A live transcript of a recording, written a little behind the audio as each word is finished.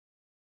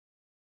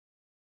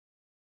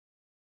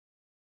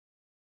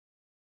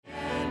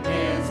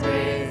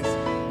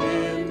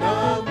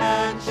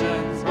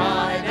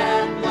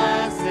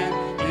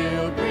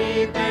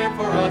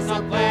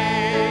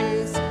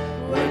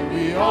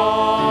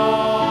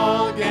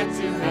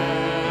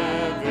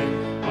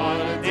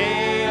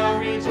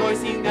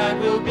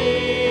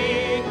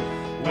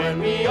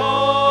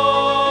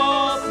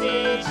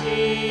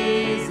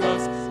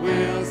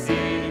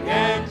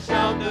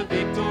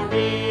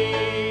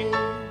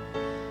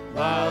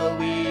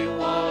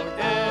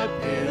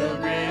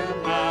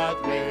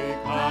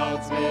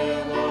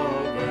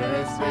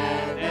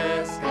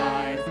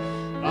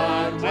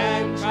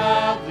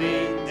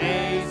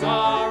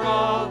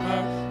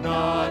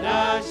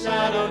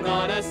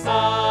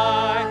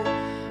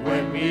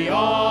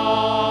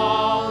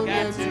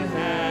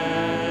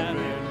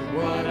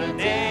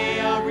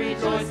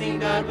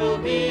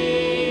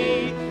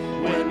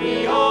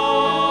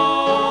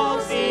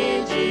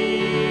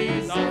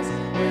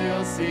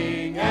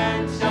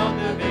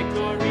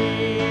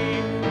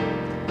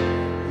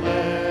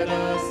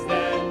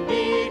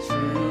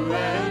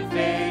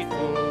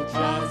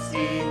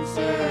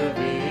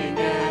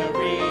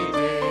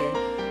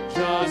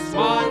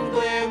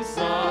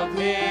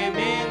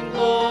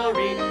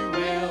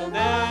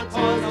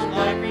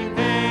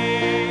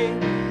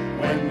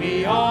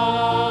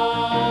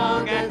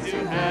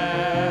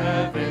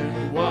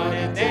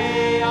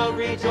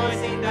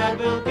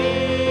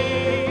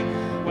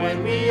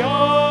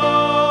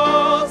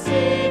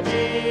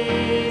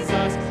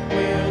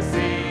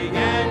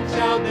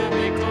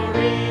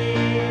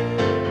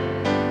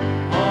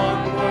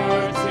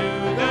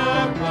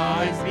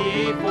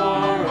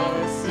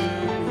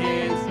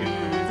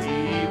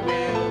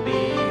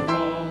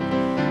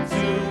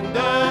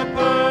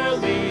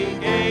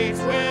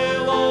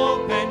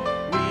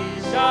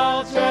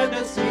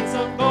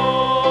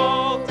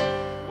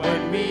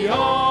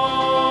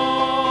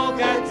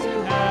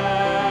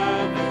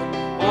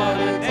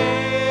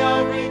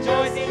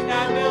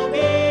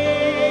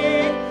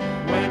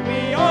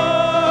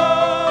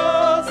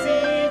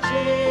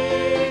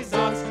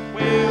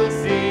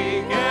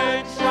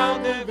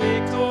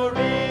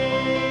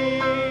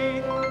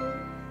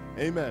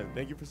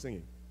you for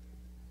singing.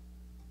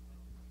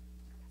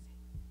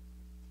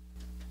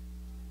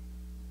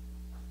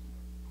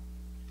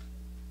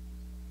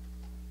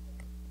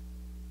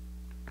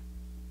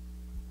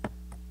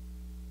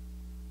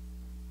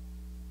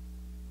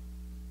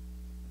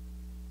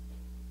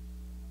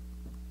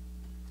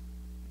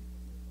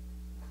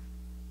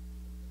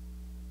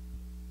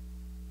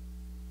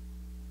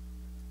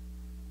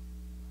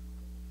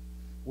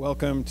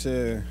 Welcome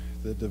to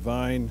the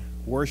Divine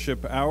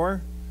Worship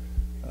Hour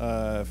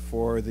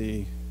for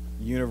the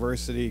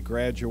university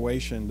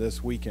graduation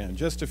this weekend.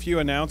 Just a few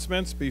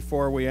announcements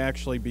before we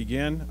actually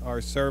begin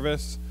our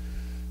service.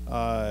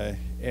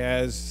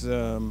 As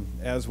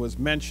was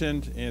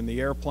mentioned in the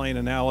airplane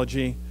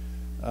analogy,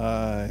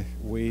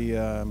 we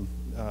are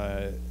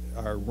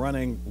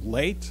running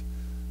late,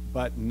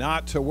 but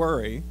not to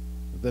worry.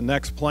 The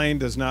next plane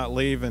does not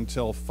leave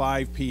until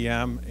 5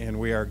 p.m., and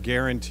we are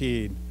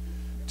guaranteed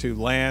to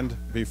land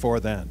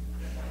before then.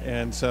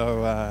 And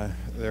so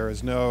there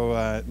is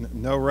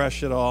no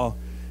rush at all.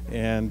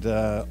 And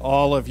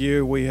all of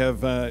you, we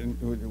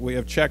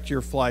have checked your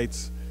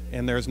flights,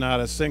 and there's not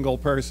a single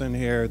person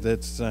here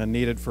that's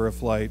needed for a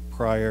flight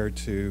prior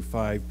to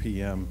 5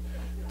 p.m.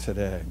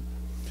 today.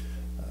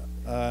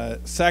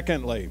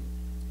 Secondly,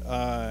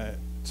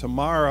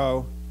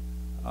 tomorrow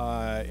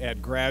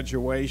at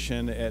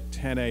graduation at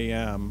 10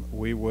 a.m.,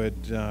 we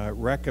would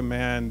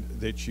recommend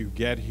that you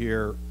get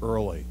here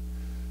early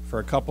for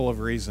a couple of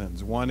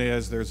reasons. One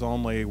is there's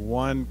only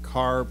one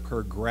car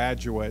per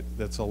graduate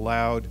that's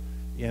allowed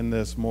in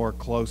this more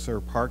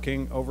closer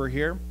parking over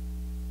here.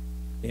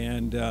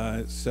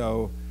 And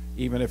so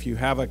even if you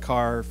have a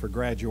car for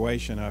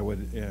graduation, I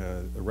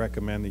would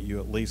recommend that you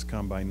at least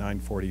come by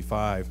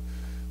 9:45.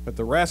 But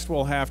the rest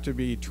will have to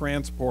be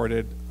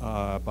transported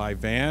by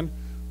van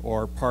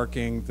or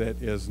parking that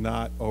is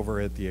not over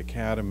at the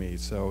academy.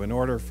 So in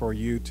order for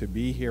you to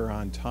be here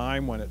on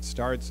time when it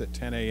starts at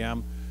 10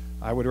 a.m.,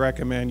 I would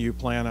recommend you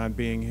plan on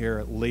being here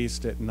at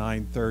least at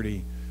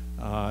 9:30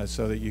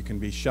 so that you can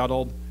be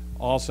shuttled.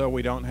 Also,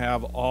 we don't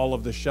have all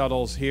of the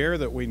shuttles here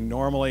that we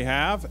normally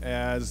have,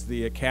 as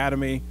the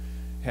Academy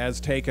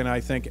has taken, I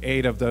think,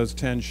 8 of those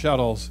 10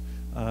 shuttles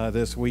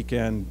this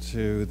weekend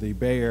to the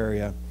Bay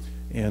Area.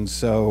 And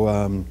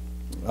so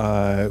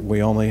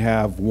we only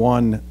have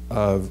one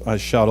of a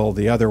shuttle.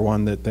 The other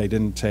one that they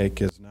didn't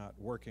take is not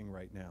working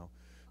right now.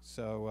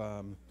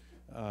 So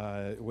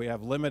we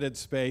have limited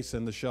space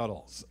in the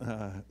shuttles,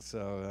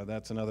 so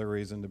that's another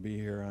reason to be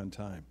here on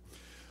time.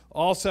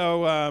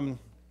 Also,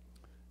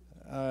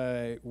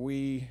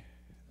 we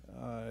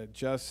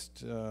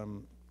just a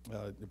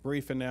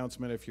brief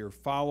announcement. If you're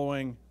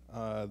following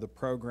the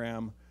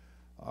program,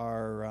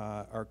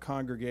 our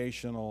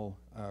congregational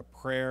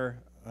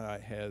prayer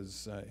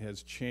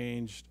has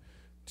changed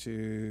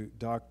to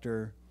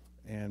Dr.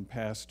 and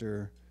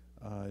Pastor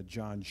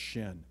John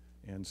Shin.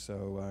 And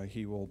so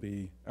he will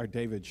be, or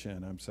David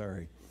Shin, I'm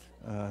sorry.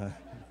 Yeah,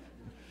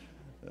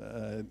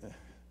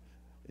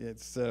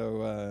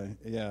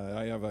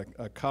 I have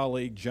a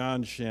colleague,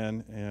 John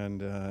Shin,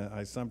 and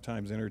I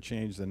sometimes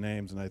interchange the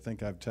names, and I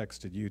think I've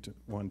texted you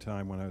one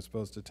time when I was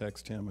supposed to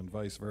text him, and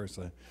vice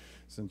versa,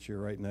 since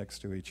you're right next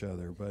to each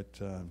other,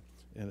 but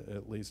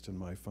at least in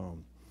my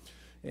phone.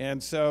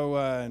 And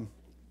so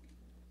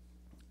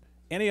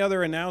any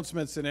other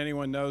announcements that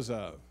anyone knows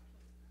of?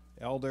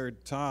 Elder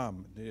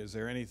Tom, is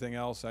there anything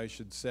else I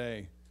should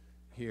say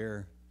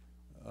here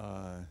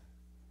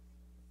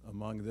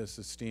among this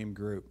esteemed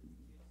group?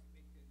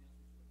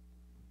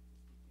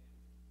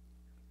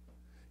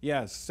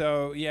 Yes,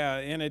 so yeah,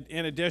 in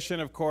addition,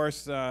 of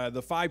course,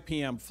 the 5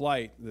 p.m.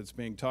 flight that's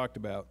being talked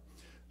about,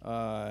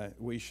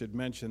 we should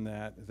mention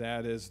that.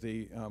 That is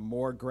the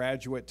more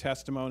graduate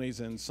testimonies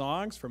and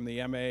songs from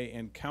the MA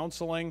in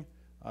Counseling,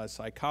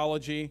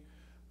 Psychology,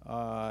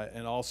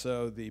 and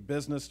also the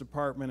Business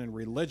Department and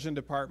Religion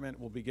Department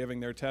will be giving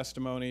their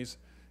testimonies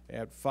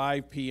at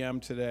 5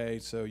 p.m. today,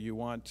 so you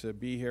want to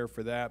be here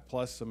for that,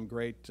 plus some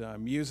great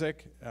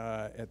music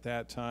at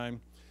that time.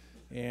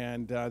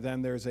 And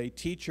then there's a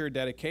teacher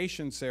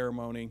dedication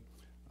ceremony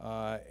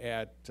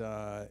at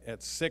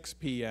 6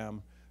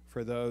 p.m.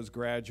 for those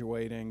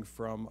graduating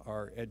from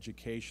our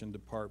education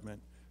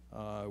department,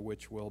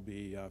 which will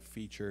be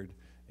featured.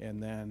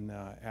 And then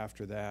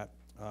after that,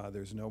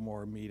 there's no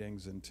more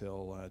meetings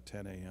until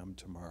 10 a.m.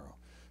 tomorrow.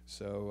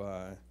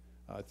 So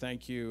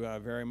thank you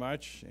very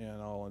much,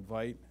 and I'll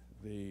invite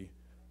the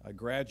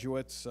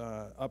graduates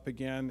up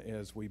again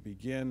as we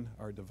begin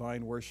our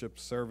divine worship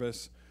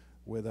service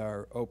with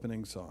our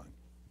opening song.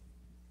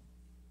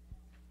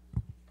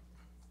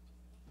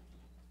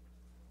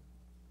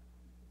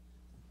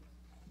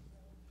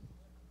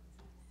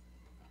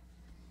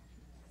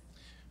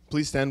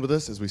 Please stand with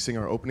us as we sing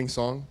our opening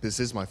song, This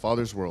Is My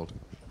Father's World.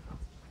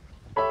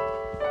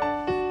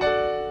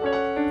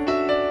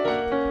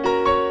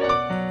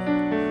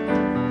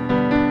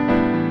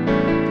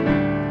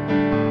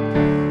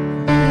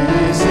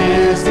 This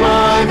is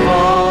my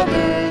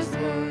Father's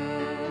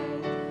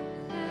world,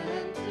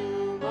 and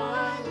to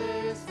my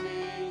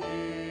listening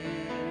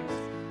ears,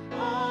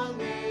 all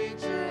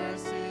nature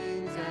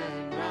sings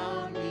and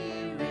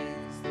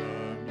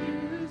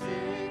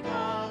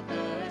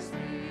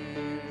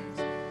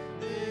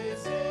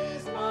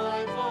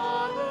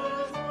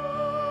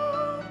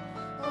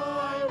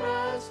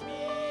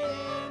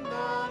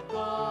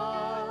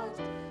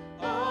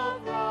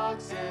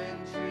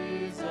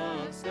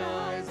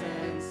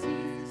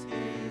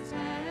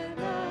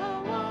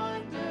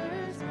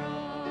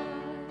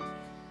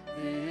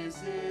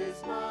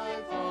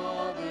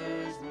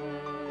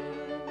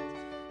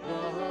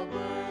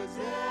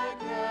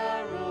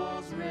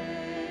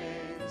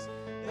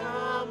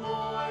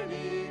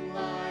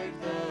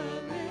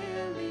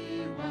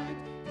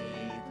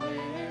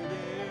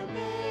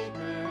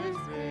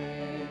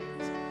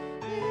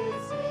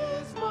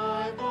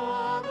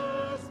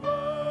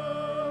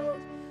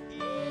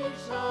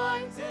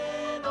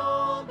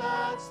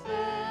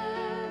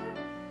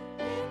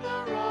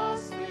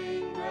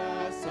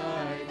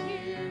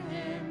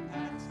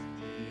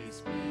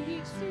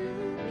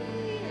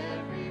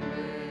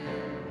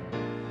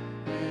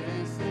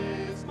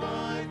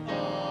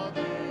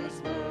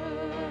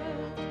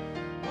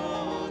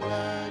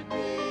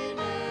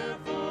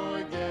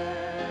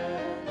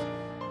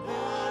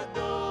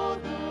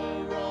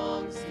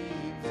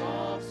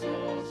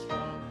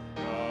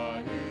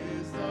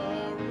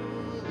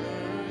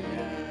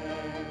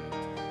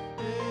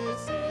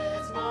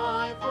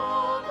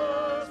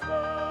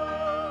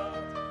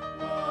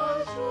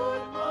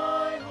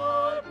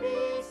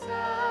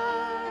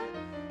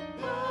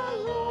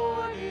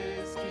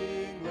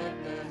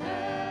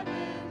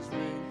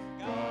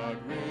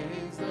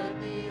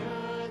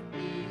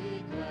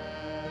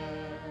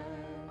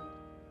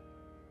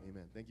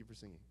you for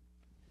singing.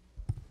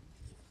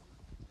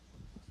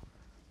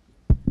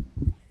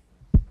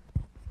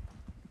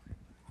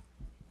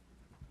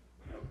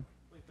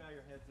 Please bow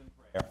your heads in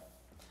prayer.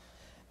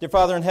 Dear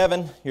Father in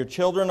heaven, your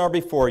children are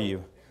before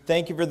you.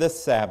 Thank you for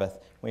this Sabbath.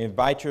 We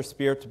invite your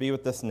Spirit to be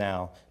with us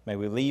now. May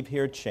we leave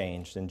here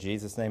changed. In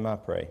Jesus' name I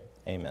pray.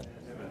 Amen.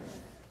 Amen.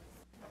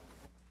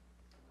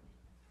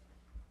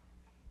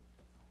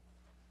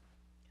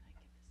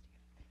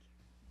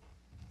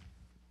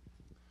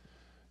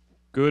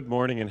 Good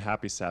morning and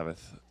happy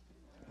Sabbath.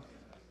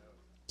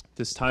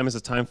 This time is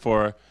a time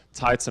for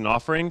tithes and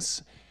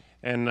offerings,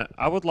 and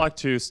I would like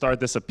to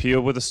start this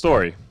appeal with a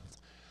story.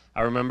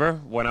 I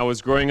remember when I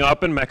was growing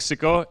up in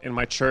Mexico, in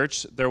my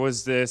church, there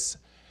was this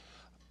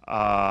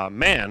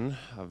man,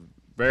 a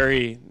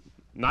very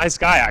nice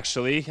guy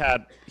actually.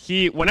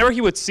 Whenever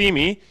he would see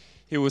me,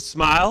 he would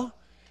smile,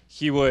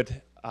 he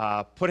would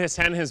put his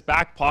hand in his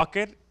back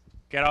pocket,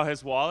 get out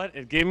his wallet,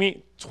 and give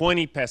me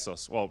 20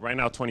 pesos. Well, right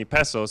now 20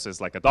 pesos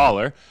is like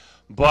 $1,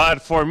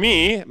 but for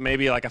me,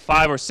 maybe like a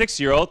 5 or 6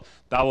 year old,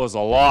 that was a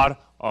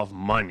lot of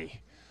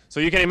money. So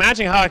you can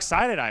imagine how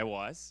excited I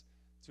was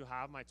to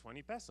have my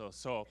 20 pesos.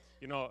 So,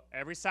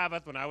 every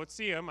Sabbath when I would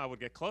see him, I would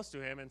get close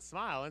to him and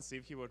smile and see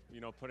if he would,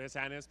 put his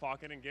hand in his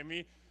pocket and give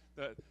me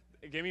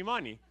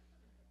money.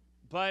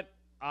 But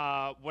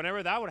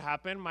whenever that would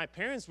happen, my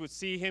parents would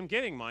see him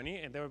giving money,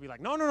 and they would be like,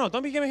 no,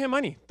 don't be giving him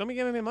money. Don't be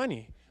giving him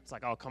money. It's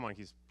like, oh, come on,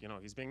 he's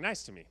being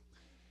nice to me.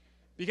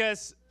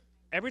 Because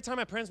every time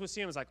my parents would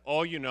see him, it's like,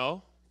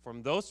 oh,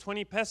 from those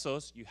 20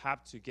 pesos, you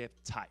have to give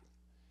tithe.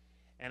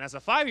 And as a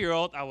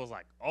 5-year-old, I was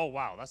like, oh,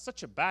 wow, that's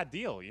such a bad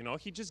deal.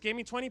 He just gave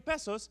me 20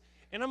 pesos,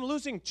 and I'm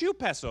losing 2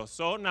 pesos.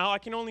 So now I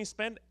can only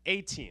spend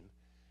 18.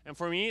 And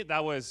for me,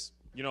 that was,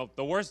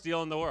 the worst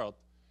deal in the world.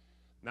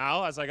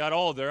 Now, as I got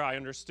older, I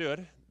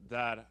understood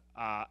that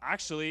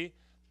actually,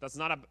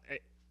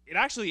 it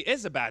actually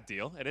is a bad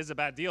deal. It is a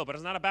bad deal, but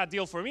it's not a bad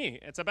deal for me.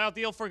 It's a bad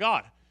deal for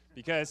God,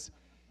 because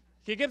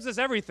he gives us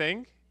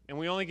everything, and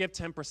we only give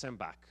 10%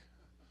 back.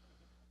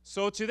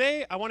 So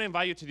today, I want to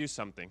invite you to do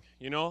something.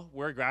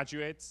 We're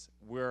graduates.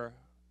 We're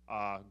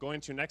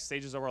going to next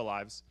stages of our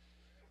lives.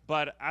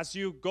 But as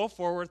you go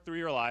forward through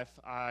your life,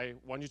 I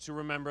want you to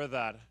remember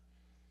that,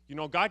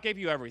 God gave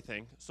you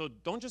everything. So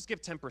don't just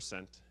give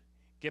 10%.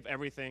 Give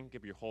everything,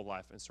 give your whole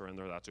life, and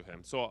surrender that to him.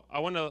 So I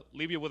want to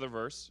leave you with a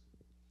verse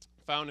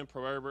found in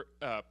Proverbs.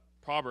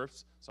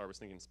 Sorry, I was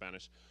thinking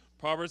Spanish.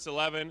 Proverbs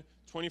 11,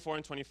 24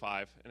 and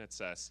 25, and it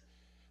says,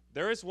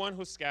 "There is one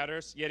who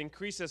scatters, yet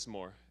increases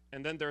more.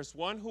 And then there's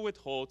one who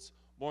withholds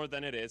more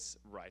than it is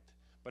right,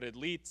 but it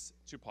leads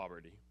to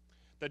poverty.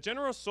 The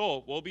generous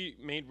soul will be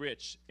made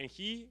rich, and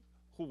he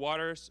who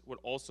waters would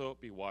also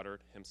be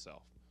watered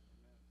himself."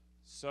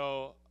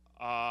 So,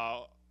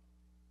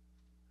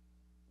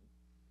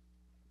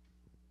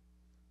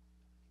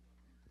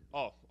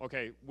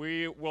 okay.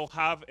 We will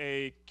have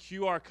a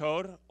QR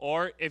code,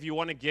 or if you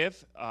want to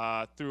give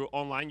through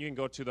online, you can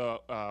go to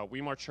the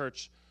Weimar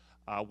Church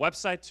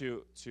website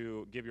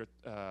to give your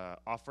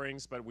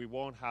offerings, but we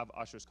won't have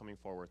ushers coming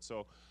forward.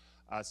 So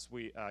as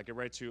we get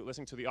ready to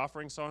listen to the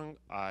offering song,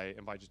 I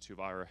invite you to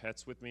bow your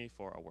heads with me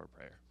for a word of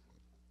prayer.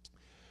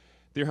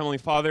 Dear Heavenly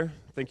Father,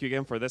 thank you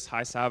again for this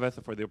high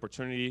Sabbath, for the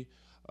opportunity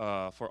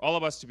for all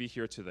of us to be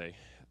here today.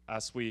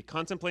 As we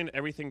contemplate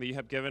everything that you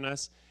have given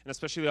us, and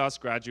especially us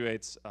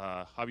graduates,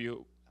 how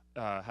you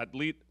had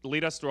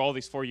lead us through all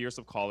these 4 years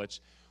of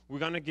college, we're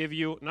going to give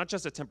you not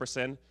just a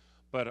 10%,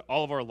 but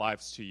all of our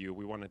lives to you.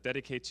 We want to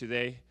dedicate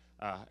today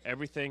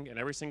everything and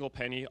every single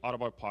penny out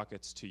of our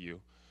pockets to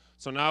you.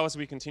 So now as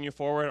we continue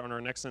forward on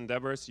our next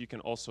endeavors, you can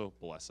also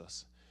bless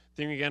us.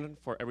 Thank you again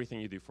for everything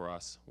you do for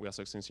us. We ask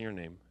things in your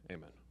name.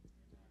 Amen.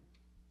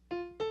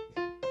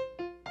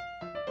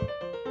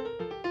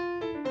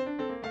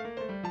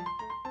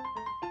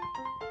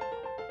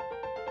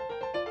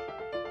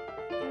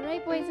 All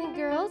right, boys and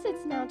girls,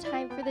 it's now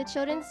time for the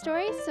children's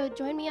story, so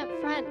join me up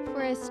front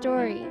for a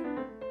story.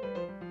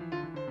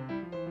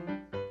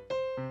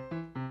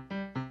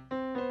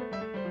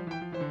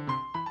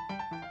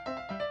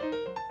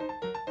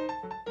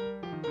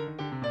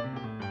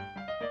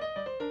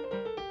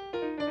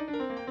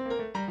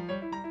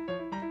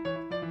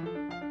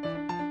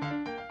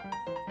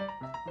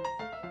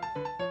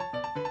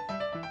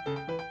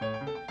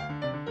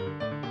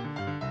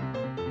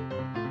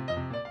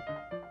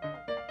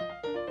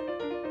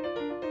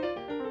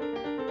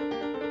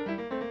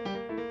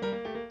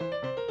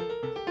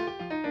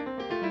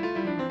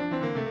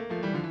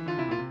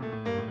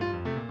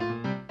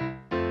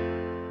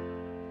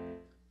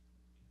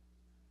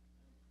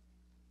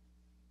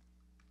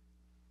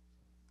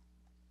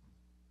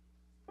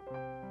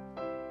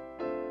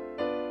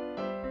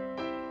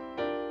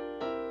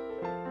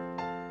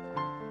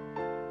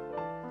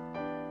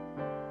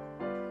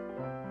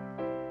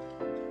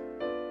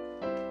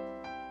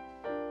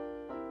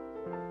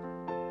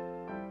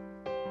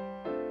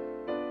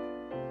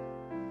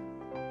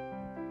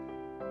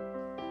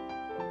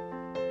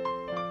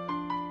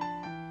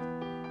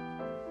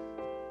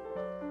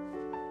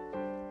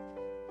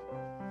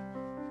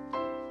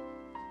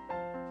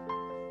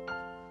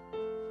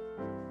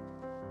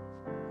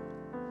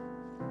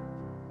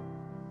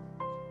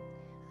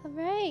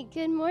 right.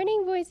 Good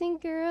morning, boys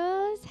and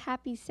girls.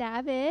 Happy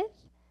Sabbath.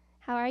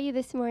 How are you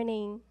this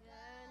morning?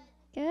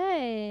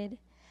 Good.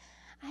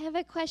 I have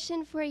a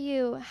question for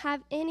you.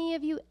 Have any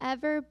of you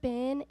ever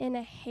been in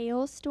a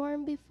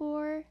hailstorm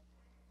before?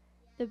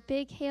 The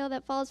big hail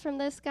that falls from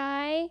the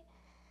sky?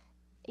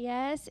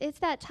 Yes, it's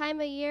that time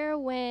of year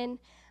when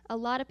a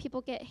lot of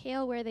people get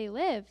hail where they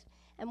live.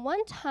 And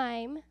one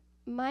time,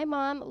 my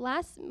mom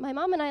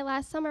and I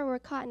last summer were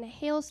caught in a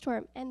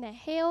hailstorm, and the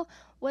hail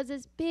was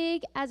as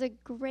big as a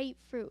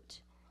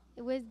grapefruit.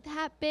 It was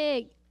that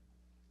big.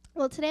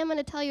 Well, today I'm going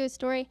to tell you a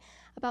story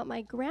about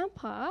my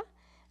grandpa.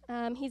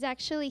 He's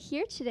actually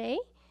here today.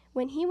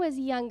 When he was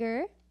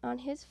younger on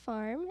his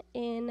farm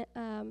in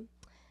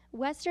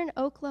western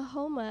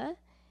Oklahoma,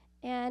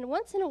 and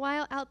once in a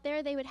while out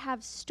there they would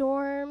have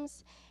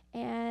storms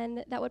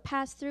and that would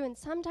pass through, and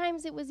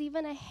sometimes it was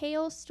even a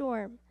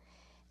hailstorm.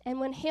 And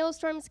when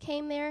hailstorms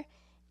came there,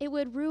 it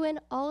would ruin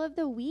all of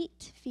the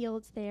wheat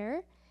fields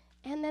there,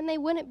 and then they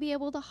wouldn't be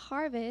able to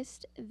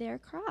harvest their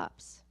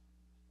crops.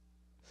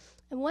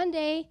 And one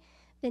day,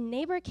 the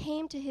neighbor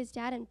came to his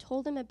dad and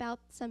told him about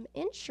some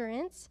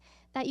insurance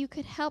that you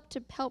could help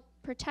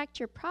protect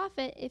your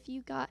profit if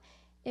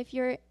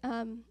your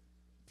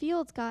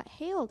fields got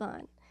hailed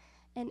on.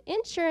 And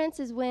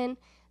insurance is when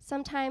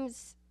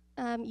sometimes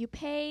you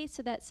pay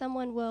so that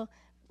someone will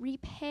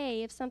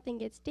repay if something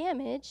gets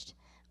damaged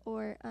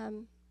or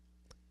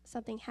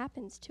something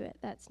happens to it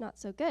that's not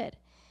so good.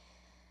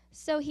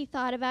 So he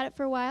thought about it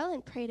for a while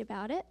and prayed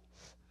about it,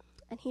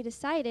 and he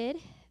decided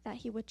that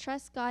he would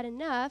trust God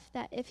enough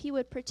that if he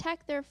would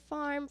protect their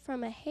farm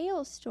from a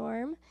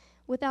hailstorm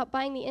without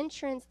buying the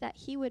insurance, that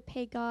he would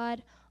pay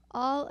God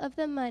all of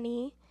the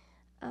money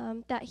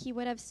that he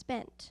would have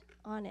spent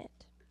on it.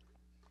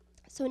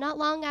 So not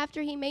long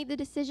after he made the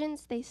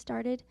decisions, they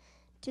started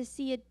to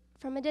see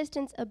from a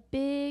distance a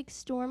big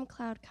storm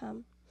cloud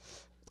come.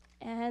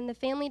 And the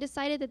family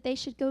decided that they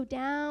should go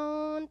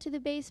down to the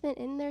basement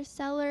in their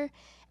cellar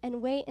and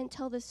wait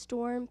until the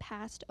storm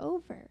passed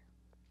over.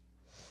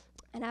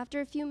 And after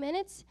a few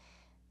minutes,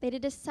 they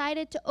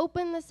decided to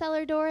open the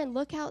cellar door and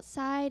look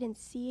outside and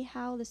see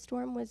how the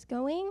storm was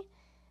going.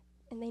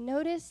 And they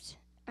noticed,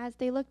 as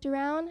they looked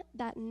around,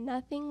 that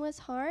nothing was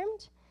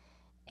harmed.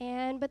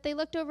 But they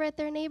looked over at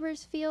their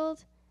neighbor's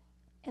field,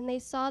 and they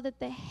saw that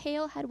the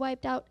hail had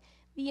wiped out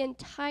the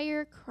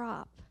entire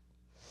crop.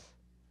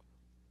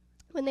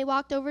 When they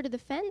walked over to the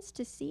fence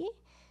to see,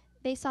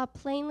 they saw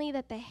plainly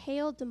that the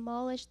hail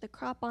demolished the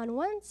crop on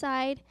one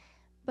side,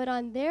 but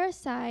on their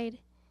side,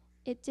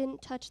 it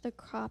didn't touch the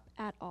crop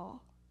at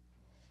all.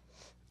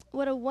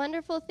 What a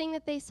wonderful thing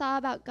that they saw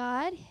about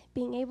God,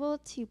 being able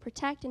to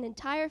protect an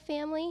entire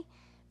family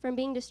from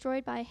being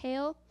destroyed by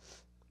hail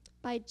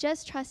by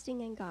just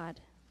trusting in God.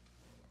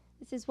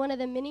 This is one of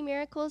the many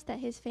miracles that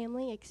his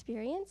family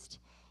experienced,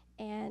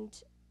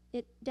 and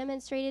it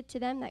demonstrated to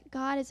them that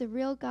God is a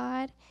real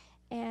God,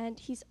 and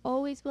he's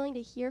always willing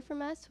to hear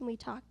from us when we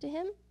talk to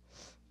him.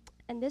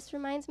 And this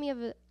reminds me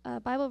of a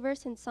Bible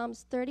verse in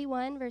Psalms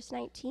 31, verse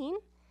 19.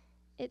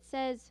 It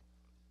says,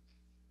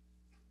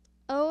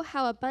 "Oh,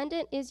 how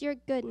abundant is your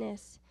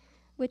goodness,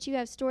 which you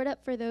have stored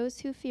up for those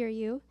who fear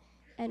you,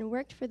 and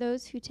worked for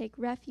those who take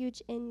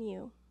refuge in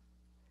you."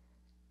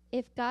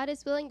 If God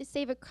is willing to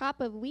save a crop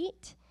of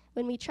wheat,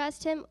 when we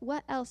trust him,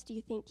 what else do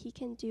you think he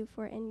can do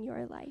for in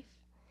your life?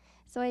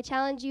 So I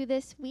challenge you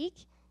this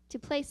week to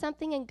place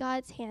something in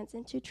God's hands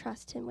and to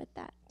trust him with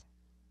that.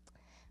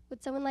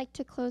 Would someone like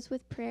to close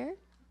with prayer?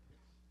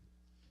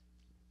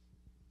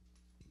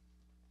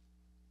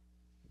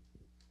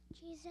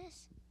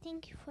 Jesus,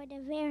 thank you for the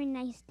very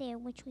nice day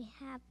which we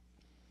have.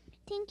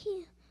 Thank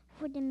you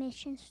for the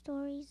mission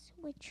stories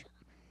which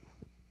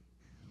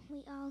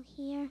we all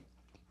hear.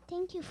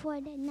 Thank you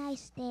for the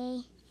nice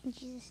day. In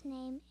Jesus'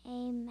 name,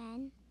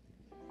 amen.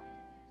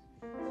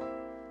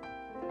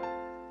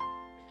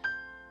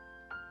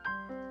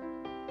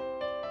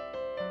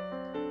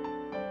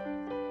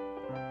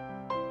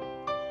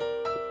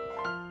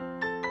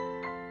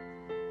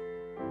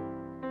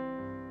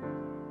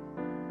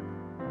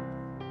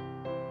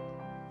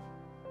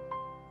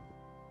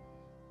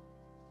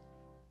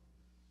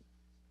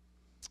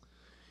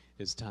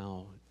 It's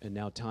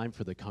now time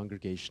for the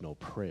congregational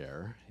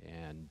prayer,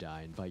 and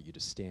I invite you to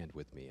stand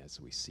with me as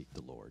we seek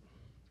the Lord.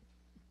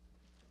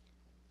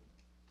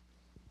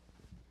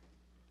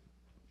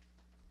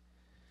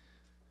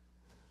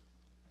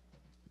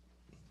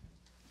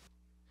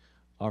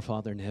 Our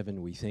Father in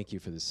heaven, we thank you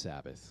for this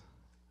Sabbath,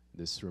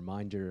 this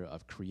reminder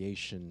of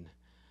creation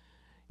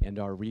and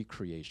our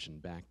recreation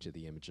back to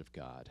the image of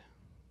God.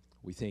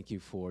 We thank you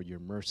for your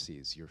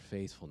mercies, your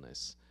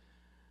faithfulness,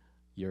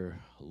 your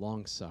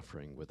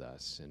long-suffering with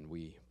us, and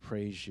we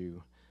praise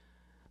you,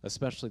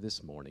 especially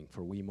this morning,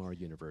 for Weimar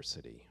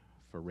University,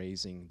 for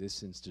raising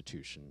this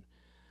institution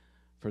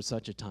for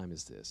such a time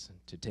as this,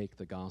 to take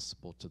the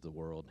gospel to the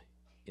world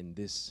in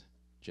this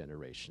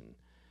generation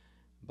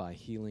by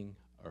healing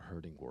a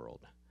hurting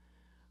world.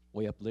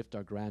 We uplift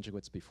our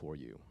graduates before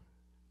you.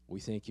 We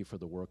thank you for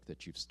the work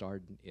that you've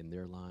started in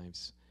their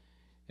lives,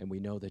 and we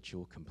know that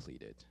you'll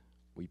complete it.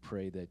 We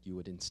pray that you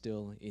would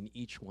instill in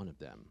each one of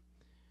them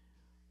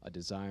a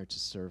desire to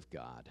serve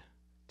God,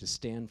 to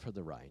stand for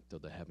the right though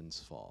the heavens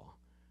fall,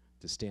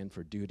 to stand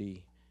for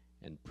duty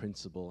and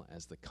principle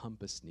as the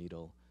compass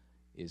needle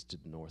is to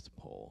the North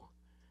Pole,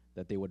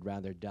 that they would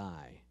rather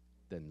die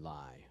than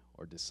lie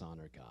or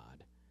dishonor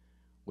God.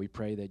 We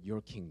pray that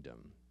your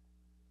kingdom,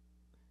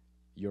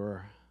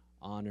 your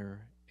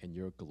honor, and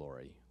your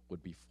glory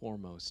would be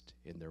foremost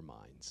in their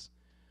minds.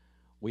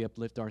 We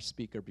uplift our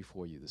speaker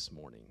before you this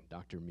morning,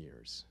 Dr.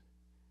 Mears.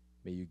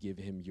 May you give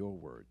him your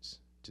words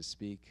to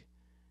speak.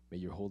 May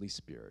your Holy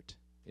Spirit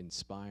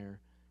inspire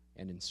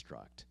and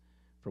instruct.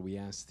 For we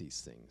ask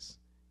these things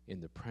in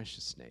the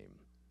precious name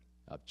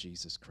of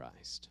Jesus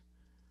Christ.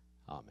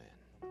 Amen.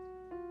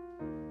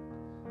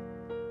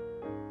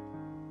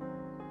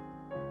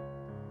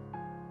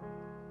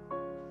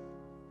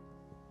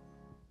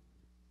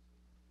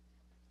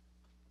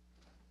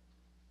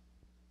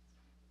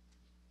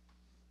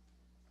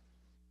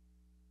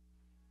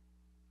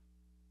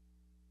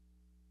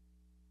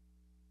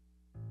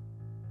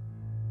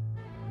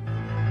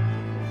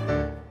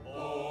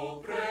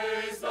 Oh,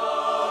 praise the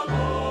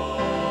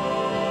Lord.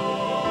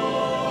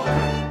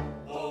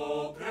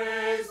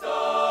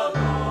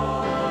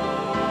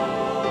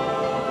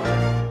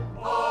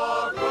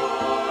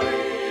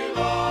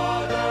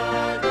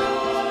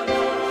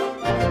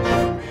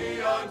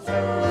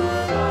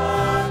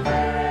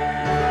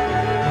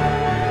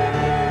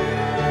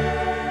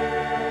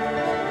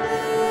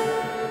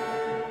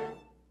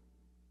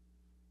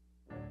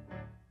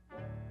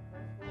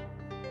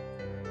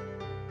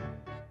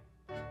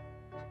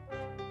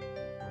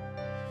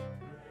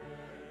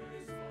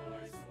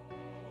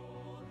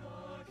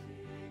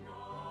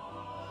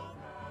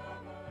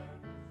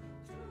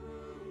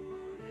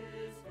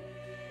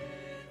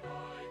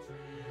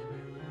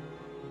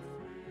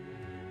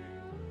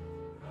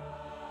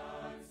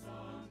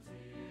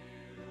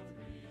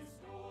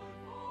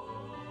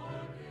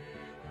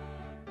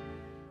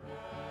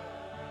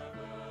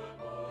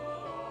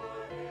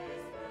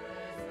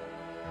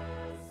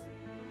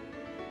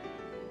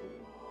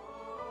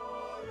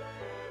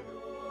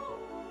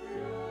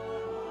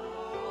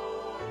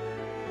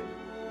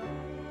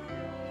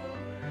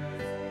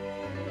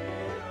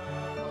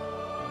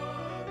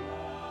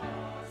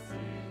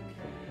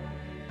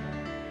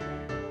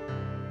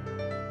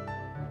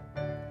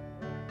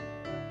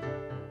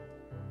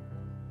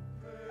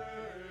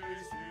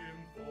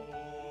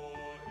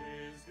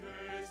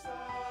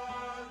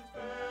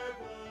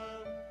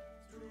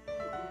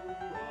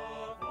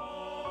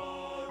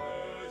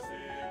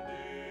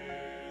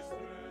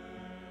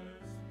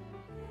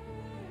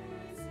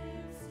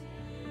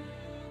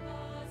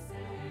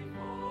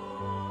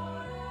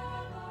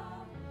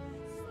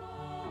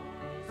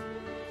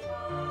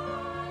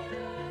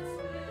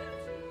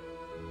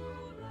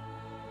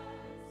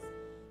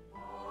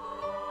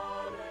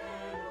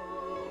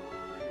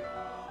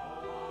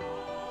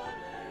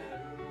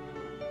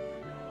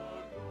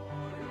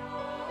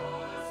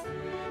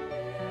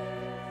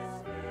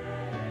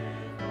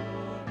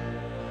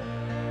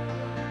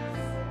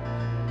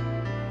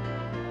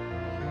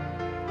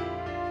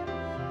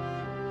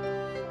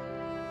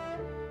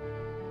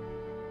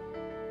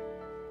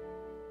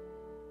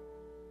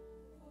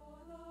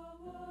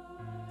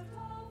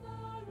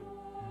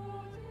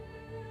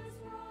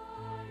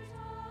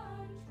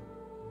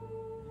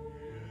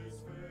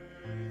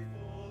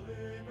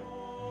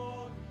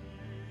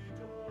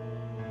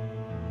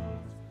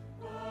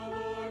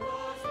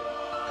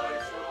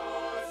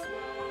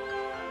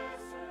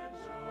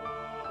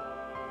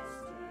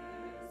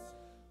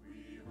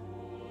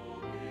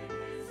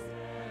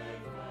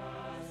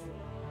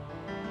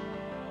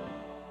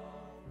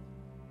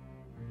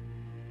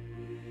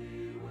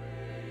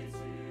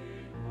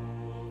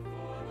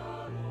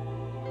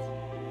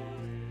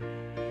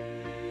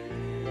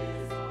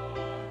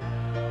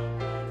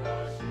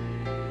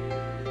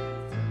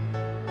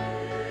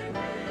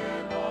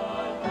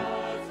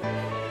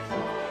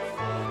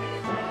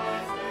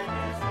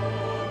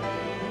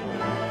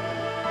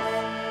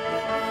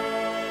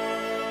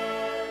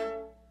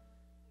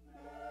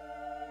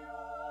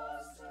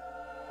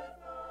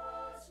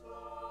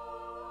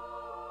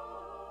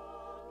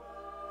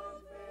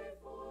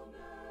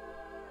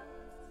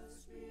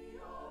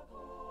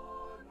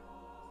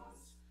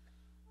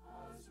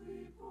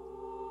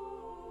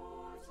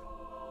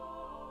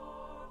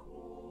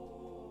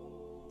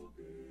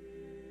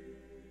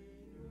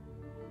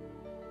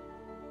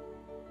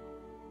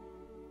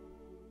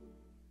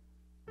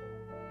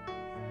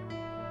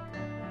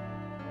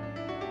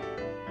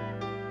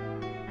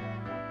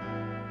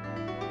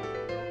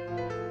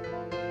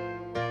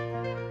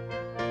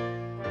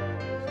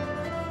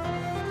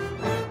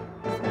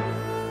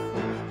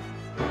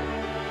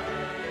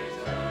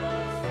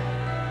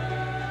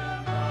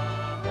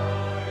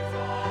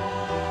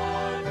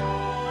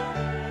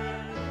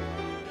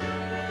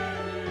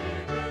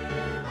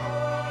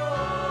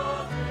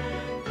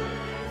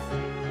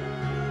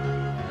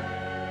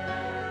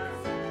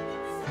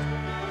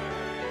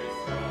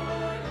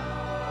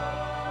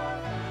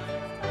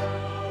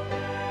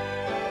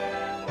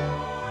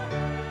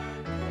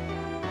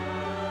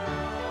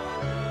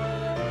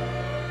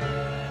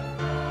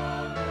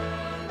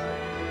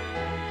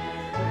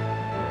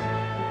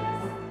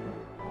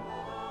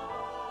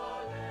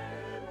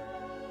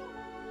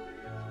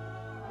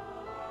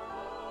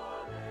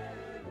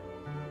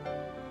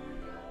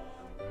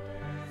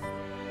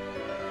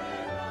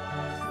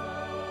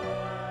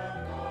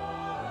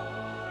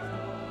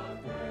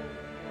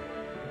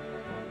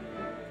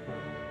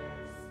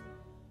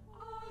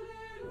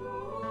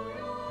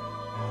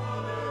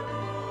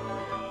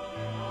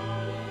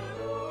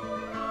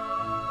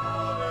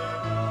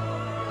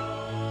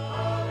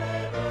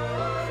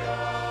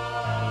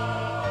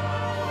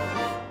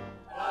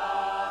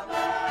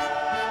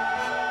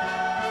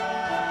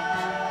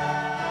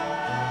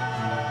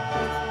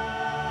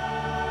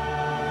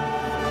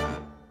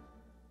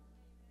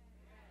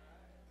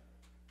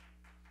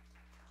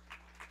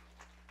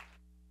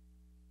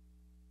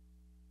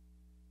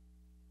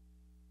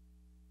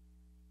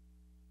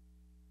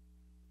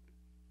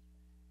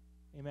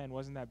 Amen.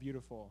 Wasn't that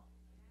beautiful?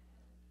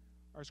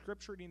 Our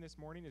scripture reading this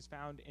morning is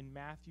found in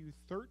Matthew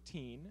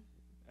 13.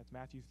 That's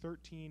Matthew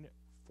 13,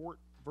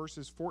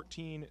 verses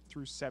 14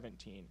 through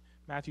 17.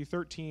 Matthew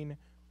 13,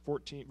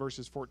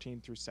 verses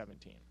 14 through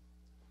 17.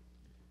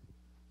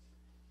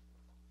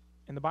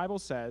 And the Bible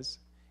says,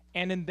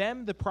 "And in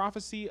them the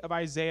prophecy of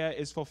Isaiah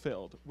is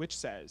fulfilled, which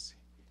says,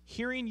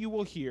 Hearing you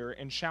will hear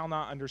and shall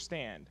not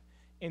understand,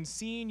 and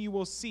seeing you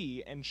will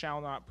see and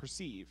shall not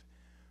perceive.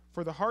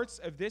 For the hearts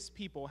of this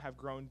people have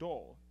grown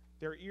dull,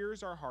 their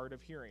ears are hard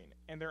of hearing,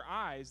 and their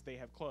eyes they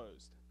have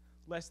closed,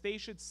 lest they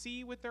should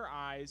see with their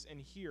eyes and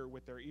hear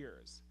with their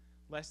ears,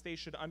 lest they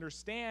should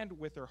understand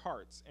with their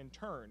hearts and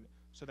turn,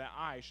 so that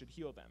I should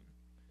heal them.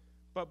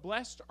 But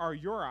blessed are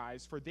your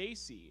eyes, for they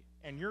see,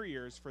 and your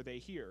ears, for they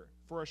hear.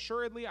 For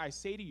assuredly I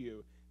say to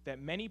you, that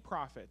many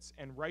prophets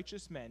and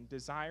righteous men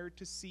desired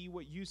to see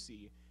what you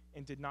see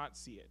and did not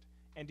see it,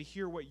 and to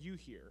hear what you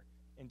hear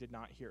and did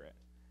not hear it."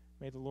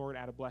 May the Lord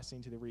add a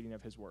blessing to the reading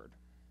of his word.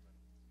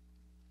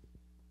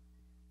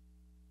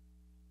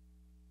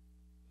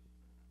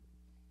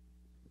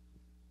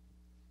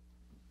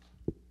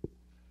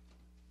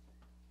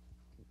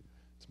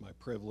 It's my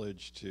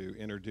privilege to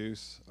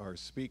introduce our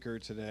speaker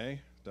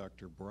today,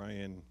 Dr.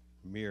 Brian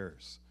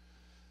Mears.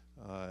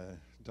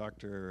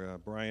 Dr.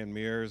 Brian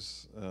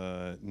Mears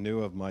knew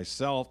of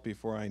myself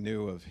before I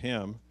knew of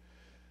him.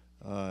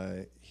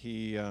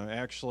 He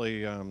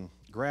actually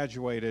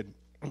graduated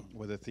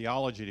with a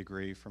theology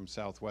degree from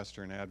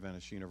Southwestern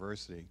Adventist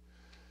University,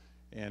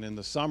 and in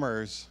the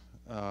summers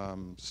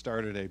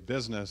started a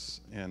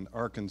business in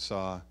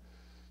Arkansas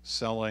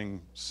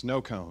selling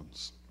snow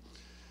cones.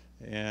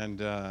 And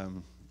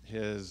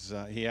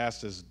he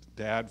asked his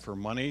dad for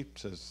money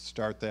to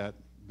start that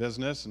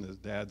business, and his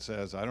dad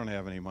says, "I don't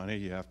have any money,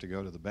 you have to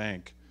go to the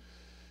bank."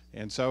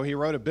 And so he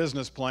wrote a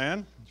business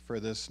plan for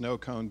this snow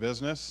cone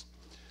business,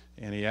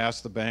 and he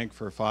asked the bank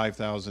for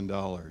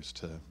 $5,000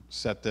 to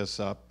set this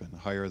up and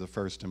hire the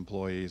first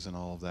employees and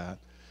all of that.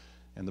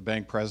 And the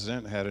bank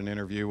president had an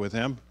interview with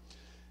him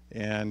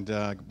and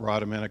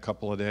brought him in a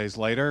couple of days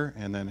later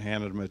and then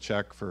handed him a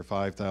check for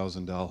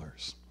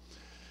 $5,000.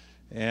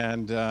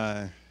 And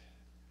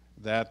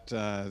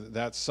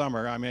that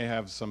summer, I may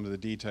have some of the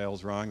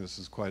details wrong, this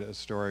is quite a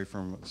story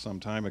from some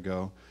time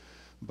ago,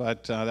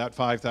 but that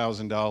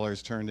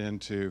 $5,000 turned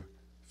into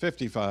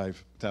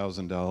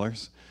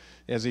 $55,000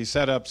 as he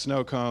set up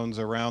snow cones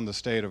around the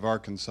state of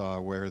Arkansas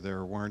where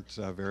there weren't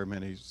very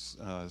many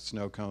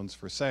snow cones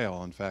for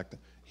sale. In fact,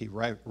 he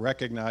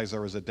recognized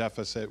there was a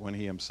deficit when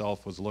he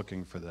himself was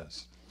looking for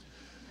this.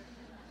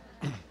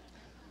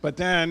 But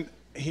then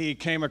he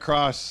came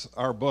across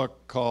our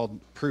book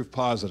called Proof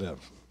Positive.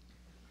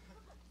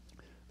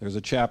 There's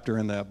a chapter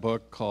in that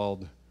book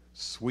called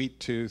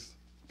Sweet Tooth,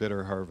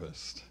 Bitter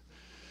Harvest.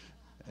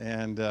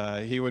 And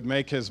he would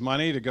make his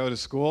money to go to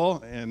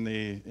school in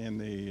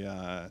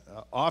the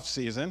off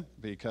season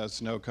because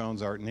snow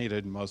cones aren't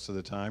needed most of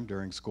the time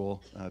during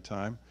school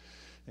time.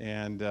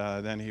 And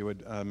then he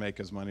would make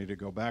his money to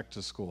go back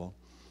to school.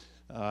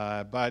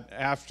 But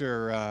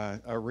after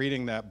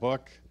reading that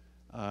book,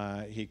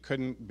 he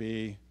couldn't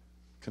be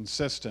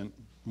consistent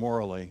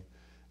morally,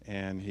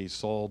 and he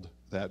sold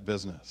that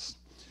business.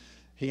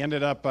 He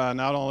ended up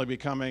not only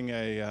becoming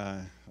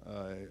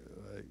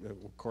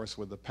of course,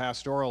 with the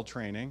pastoral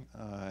training,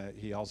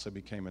 he also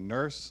became a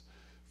nurse,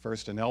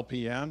 first an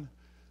LPN,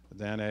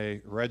 then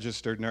a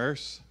registered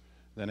nurse,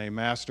 then a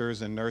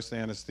master's in nurse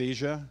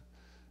anesthesia,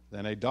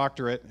 then a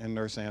doctorate in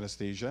nurse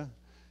anesthesia.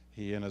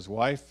 He and his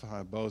wife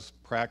both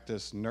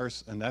practiced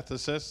nurse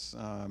anesthetists.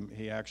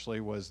 He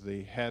actually was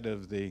the head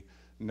of the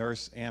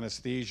Nurse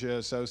Anesthesia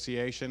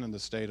Association in the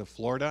state of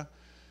Florida.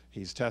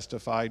 He's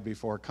testified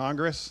before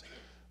Congress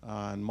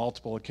on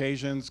multiple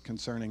occasions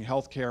concerning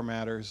healthcare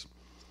matters.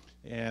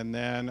 And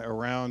then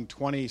around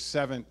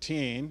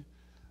 2017,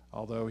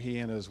 although he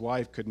and his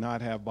wife could not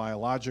have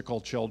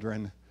biological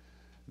children,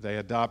 they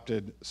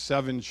adopted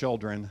 7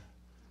 children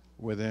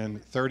within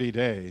 30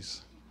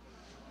 days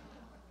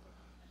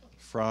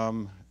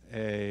from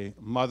a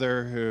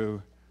mother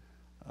who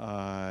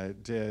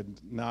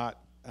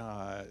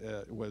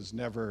was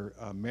never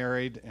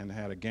married and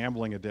had a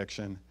gambling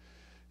addiction.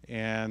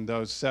 And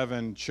those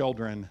 7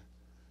 children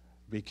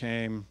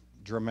became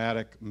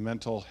dramatic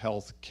mental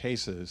health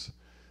cases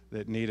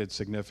that needed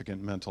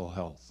significant mental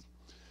health.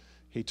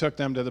 He took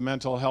them to the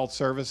mental health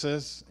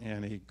services,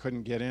 and he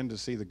couldn't get in to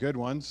see the good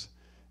ones.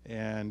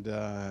 And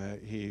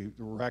he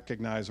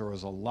recognized there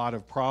was a lot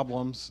of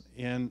problems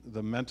in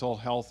the mental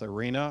health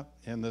arena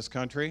in this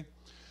country.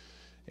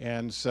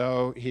 And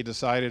so he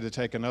decided to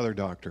take another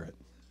doctorate.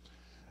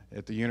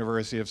 At the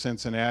University of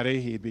Cincinnati,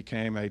 he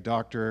became a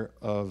doctor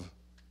of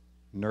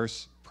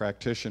nurse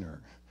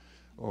practitioner,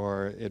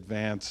 or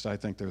advanced, I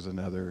think there's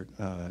another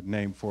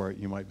name for it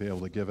you might be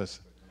able to give us.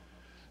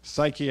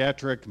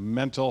 Psychiatric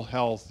mental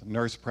health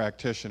nurse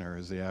practitioner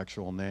is the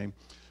actual name.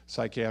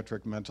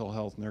 Psychiatric mental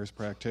health nurse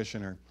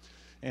practitioner.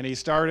 And he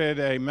started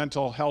a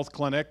mental health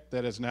clinic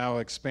that has now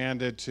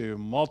expanded to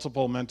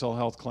multiple mental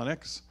health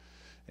clinics.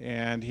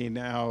 And he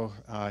now,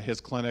 his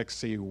clinics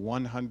see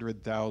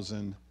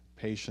 100,000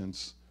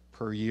 patients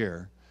per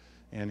year.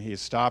 And he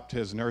stopped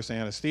his nurse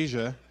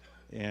anesthesia,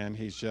 and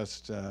he's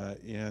just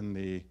in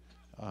the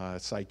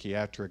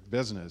psychiatric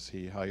business.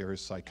 He hires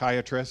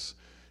psychiatrists,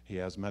 he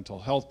has mental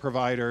health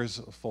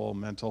providers, full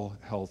mental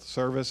health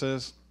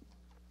services,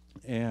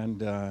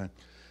 and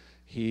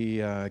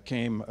he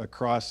came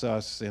across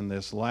us in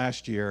this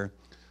last year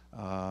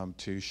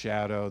to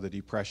shadow the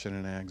depression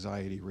and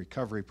anxiety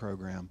recovery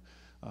program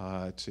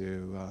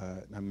to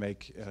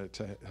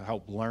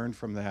help learn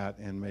from that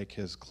and make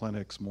his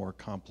clinics more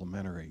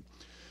complementary.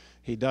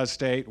 He does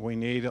state we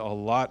need a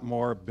lot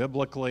more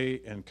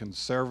biblically and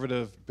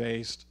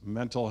conservative-based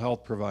mental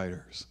health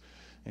providers.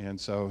 And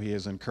so he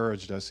has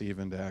encouraged us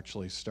even to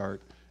actually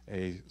start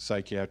a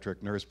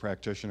psychiatric nurse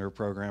practitioner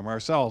program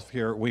ourselves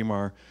here at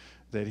Weimar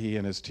that he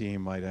and his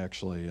team might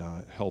actually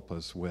help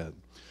us with.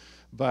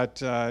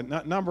 But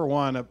number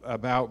one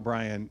about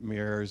Brian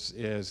Mears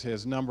is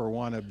his number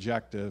one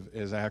objective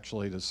is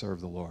actually to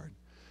serve the Lord.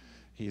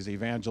 He's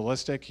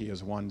evangelistic. He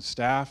has won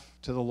staff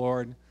to the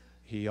Lord.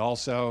 He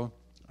also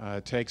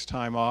takes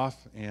time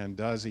off and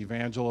does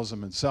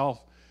evangelism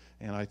himself,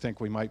 and I think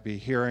we might be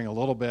hearing a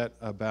little bit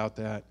about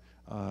that,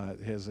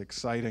 his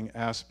exciting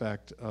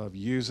aspect of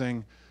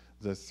using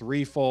the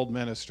threefold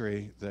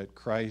ministry that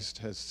Christ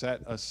has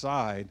set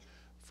aside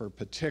for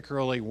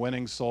particularly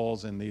winning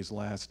souls in these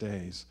last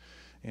days.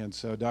 And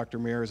so, Dr.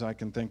 Mears, I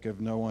can think of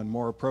no one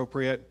more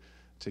appropriate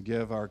to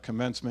give our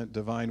commencement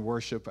divine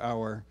worship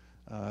hour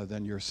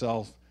than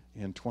yourself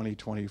in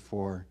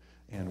 2024,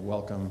 and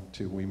welcome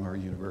to Weimar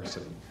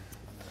University.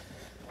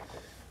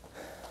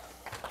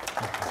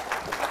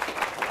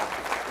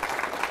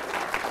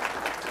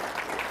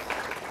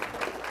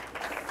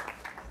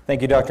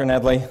 Thank you, Dr.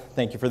 Nedley.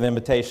 Thank you for the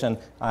invitation.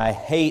 I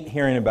hate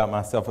hearing about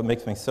myself. It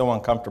makes me so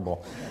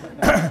uncomfortable.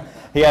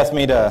 He asked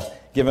me to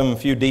give him a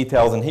few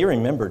details, and he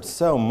remembered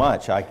so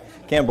much. I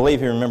can't believe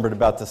he remembered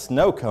about the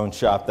snow cone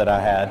shop that I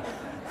had.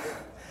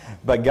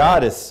 But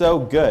God is so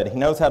good. He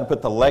knows how to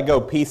put the Lego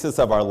pieces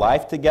of our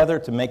life together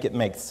to make it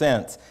make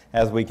sense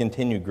as we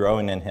continue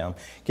growing in Him.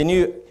 Can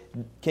you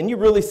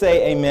really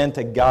say amen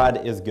to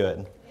God is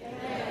good?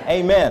 Amen.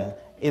 Amen.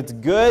 It's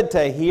good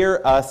to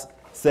hear us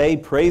say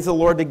praise the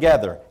Lord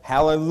together.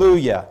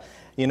 Hallelujah.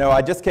 You know,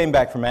 I just came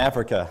back from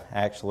Africa,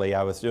 actually.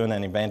 I was doing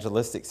an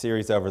evangelistic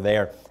series over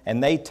there,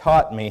 and they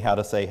taught me how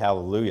to say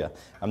hallelujah.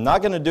 I'm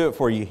not going to do it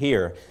for you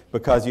here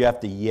because you have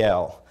to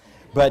yell.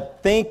 But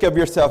think of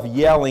yourself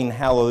yelling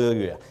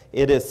hallelujah.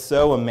 It is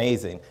so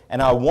amazing.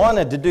 And I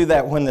wanted to do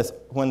that when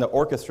the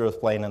orchestra was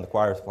playing and the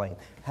choir was playing.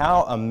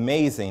 How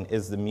amazing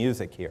is the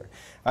music here.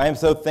 I am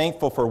so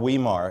thankful for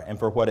Weimar and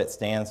for what it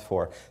stands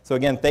for. So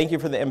again, thank you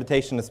for the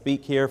invitation to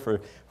speak here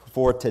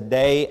for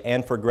today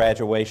and for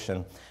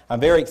graduation. I'm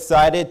very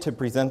excited to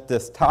present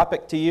this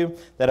topic to you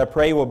that I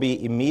pray will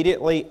be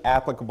immediately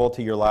applicable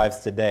to your lives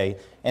today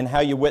and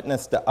how you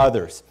witness to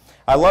others.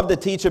 I love to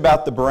teach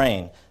about the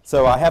brain,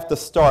 so I have to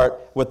start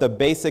with a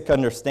basic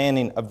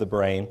understanding of the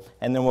brain,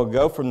 and then we'll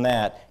go from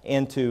that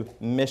into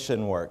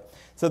mission work.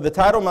 So the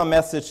title of my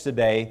message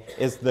today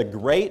is The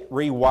Great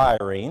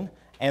Rewiring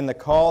and the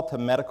Call to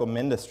Medical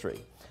Ministry.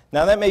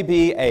 Now that may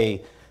be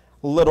a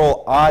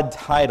little odd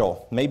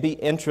title, may be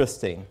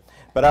interesting,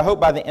 but I hope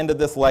by the end of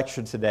this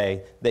lecture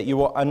today that you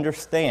will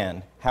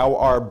understand how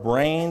our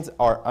brains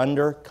are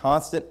under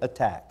constant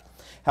attack.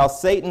 How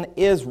Satan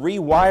is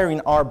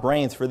rewiring our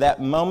brains for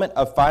that moment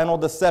of final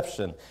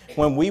deception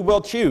when we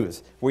will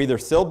choose. We're either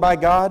sealed by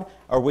God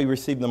or we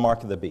receive the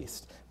mark of the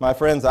beast. My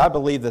friends, I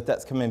believe that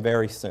that's coming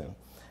very soon.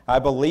 I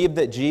believe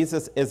that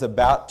Jesus is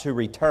about to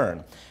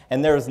return.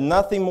 And there is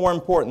nothing more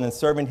important than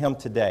serving Him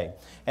today.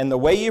 And the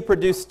way you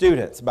produce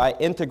students by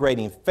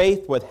integrating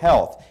faith with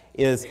health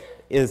is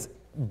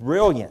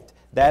brilliant.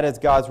 That is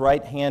God's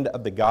right hand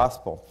of the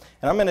gospel.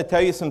 And I'm going to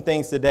tell you some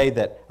things today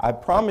that I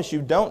promise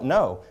you don't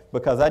know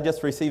because I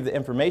just received the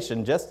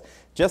information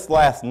just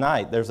last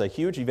night. There's a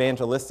huge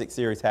evangelistic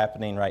series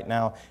happening right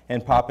now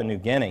in Papua New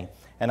Guinea.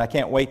 And I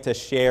can't wait to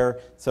share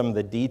some of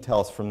the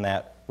details from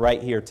that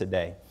right here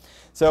today.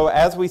 So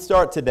as we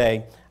start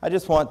today, I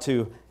just want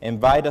to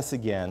invite us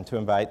again to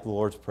invite the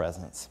Lord's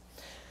presence.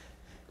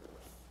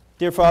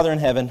 Dear Father in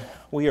heaven,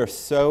 we are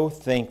so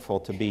thankful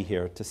to be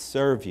here to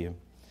serve you.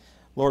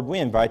 Lord, we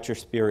invite your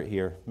Spirit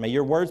here. May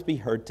your words be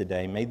heard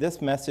today. May this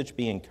message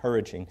be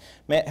encouraging.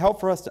 May it help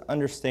for us to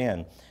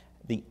understand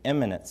the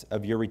imminence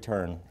of your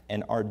return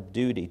and our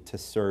duty to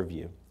serve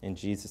you. In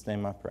Jesus'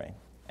 name I pray.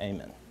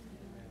 Amen.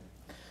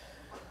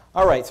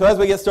 All right, so as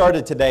we get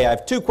started today, I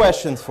have two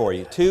questions for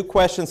you. Two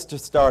questions to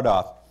start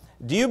off.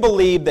 Do you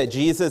believe that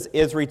Jesus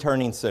is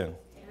returning soon?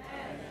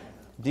 Amen.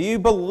 Do you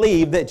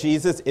believe that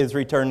Jesus is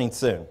returning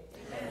soon?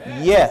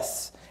 Amen.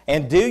 Yes.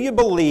 And do you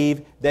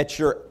believe that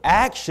your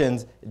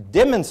actions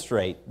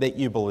demonstrate that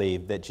you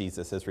believe that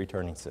Jesus is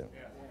returning soon?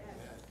 Yeah.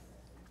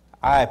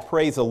 I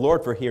praise the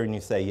Lord for hearing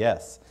you say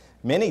yes.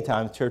 Many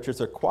times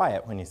churches are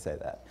quiet when you say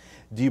that.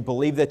 Do you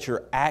believe that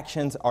your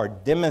actions are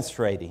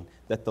demonstrating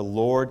that the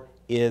Lord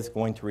is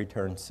going to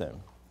return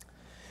soon?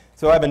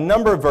 So I have a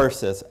number of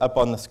verses up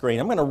on the screen.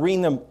 I'm going to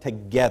read them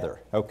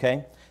together,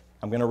 okay?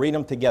 I'm going to read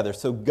them together.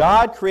 So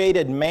God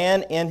created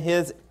man in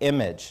his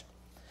image.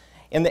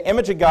 In the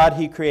image of God,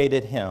 he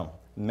created him.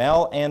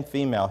 Male and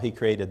female, he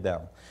created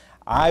them.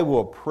 I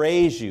will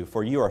praise you,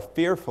 for you are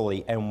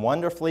fearfully and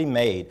wonderfully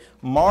made.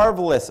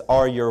 Marvelous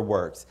are your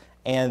works,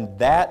 and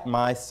that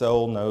my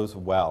soul knows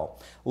well.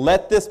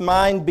 Let this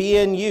mind be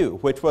in you,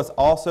 which was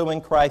also in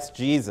Christ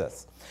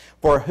Jesus.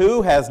 For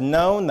who has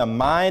known the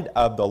mind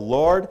of the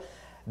Lord,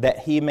 that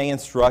he may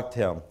instruct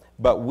him?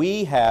 But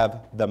we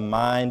have the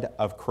mind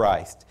of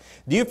Christ.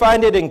 Do you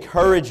find it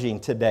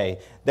encouraging today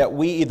that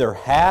we either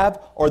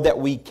have or that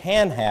we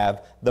can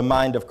have the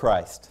mind of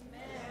Christ?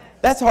 Amen.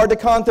 That's hard to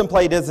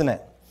contemplate, isn't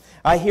it?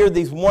 I hear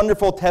these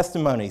wonderful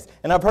testimonies,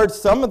 and I've heard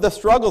some of the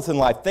struggles in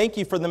life. Thank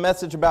you for the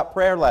message about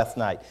prayer last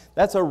night.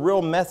 That's a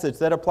real message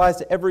that applies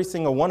to every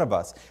single one of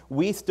us.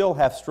 We still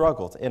have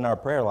struggles in our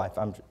prayer life,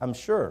 I'm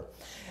sure.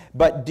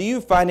 But do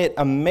you find it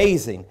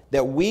amazing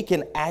that we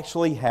can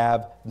actually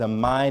have the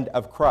mind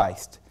of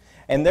Christ?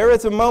 And there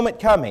is a moment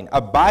coming,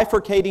 a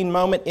bifurcating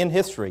moment in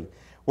history,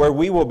 where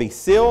we will be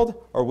sealed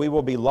or we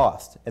will be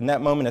lost. And that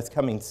moment is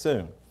coming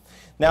soon.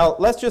 Now,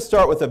 let's just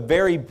start with a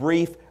very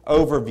brief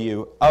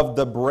overview of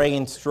the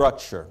brain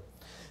structure.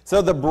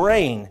 So the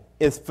brain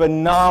is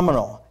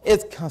phenomenal.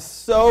 It's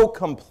so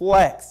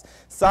complex.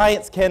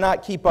 Science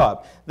cannot keep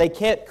up. They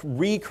can't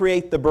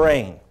recreate the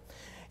brain.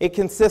 It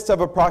consists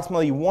of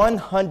approximately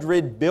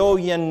 100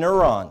 billion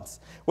neurons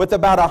with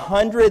about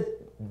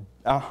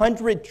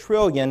 100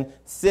 trillion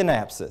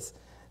synapses.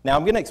 Now,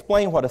 I'm going to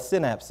explain what a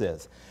synapse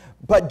is.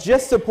 But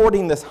just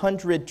supporting this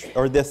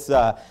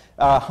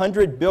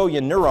 100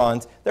 billion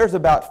neurons, there's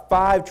about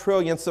 5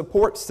 trillion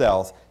support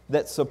cells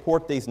that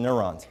support these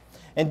neurons.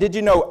 And did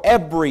you know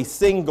every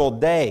single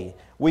day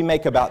we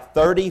make about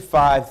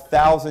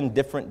 35,000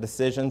 different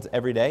decisions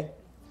every day?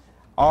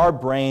 Our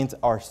brains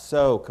are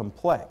so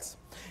complex.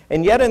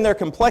 And yet in their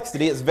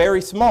complexity, it's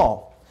very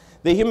small.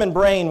 The human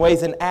brain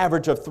weighs an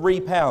average of 3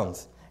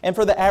 pounds. And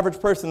for the average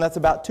person, that's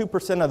about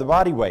 2% of the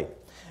body weight.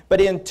 But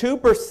in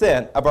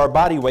 2% of our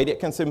body weight, it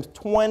consumes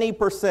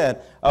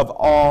 20% of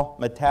all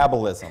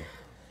metabolism.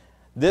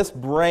 This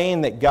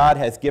brain that God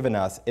has given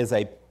us is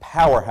a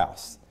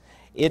powerhouse.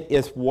 It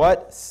is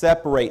what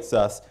separates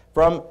us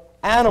from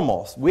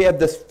animals. We have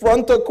this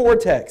frontal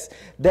cortex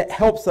that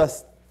helps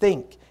us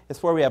think.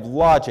 It's where we have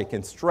logic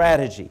and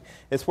strategy.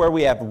 It's where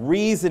we have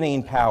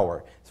reasoning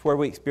power. It's where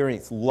we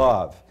experience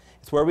love.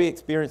 It's where we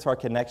experience our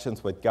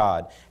connections with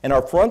God. And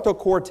our frontal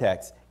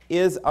cortex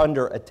is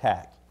under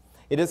attack.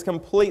 It is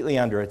completely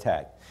under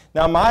attack.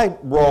 Now, my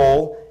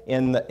role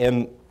in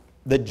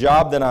the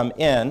job that I'm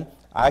in,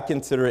 I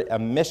consider it a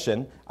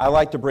mission. I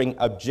like to bring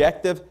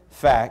objective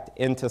fact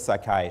into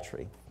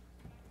psychiatry.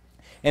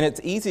 And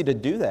it's easy to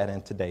do that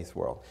in today's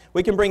world.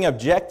 We can bring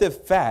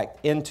objective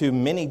fact into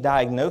many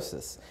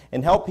diagnoses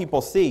and help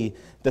people see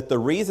that the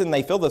reason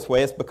they feel this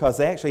way is because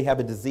they actually have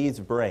a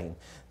diseased brain.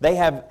 They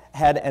have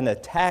had an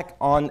attack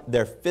on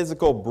their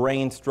physical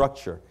brain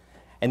structure.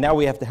 And now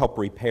we have to help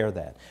repair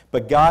that.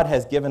 But God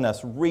has given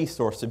us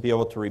resources to be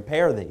able to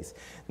repair these.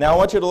 Now I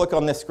want you to look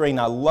on this screen.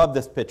 I love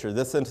this picture.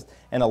 This is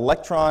an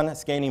electron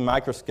scanning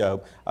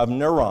microscope of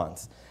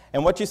neurons.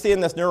 And what you see in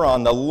this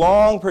neuron, the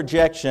long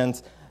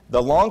projections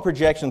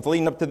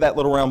leading up to that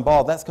little round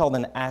ball, that's called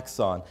an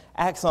axon.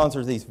 Axons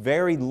are these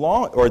very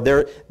long, or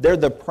they're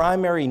the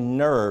primary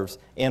nerves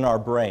in our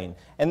brain.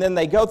 And then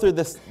they go through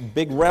this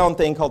big round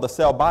thing called the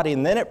cell body,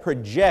 and then it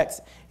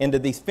projects into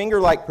these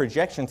finger-like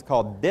projections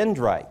called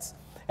dendrites.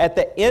 At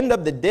the end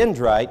of the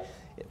dendrite,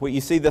 what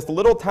you see this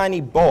little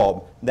tiny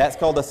bulb, that's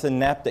called a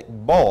synaptic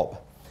bulb.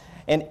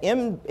 And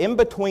in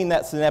between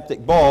that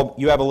synaptic bulb,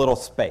 you have a little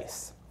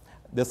space.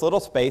 This little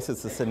space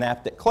is the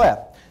synaptic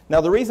cleft.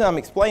 Now, the reason I'm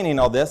explaining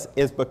all this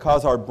is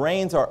because our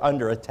brains are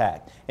under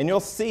attack. And you'll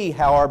see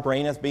how our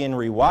brain is being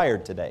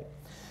rewired today.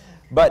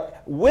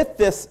 But with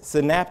this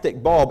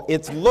synaptic bulb,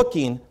 it's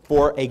looking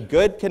for a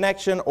good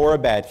connection or a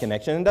bad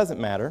connection. It doesn't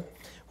matter.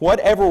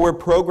 Whatever we're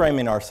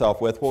programming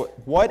ourselves with,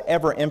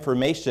 whatever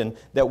information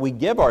that we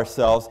give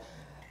ourselves,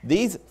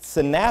 these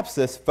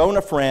synapses phone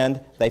a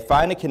friend, they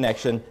find a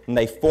connection, and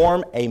they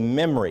form a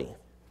memory.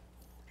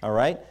 All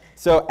right?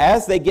 So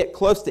as they get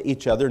close to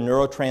each other,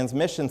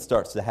 neurotransmission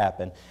starts to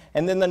happen.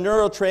 And then the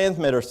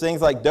neurotransmitters,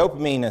 things like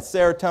dopamine and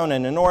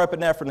serotonin and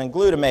norepinephrine and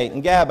glutamate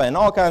and GABA and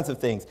all kinds of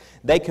things,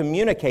 they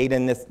communicate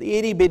in this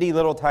itty-bitty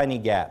little tiny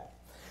gap.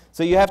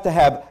 So you have to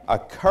have a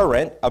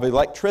current of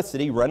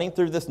electricity running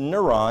through this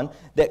neuron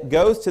that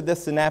goes to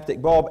this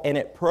synaptic bulb, and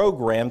it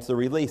programs the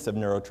release of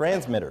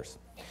neurotransmitters.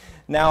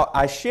 Now,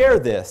 I share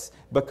this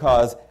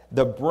because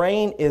the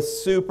brain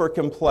is super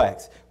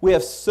complex. We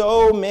have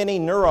so many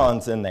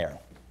neurons in there.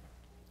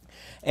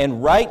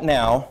 And right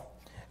now,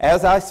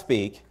 as I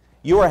speak,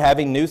 you are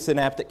having new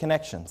synaptic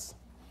connections.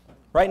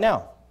 Right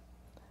now.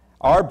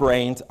 Our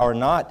brains are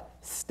not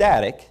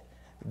static.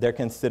 They're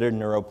considered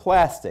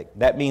neuroplastic.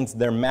 That means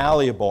they're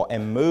malleable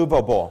and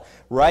movable.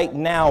 Right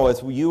now,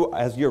 as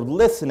you're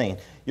listening,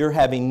 you're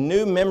having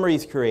new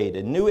memories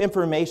created, new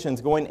information's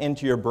going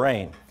into your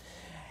brain.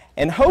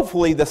 And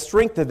hopefully the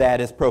strength of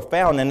that is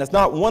profound, and it's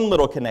not one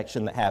little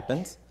connection that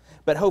happens,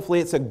 but hopefully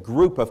it's a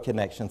group of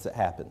connections that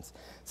happens.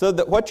 So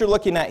that what you're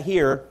looking at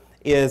here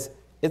is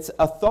it's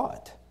a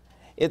thought.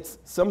 It's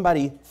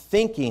somebody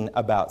thinking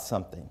about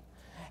something.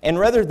 And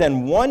rather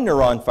than one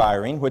neuron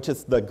firing, which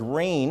is the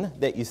green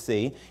that you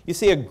see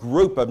a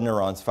group of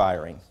neurons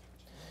firing.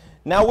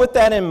 Now with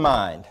that in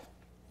mind,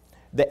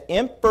 the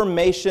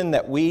information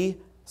that we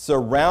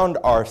surround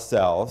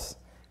ourselves,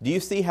 do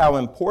you see how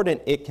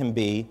important it can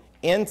be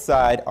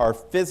inside our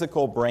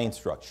physical brain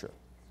structure?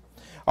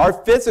 Our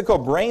physical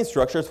brain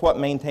structure is what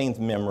maintains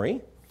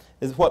memory,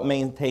 is what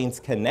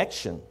maintains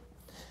connection.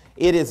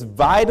 It is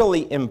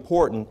vitally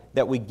important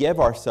that we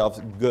give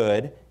ourselves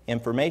good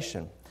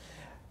information.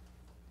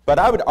 But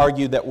I would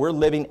argue that we're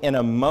living in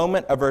a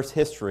moment of Earth's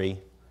history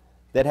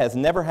that has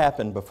never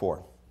happened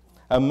before.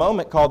 A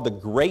moment called the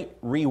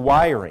Great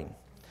Rewiring.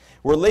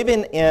 We're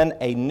living in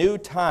a new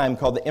time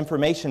called the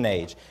information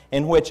age,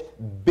 in which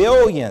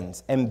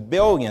billions and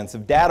billions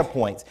of data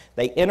points,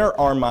 they enter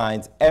our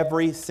minds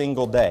every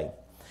single day.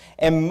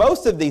 And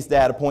most of these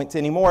data points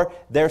anymore,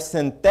 they're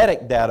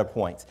synthetic data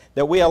points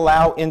that we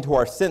allow into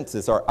our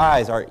senses, our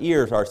eyes, our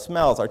ears, our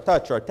smells, our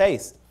touch, our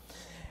taste.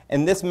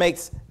 And this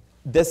makes,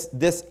 this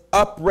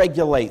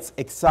upregulates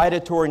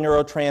excitatory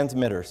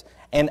neurotransmitters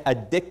and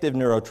addictive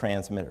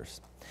neurotransmitters.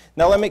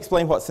 Now let me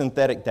explain what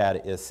synthetic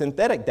data is.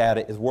 Synthetic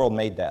data is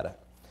world-made data.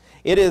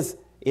 It is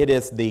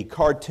the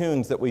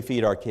cartoons that we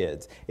feed our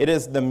kids. It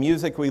is the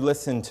music we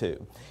listen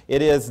to.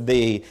 It is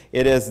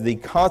the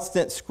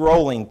constant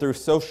scrolling through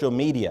social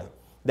media.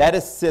 That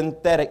is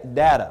synthetic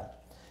data.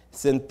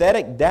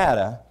 Synthetic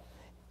data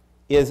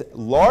is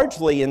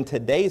largely in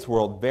today's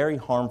world very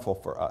harmful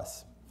for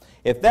us.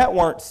 If that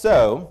weren't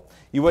so,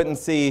 you wouldn't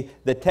see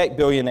the tech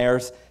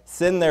billionaires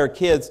send their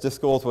kids to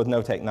schools with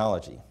no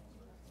technology.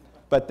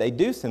 But they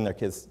do send their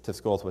kids to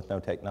schools with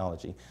no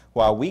technology,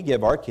 while we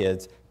give our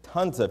kids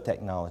tons of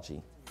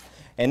technology.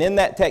 And in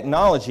that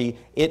technology,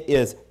 it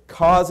is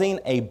causing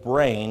a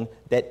brain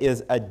that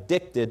is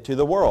addicted to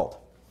the world.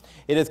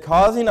 It is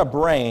causing a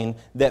brain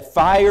that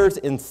fires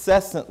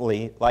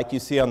incessantly, like you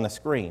see on the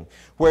screen,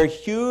 where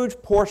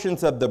huge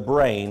portions of the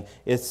brain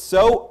is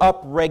so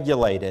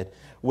upregulated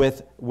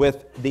with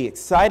the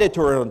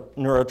excitatory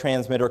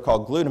neurotransmitter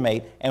called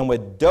glutamate and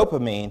with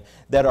dopamine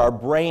that our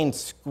brains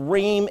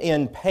scream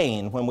in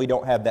pain when we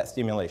don't have that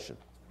stimulation.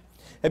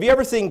 Have you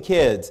ever seen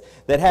kids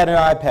that had an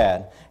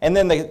iPad and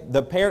then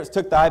the parents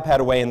took the iPad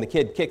away and the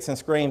kid kicks and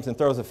screams and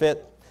throws a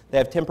fit? They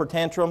have temper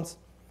tantrums?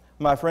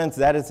 My friends,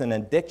 that is an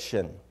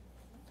addiction.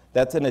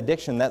 That's an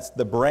addiction. That's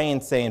the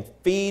brain saying,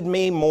 feed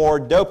me more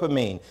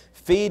dopamine.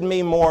 Feed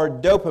me more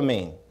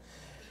dopamine.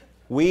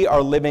 We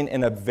are living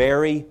in a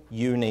very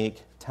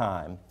unique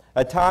time.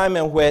 A time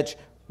in which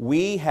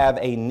we have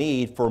a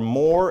need for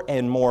more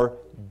and more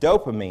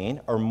dopamine,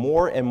 or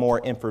more and more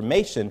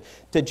information,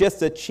 to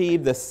just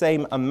achieve the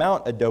same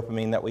amount of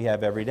dopamine that we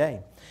have every day.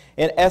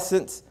 In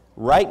essence,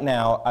 right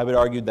now, I would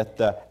argue that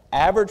the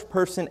average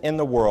person in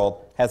the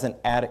world has an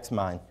addict's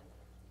mind.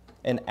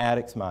 An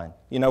addict's mind.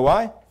 You know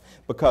why?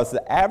 Because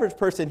the average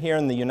person here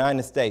in the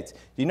United States, do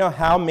you know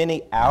how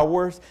many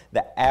hours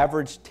the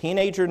average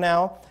teenager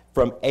now,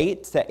 from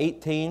 8 to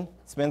 18,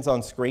 spends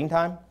on screen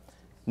time?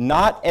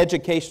 Not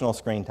educational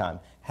screen time.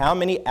 How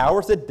many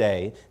hours a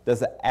day does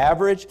the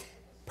average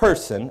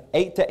person,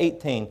 8 to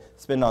 18,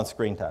 spend on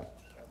screen time?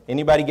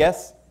 Anybody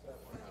guess?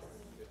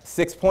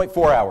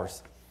 6.4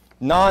 hours.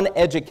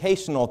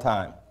 Non-educational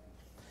time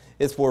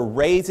is for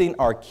raising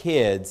our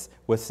kids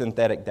with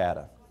synthetic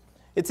data.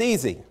 It's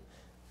easy.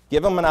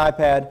 Give them an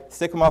iPad,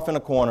 stick them off in a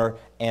corner,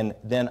 and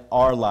then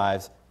our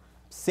lives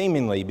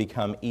seemingly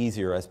become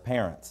easier as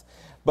parents.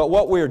 But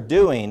what we're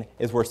doing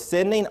is we're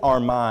sending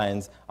our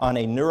minds on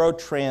a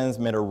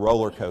neurotransmitter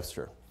roller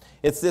coaster.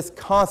 It's this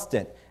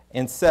constant,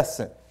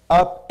 incessant,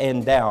 up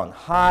and down,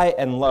 high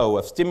and low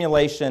of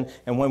stimulation,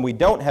 and when we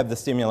don't have the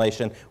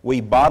stimulation, we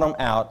bottom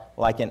out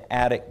like an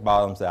addict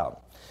bottoms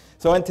out.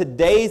 So in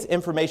today's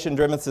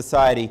information-driven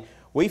society,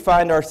 we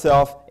find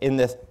ourselves in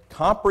this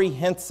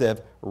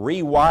comprehensive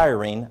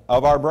rewiring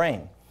of our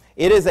brain.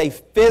 It is a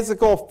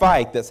physical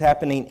fight that's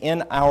happening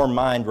in our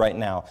mind right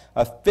now,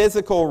 a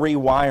physical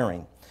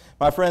rewiring.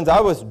 My friends, I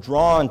was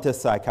drawn to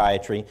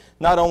psychiatry,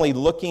 not only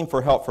looking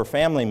for help for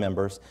family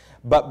members,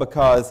 but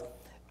because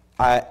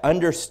I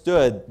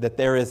understood that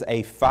there is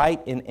a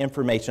fight in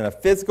information, a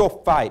physical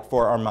fight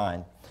for our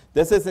mind.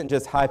 This isn't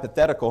just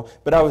hypothetical,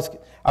 but I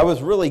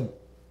really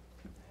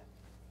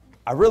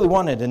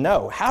wanted to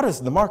know, how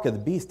does the mark of the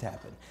beast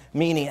happen?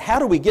 Meaning, how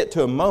do we get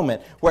to a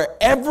moment where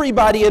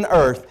everybody on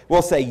earth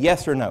will say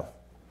yes or no?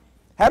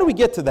 How do we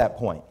get to that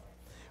point?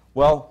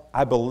 Well,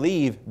 I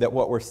believe that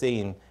what we're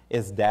seeing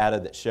is data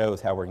that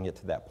shows how we're going to get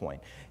to that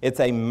point. It's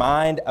a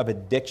mind of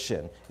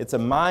addiction. It's a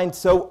mind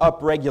so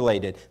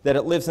upregulated that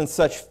it lives in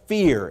such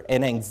fear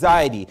and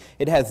anxiety.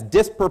 It has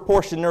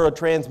disproportionate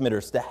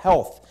neurotransmitters to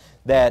health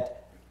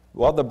that,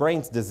 well, the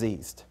brain's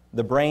diseased.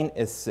 The brain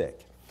is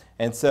sick.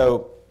 And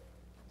so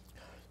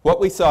what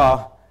we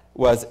saw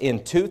was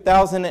in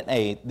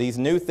 2008, these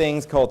new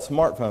things called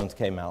smartphones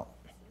came out.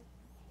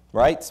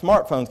 right?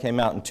 Smartphones came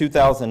out in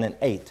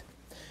 2008.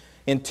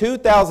 In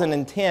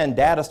 2010,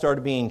 data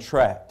started being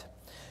tracked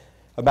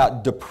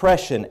about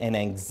depression and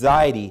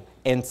anxiety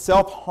and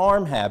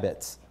self-harm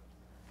habits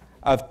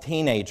of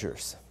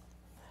teenagers.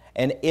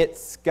 And it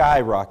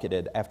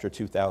skyrocketed after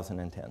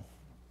 2010.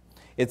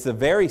 It's a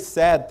very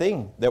sad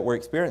thing that we're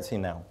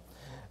experiencing now.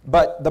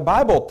 But the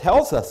Bible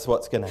tells us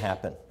what's going to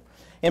happen.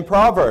 In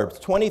Proverbs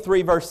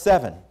 23, verse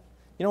 7,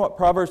 you know what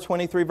Proverbs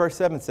 23, verse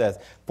 7 says?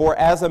 For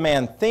as a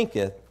man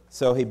thinketh,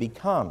 so he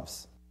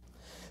becomes.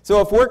 So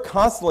if we're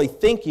constantly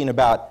thinking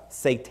about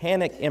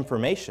satanic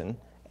information,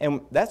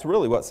 and that's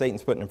really what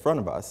Satan's putting in front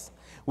of us,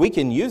 we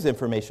can use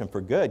information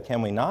for good,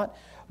 can we not?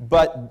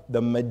 But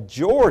the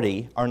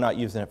majority are not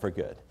using it for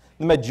good.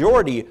 The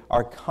majority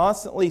are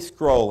constantly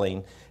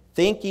scrolling,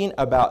 thinking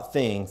about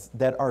things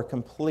that are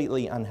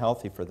completely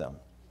unhealthy for them.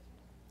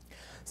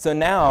 So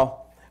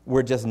now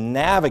we're just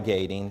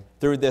navigating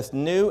through this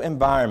new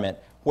environment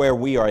where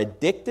we are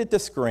addicted to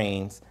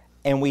screens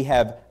and we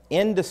have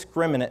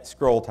indiscriminate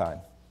scroll time.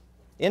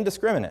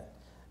 Indiscriminate,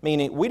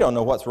 meaning we don't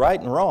know what's right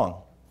and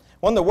wrong.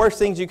 One of the worst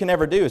things you can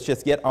ever do is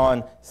just get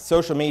on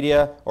social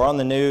media or on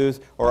the news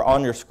or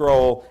on your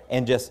scroll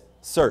and just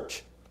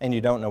search, and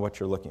you don't know what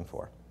you're looking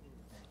for.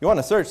 You want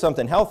to search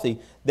something healthy,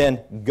 then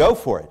go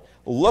for it.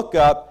 Look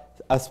up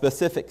a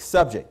specific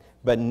subject,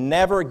 but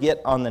never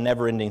get on the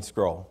never-ending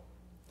scroll.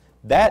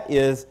 That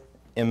is,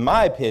 in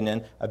my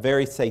opinion, a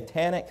very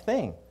satanic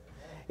thing.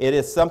 It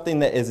is something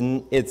that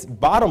it's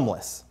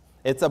bottomless.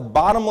 It's a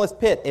bottomless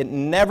pit. It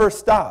never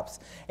stops.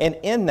 And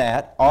in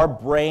that, our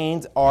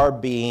brains are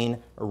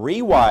being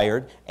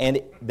rewired,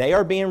 and they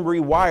are being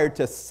rewired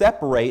to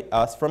separate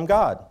us from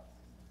God.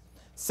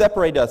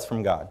 Separate us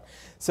from God.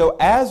 So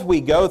as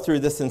we go through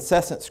this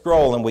incessant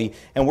scroll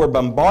and we're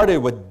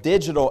bombarded with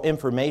digital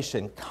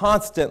information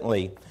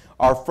constantly,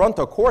 our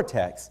frontal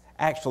cortex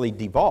actually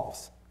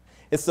devolves.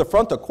 It's the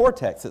frontal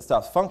cortex that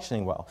stops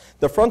functioning well.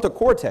 The frontal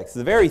cortex,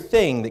 the very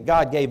thing that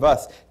God gave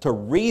us to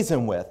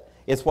reason with,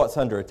 is what's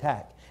under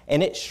attack.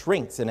 And it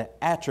shrinks and it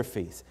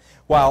atrophies,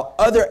 while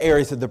other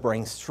areas of the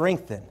brain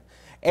strengthen.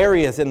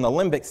 Areas in the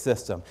limbic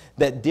system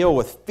that deal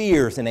with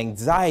fears and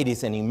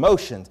anxieties and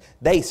emotions,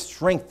 they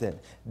strengthen.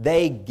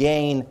 They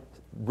gain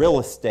real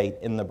estate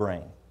in the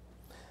brain.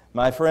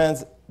 My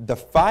friends, the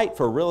fight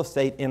for real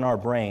estate in our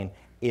brain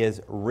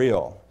is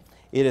real.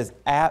 It is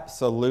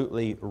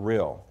absolutely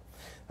real.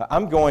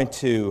 I'm going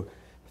to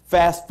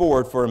fast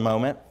forward for a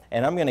moment,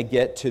 and I'm going to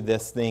get to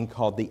this thing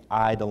called the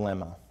I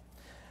dilemma.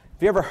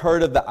 Have you ever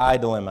heard of the I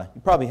dilemma?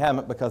 You probably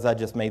haven't, because I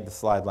just made the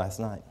slide last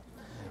night.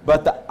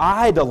 But the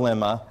I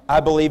dilemma, I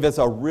believe, is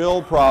a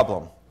real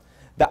problem.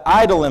 The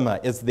I dilemma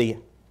is the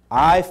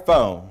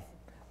iPhone,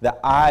 the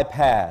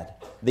iPad,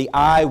 the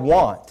I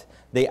want,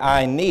 the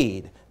I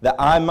need, the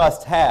I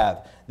must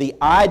have, the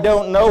I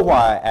don't know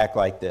why I act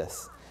like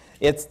this.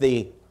 It's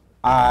the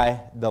I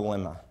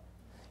dilemma.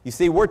 You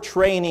see, we're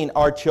training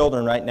our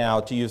children right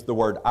now to use the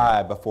word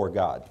I before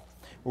God.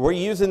 We're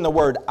using the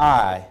word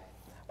I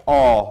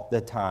all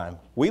the time.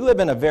 We live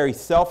in a very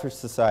selfish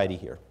society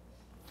here.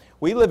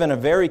 We live in a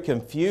very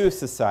confused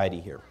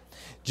society here.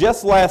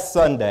 Just last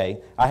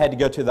Sunday, I had to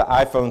go to the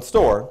iPhone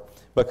store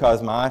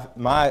because my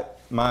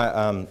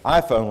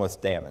iPhone was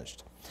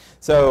damaged.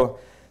 So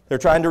they're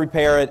trying to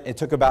repair it. It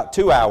took about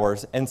 2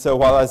 hours. And so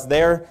while I was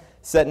there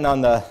sitting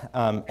on the,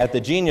 at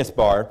the Genius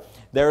Bar,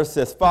 there's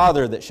this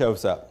father that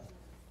shows up.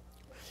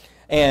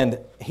 And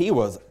he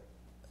was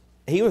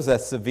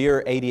as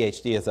severe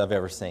ADHD as I've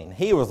ever seen.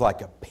 He was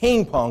like a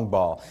ping pong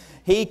ball.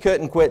 He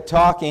couldn't quit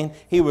talking.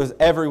 He was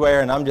everywhere,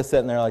 and I'm just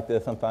sitting there like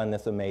this. I'm finding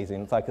this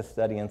amazing. It's like a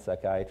study in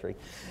psychiatry.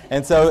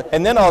 And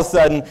then all of a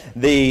sudden,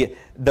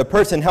 the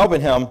person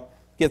helping him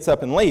gets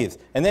up and leaves.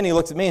 And then he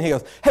looks at me and he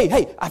goes,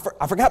 hey,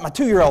 I forgot my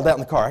 2-year-old out in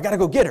the car. I got to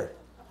go get her.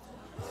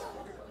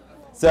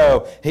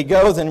 So he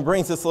goes and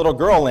brings this little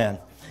girl in.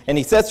 And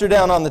he sets her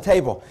down on the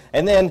table.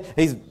 And then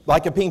he's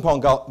like a ping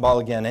pong ball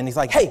again. And he's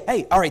like,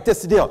 hey, all right, this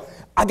is the deal.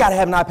 I got to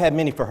have an iPad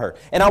mini for her.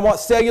 And I want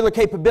cellular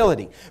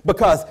capability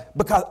because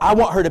I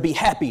want her to be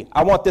happy.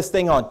 I want this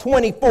thing on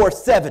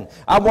 24/7.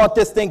 I want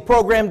this thing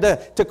programmed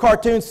to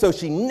cartoons so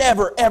she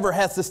never, ever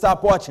has to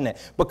stop watching it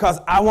because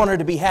I want her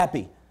to be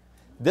happy.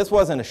 This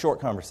wasn't a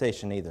short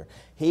conversation either.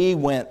 He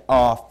went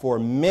off for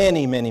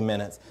many, many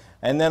minutes.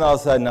 And then all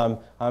of a sudden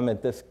I'm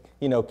at this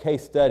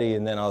case study,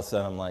 and then all of a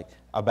sudden I'm like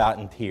about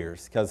in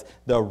tears because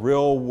the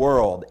real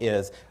world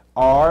is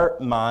our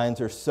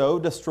minds are so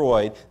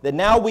destroyed that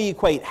now we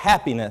equate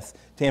happiness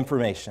to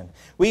information.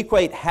 We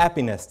equate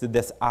happiness to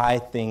this I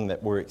thing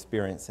that we're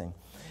experiencing.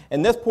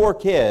 And this poor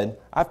kid,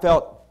 I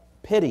felt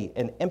pity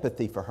and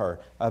empathy for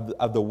her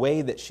of the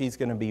way that she's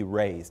going to be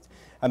raised.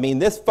 I mean,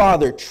 this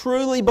father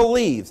truly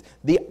believes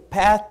the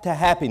path to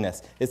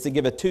happiness is to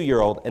give a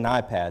 2-year-old an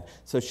iPad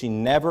so she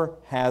never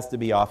has to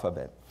be off of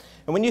it.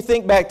 And when you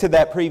think back to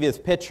that previous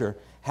picture,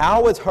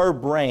 how is her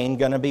brain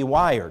going to be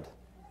wired?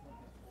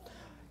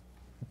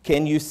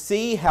 Can you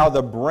see how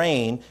the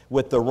brain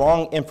with the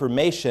wrong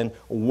information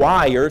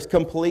wires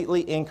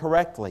completely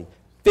incorrectly?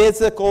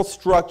 Physical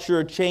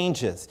structure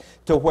changes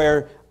to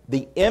where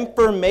The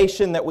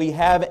information that we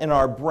have in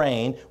our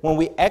brain, when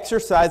we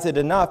exercise it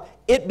enough,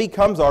 it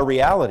becomes our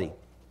reality.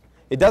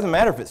 It doesn't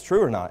matter if it's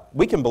true or not.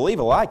 We can believe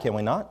a lie, can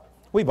we not?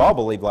 We've all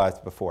believed lies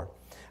before.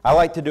 I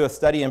like to do a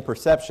study in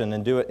perception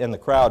and do it in the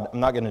crowd. I'm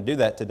not going to do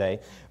that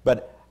today,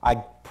 but I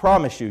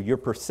promise you, your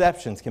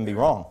perceptions can be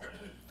wrong.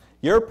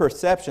 Your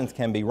perceptions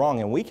can be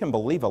wrong, and we can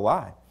believe a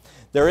lie.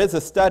 There is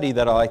a study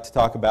that I like to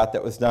talk about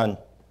that was done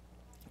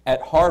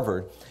at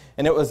Harvard,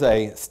 and it was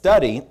a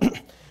study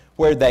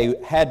where they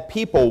had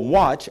people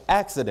watch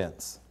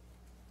accidents.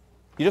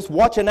 You just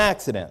watch an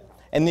accident,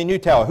 and then you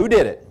tell who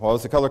did it. Well, it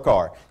was a color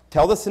car.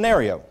 Tell the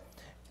scenario.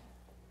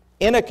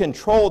 In a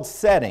controlled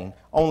setting,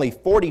 only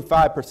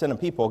 45% of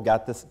people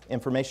got this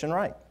information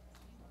right.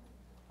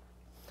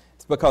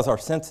 It's because our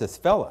senses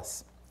fail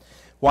us.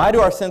 Why do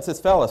our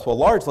senses fail us? Well,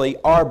 largely,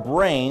 our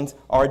brains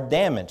are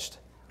damaged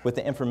with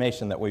the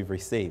information that we've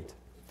received.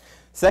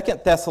 2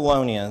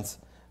 Thessalonians,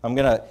 I'm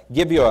going to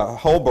give you a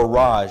whole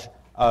barrage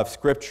of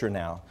scripture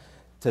now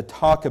to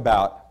talk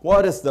about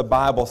what does the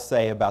Bible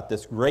say about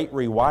this great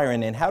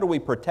rewiring and how do we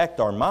protect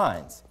our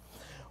minds.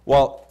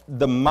 Well,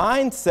 the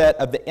mindset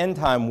of the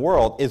end-time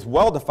world is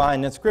well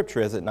defined in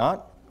Scripture, is it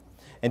not?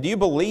 And do you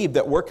believe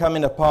that we're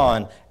coming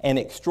upon an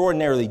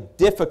extraordinarily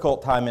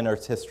difficult time in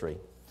Earth's history?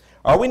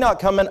 Are we not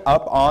coming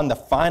up on the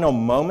final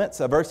moments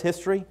of Earth's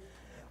history?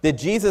 Did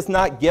Jesus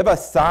not give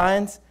us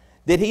signs?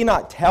 Did He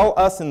not tell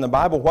us in the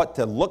Bible what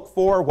to look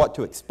for, what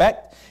to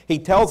expect? He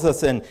tells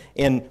us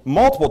in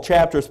multiple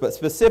chapters, but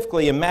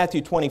specifically in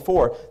Matthew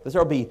 24, that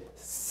there will be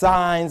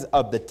signs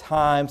of the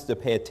times to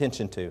pay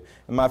attention to.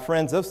 And my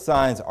friends, those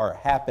signs are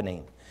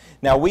happening.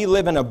 Now, we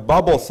live in a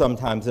bubble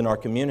sometimes in our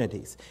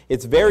communities.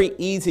 It's very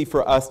easy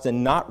for us to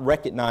not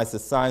recognize the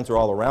signs are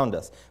all around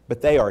us,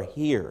 but they are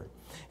here.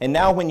 And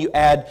now when you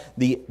add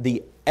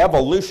the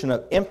evolution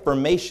of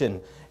information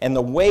and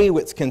the way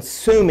it's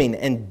consuming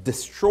and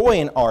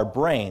destroying our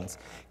brains,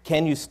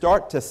 can you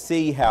start to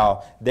see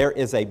how there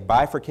is a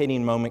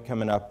bifurcating moment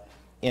coming up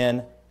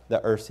in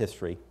the earth's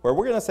history where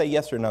we're going to say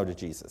yes or no to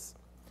Jesus?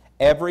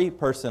 Every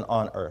person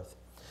on earth.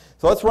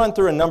 So let's run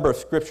through a number of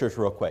scriptures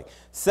real quick.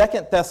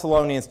 2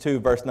 Thessalonians 2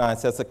 verse 9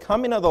 says, "The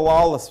coming of the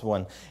lawless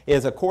one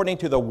is according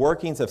to the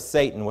workings of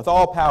Satan, with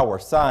all power,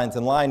 signs,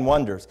 and lying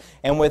wonders,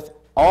 and with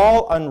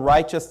all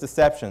unrighteous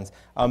deceptions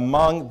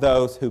among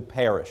those who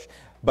perish."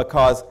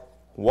 Because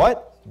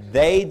what?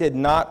 They did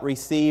not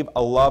receive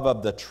a love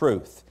of the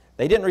truth.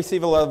 They didn't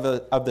receive a love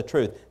of the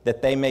truth,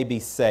 that they may be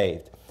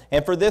saved.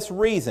 And for this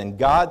reason,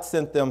 God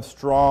sent them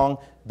strong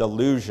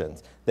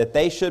delusions, that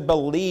they should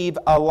believe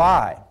a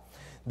lie,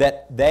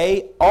 that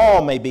they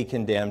all may be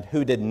condemned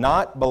who did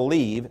not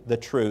believe the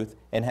truth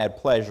and had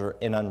pleasure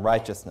in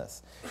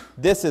unrighteousness.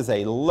 This is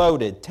a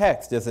loaded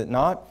text, is it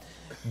not?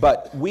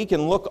 But we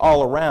can look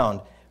all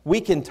around.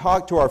 We can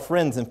talk to our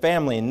friends and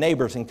family and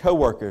neighbors and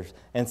coworkers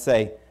and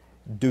say,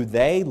 do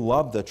they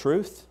love the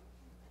truth?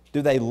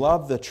 Do they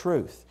love the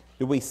truth?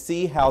 Do we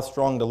see how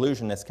strong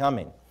delusion is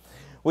coming?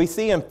 We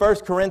see in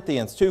 1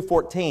 Corinthians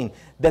 2:14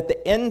 that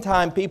the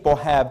end-time people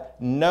have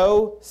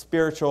no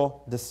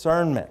spiritual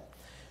discernment.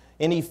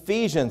 In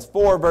Ephesians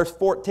 4 verse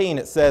 14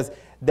 it says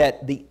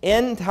that the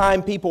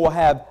end-time people will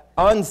have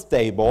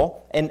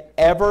unstable and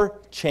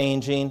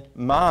ever-changing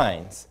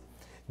minds.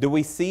 Do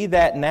we see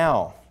that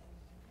now?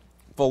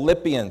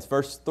 Philippians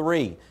verse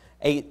 3,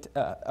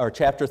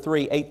 chapter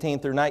 3, 18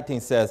 through 19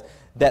 says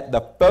that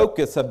the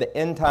focus of the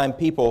end-time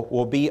people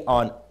will be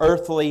on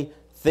earthly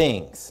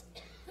things.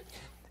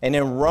 And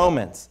in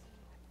Romans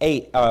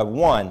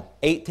 1,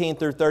 18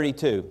 through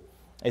 32,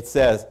 it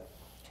says,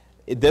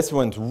 this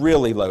one's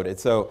really loaded.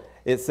 So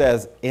it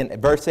says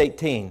in verse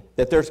 18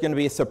 that there's going to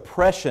be a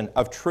suppression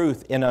of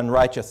truth in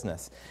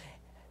unrighteousness.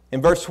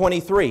 In verse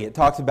 23, it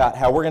talks about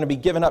how we're going to be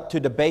given up to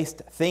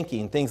debased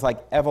thinking, things like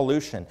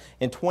evolution.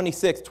 In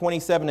 26,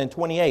 27, and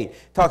 28,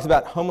 it talks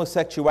about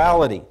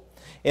homosexuality.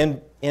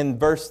 In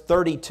verse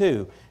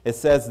 32, it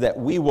says that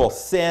we will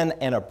sin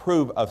and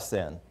approve of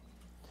sin.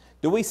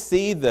 Do we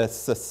see the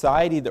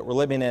society that we're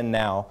living in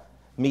now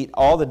meet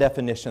all the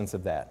definitions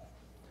of that?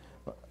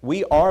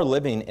 We are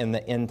living in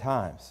the end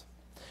times.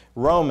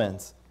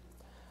 Romans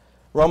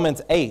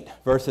 8,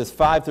 verses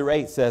 5 through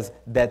 8 says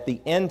that the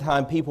end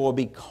time people will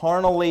be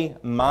carnally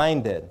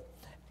minded,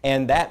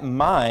 and that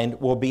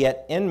mind will be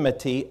at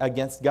enmity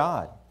against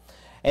God.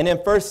 And in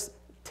 1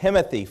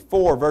 Timothy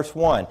 4, verse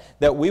 1,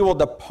 that we will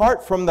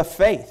depart from the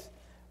faith.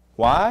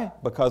 Why?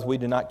 Because we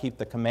do not keep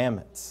the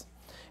commandments.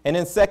 And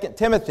in 2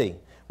 Timothy,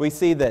 we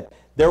see that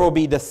there will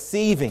be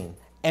deceiving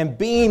and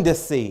being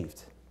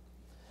deceived.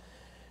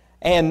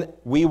 And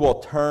we will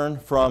turn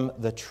from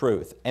the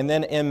truth. And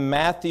then in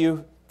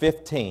Matthew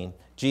 15,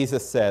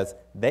 Jesus says,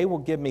 they will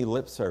give me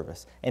lip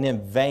service, and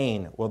in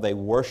vain will they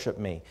worship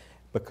me,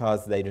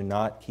 because they do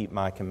not keep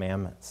my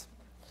commandments.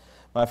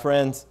 My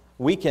friends,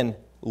 we can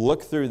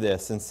look through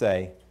this and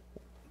say,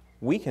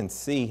 we can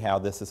see how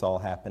this is all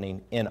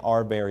happening in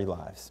our very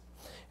lives.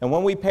 And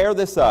when we pair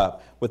this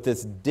up with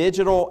this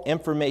digital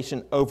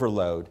information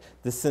overload,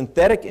 the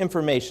synthetic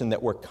information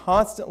that we're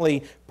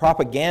constantly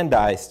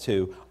propagandized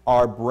to,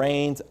 our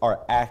brains are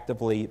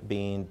actively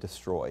being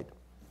destroyed.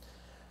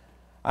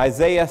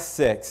 Isaiah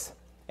 6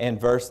 and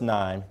verse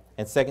 9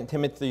 and 2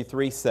 Timothy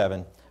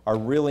 3:7 are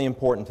really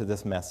important to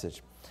this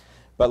message.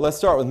 But let's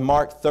start with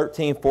Mark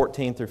 13,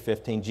 14 through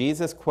 15.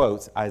 Jesus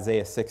quotes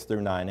Isaiah 6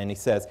 through 9, and he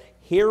says,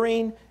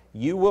 "Hearing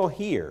you will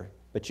hear,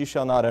 but you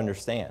shall not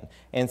understand.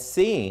 And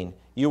seeing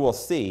you will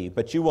see,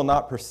 but you will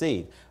not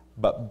perceive.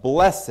 But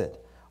blessed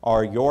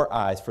are your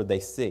eyes, for they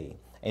see,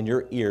 and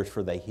your ears,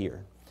 for they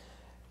hear."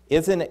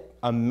 Isn't it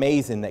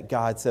amazing that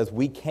God says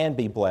we can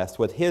be blessed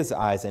with His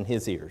eyes and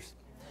His ears?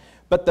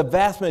 But the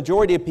vast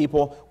majority of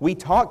people, we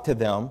talk to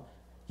them,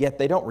 yet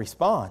they don't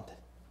respond.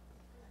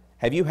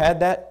 Have you had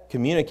that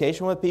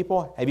communication with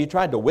people? Have you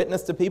tried to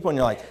witness to people and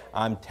you're like,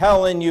 "I'm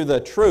telling you the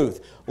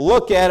truth.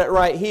 Look at it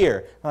right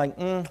here." I'm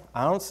like,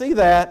 I don't see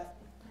that.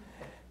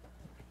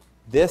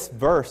 This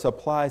verse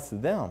applies to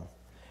them.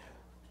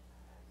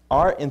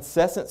 Our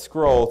incessant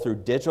scroll through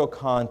digital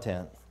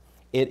content,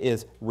 it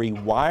is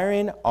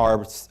rewiring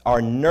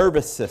our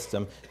nervous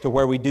system to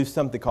where we do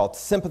something called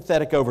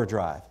sympathetic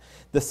overdrive.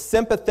 The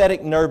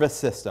sympathetic nervous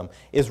system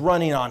is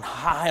running on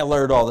high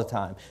alert all the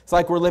time. It's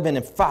like we're living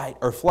in fight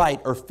or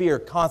flight or fear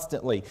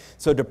constantly.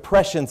 So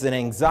depressions and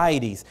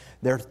anxieties,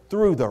 they're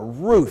through the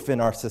roof in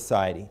our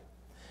society.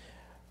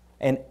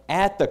 And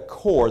at the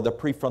core, the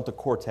prefrontal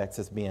cortex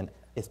is being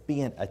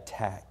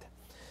attacked.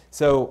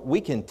 So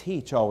we can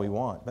teach all we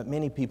want, but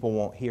many people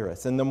won't hear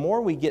us. And the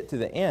more we get to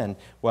the end,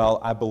 well,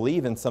 I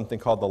believe in something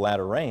called the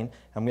latter rain.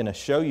 I'm going to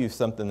show you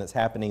something that's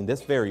happening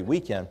this very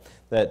weekend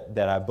that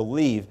I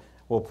believe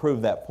will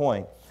prove that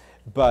point.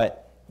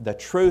 But the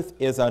truth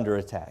is under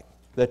attack.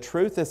 The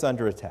truth is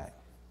under attack.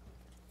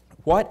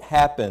 What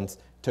happens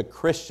to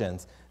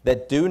Christians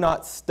that do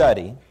not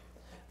study,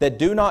 that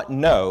do not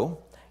know,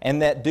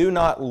 and that do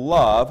not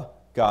love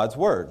God's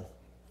Word?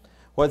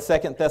 What does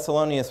 2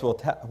 Thessalonians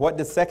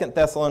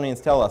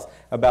tell us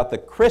about the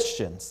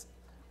Christians?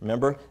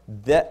 Remember,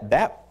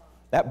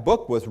 that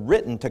book was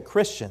written to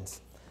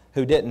Christians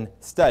who didn't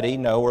study,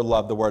 know, or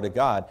love the Word of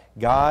God.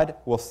 God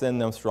will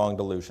send them strong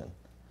delusion.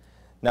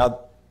 Now,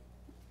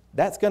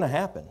 that's going to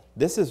happen.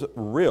 This is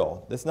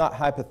real. This is not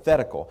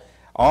hypothetical.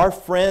 Our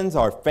friends,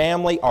 our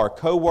family, our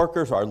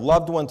co-workers, our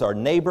loved ones, our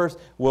neighbors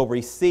will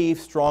receive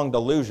strong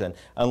delusion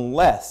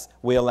unless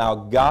we allow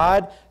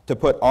God to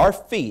put our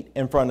feet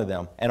in front of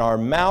them and our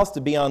mouths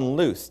to be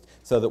unloosed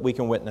so that we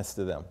can witness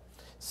to them.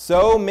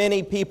 So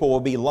many people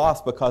will be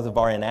lost because of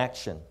our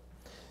inaction.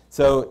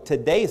 So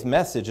today's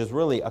message is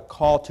really a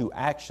call to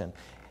action.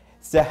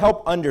 It's to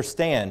help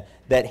understand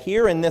that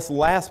here in this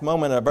last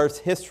moment of Earth's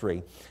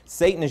history,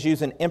 Satan is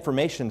using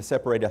information to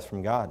separate us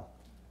from God.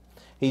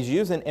 He's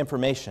using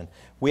information.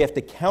 We have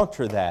to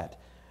counter that.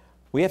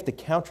 We have to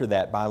counter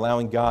that by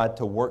allowing God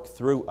to work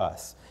through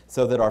us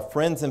so that our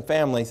friends and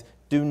families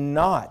do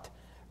not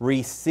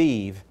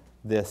receive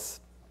this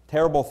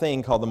terrible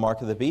thing called the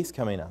mark of the beast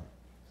coming up.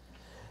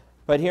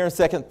 But here in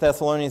 2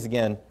 Thessalonians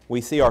again,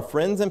 we see our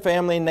friends and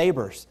family and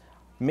neighbors,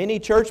 many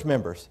church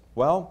members,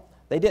 well,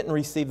 they didn't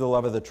receive the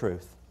love of the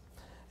truth.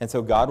 And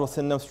so God will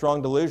send them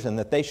strong delusion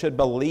that they should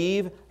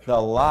believe the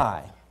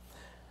lie,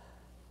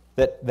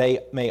 that they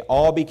may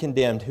all be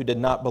condemned who did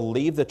not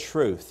believe the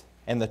truth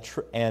and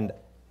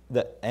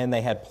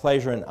they had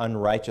pleasure in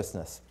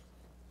unrighteousness.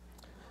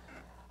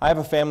 I have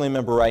a family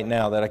member right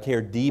now that I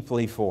care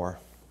deeply for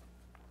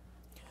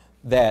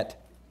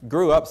that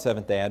grew up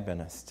Seventh-day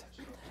Adventist,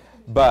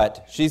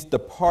 but she's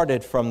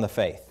departed from the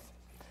faith.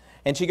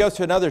 And she goes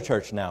to another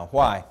church now.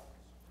 Why?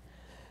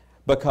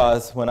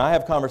 Because when I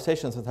have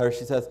conversations with her,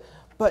 she says,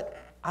 "But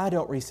I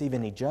don't receive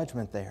any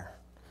judgment there.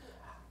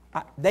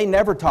 They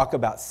never talk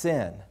about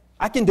sin.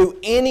 I can do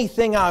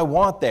anything I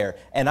want there,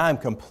 and I'm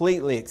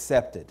completely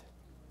accepted."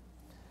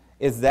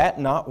 Is that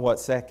not what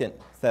 2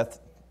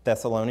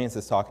 Thessalonians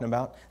is talking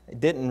about? They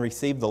didn't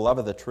receive the love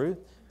of the truth,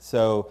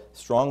 so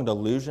strong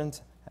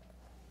delusions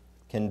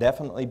can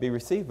definitely be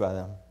received by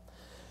them.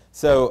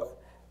 So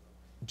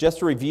just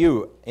to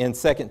review in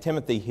 2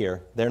 Timothy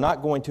here, they're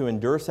not going to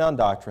endure sound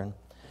doctrine,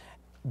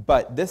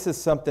 but this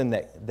is something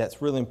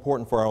that's really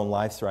important for our own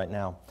lives right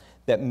now,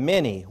 that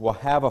many will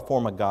have a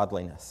form of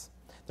godliness.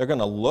 They're going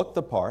to look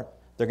the part,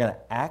 they're going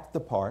to act the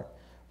part,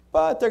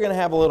 but they're going to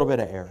have a little bit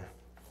of error.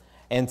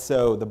 And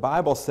so the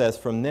Bible says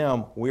from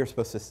them, we're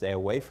supposed to stay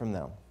away from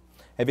them.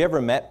 Have you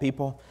ever met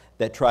people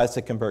that tries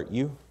to convert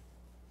you?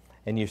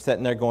 And you're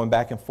sitting there going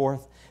back and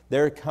forth?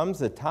 There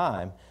comes a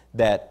time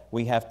that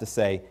we have to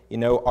say,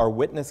 our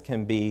witness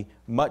can be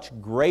much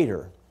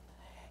greater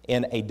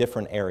in a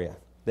different area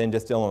than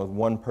just dealing with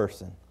one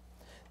person.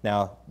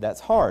 Now,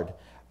 that's hard,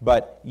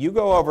 but you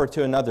go over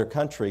to another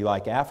country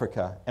like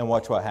Africa and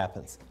watch what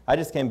happens. I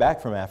just came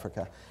back from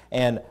Africa,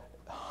 and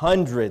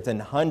hundreds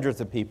and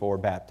hundreds of people were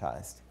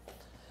baptized.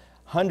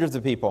 Hundreds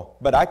of people.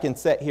 But I can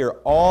sit here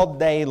all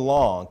day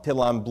long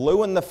till I'm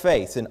blue in the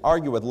face and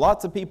argue with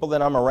lots of people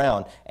that I'm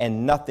around,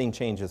 and nothing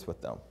changes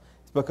with them.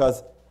 It's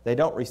because They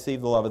don't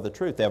receive the love of the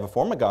truth. They have a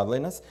form of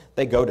godliness.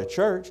 They go to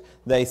church.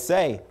 They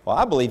say, well,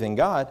 I believe in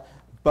God,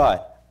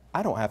 but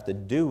I don't have to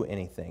do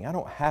anything. I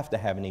don't have to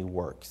have any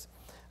works.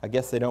 I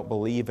guess they don't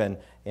believe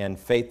in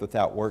faith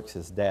without works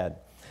is dead.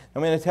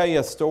 I'm going to tell you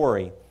a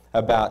story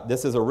about,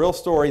 this is a real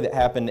story that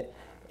happened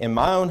in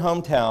my own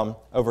hometown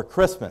over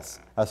Christmas,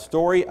 a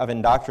story of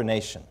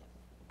indoctrination.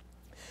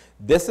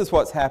 This is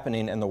what's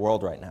happening in the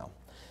world right now.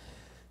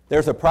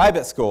 There's a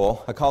private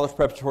school, a college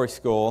preparatory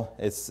school.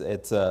 It's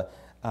a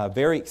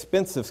very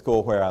expensive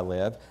school where I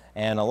live,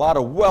 and a lot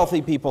of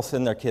wealthy people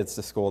send their kids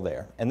to school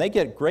there. And they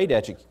get great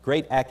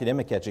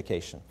academic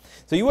education.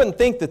 So you wouldn't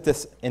think that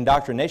this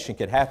indoctrination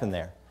could happen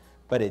there,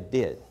 but it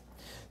did.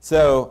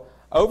 So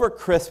over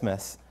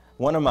Christmas,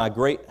 one of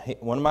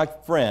my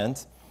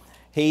friends,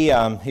 he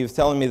was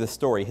telling me the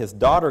story. His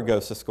daughter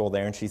goes to school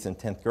there, and she's in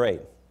 10th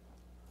grade.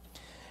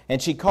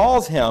 And she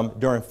calls him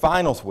during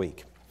finals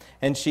week,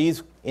 and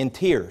she's in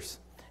tears.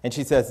 And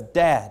she says,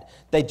 Dad,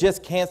 they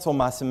just canceled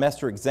my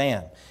semester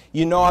exam.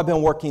 You know I've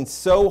been working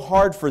so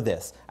hard for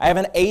this. I have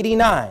an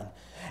 89,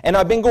 and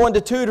I've been going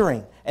to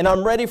tutoring, and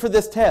I'm ready for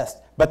this test,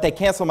 but they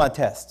canceled my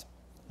test.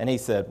 And he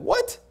said,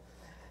 what?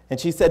 And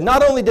she said,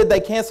 not only did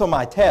they cancel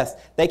my test,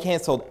 they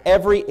canceled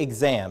every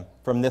exam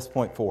from this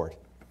point forward.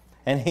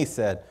 And he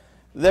said,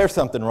 there's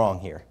something wrong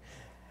here.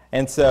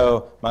 And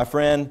so my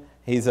friend,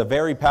 he's a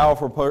very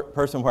powerful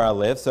person where I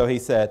live, so he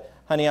said,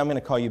 honey, I'm going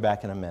to call you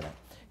back in a minute.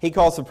 He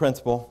calls the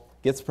principal,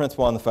 gets the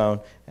principal on the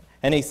phone,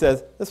 and he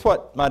says, this is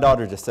what my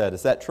daughter just said.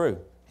 Is that true?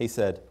 He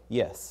said,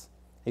 yes.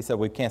 He said,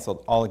 we've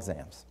canceled all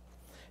exams.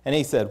 And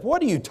he said,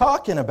 what are you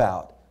talking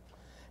about?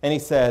 And he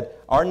said,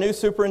 our new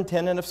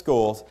superintendent of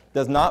schools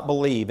does not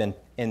believe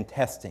in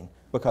testing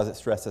because it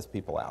stresses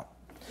people out.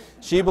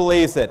 She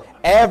believes that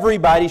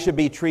everybody should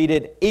be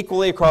treated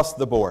equally across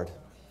the board.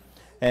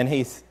 And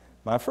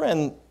my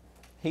friend,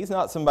 he's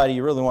not somebody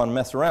you really want to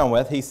mess around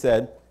with. He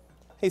said,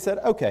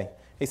 okay.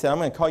 He said, I'm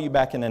going to call you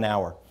back in an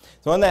hour.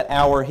 So in that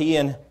hour, he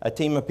and a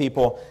team of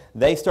people,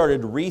 they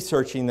started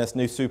researching this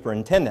new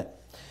superintendent.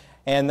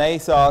 And they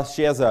saw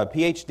she has a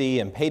PhD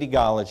in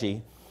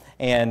pedagogy,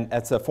 and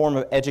that's a form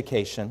of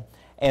education.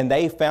 And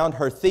they found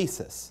her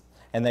thesis.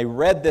 And they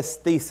read this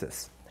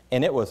thesis,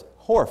 and it was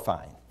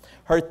horrifying.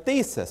 Her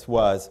thesis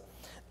was,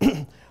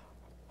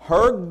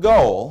 her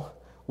goal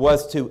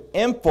was to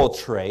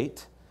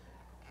infiltrate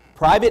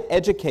private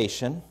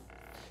education.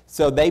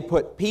 So they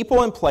put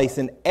people in place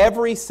in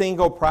every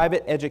single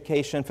private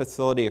education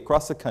facility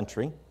across the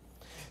country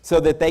so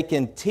that they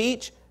can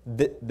teach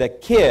the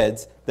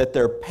kids that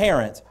their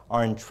parents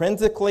are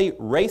intrinsically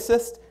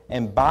racist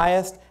and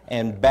biased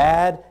and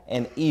bad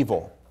and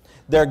evil.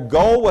 Their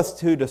goal was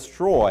to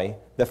destroy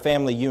the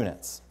family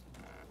units.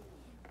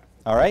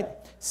 All right?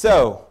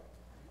 So,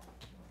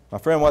 my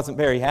friend wasn't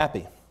very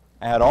happy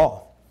at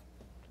all.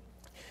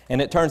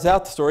 And it turns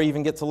out the story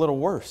even gets a little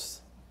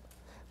worse,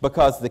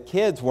 because the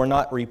kids were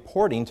not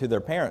reporting to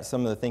their parents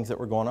some of the things that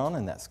were going on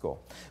in that school.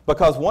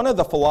 Because one of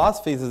the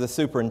philosophies of the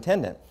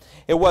superintendent,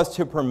 it was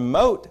to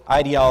promote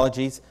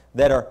ideologies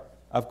that are,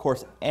 of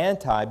course,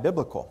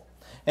 anti-biblical.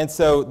 And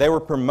so they were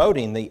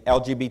promoting the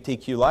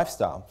LGBTQ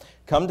lifestyle.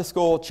 Come to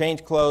school,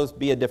 change clothes,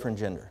 be a different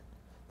gender.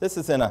 This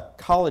is in a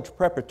college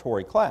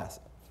preparatory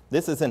class.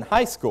 This is in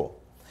high school.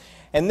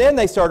 And then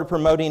they started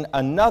promoting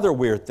another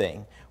weird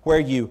thing where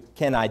you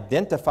can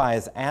identify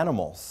as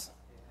animals.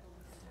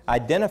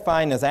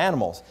 Identifying as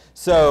animals.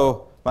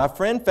 So my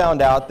friend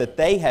found out that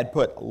they had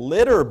put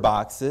litter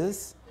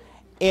boxes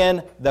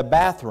in the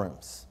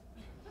bathrooms.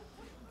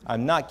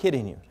 I'm not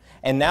kidding you.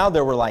 And now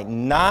there were like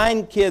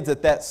 9 kids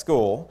at that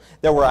school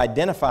that were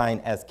identifying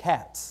as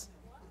cats.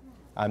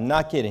 I'm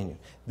not kidding you.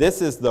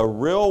 This is the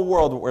real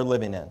world that we're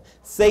living in.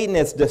 Satan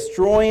is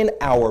destroying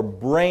our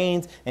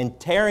brains and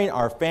tearing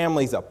our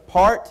families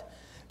apart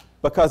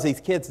because these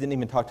kids didn't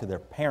even talk to their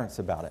parents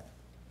about it.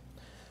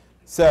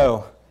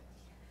 So,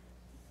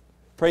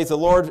 praise the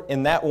Lord,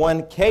 in that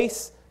one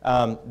case,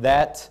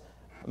 that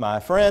my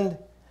friend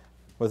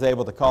was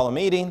able to call a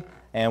meeting,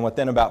 and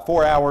within about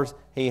 4 hours,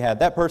 he had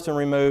that person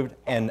removed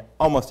and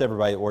almost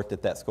everybody that worked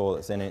at that school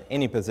that's in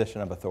any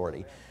position of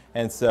authority.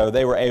 And so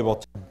they were able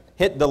to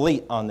hit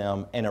delete on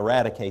them and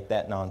eradicate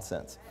that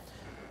nonsense.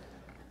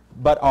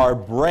 But our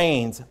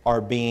brains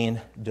are being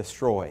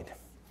destroyed.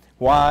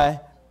 Why?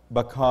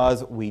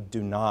 Because we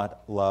do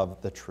not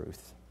love the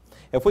truth.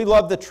 If we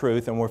love the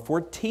truth, and if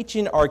we're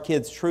teaching our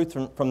kids truth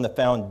from the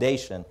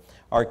foundation,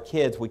 our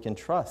kids, we can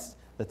trust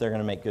that they're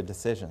going to make good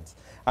decisions.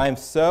 I am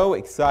so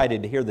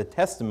excited to hear the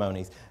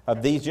testimonies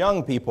of these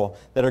young people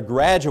that are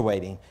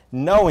graduating,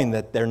 knowing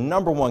that their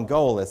number one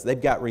goal is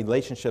they've got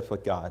relationships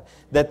with God,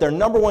 that their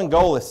number one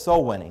goal is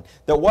soul winning,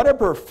 that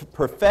whatever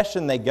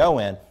profession they go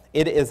in,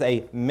 it is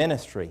a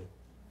ministry.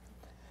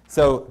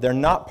 So they're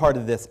not part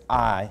of this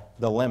I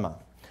dilemma.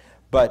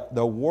 But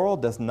the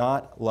world does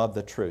not love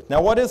the truth.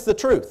 Now, what is the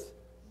truth?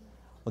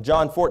 Well,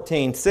 John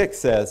 14:6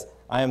 says,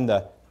 I am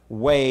the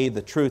way,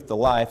 the truth, the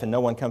life, and no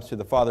one comes to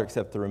the Father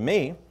except through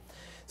me.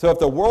 So if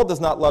the world does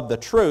not love the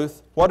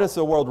truth, what is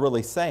the world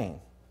really saying?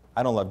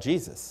 I don't love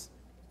Jesus.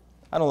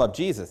 I don't love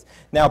Jesus.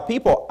 Now,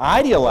 people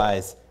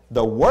idealize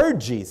the word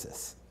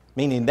Jesus,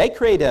 meaning they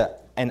create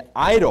an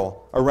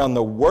idol around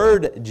the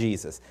word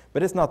Jesus,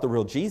 but it's not the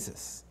real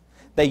Jesus.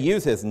 They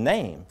use his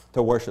name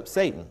to worship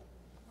Satan.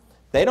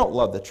 They don't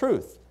love the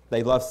truth.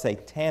 They love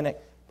satanic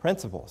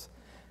principles.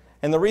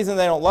 And the reason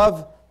they don't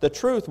love the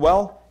truth,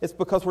 well, it's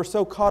because we're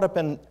so caught up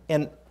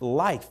in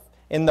life,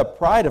 in the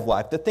pride of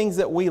life, the things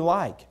that we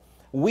like.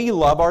 We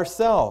love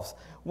ourselves.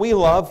 We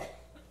love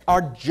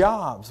our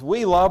jobs.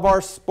 We love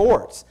our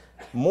sports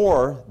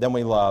more than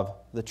we love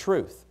the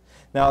truth.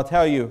 Now, I'll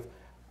tell you,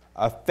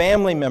 a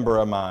family member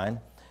of mine,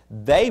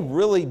 they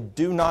really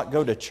do not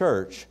go to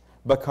church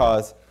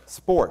because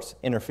sports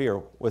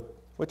interfere with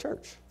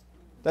church.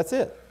 That's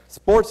it.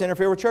 Sports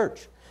interfere with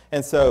church.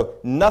 And so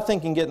nothing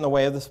can get in the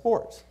way of the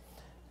sports.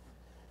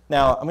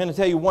 Now, I'm going to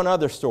tell you one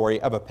other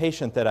story of a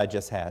patient that I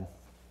just had.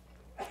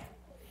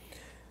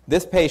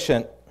 This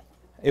patient,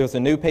 it was a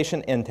new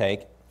patient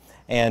intake,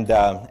 and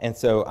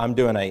so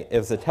it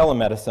was a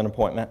telemedicine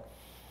appointment.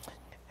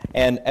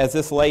 And as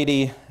this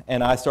lady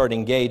and I started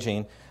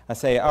engaging, I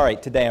say, all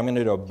right, today I'm going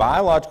to do a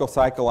biological,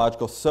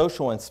 psychological,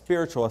 social, and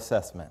spiritual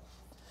assessment.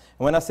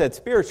 And when I said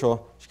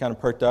spiritual, she kind of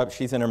perked up.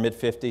 She's in her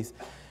mid-50s,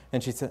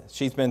 and she said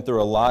she's been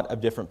through a lot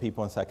of different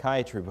people in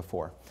psychiatry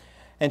before.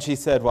 And she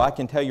said, well, I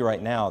can tell you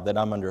right now that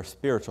I'm under a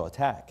spiritual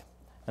attack.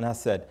 And I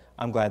said,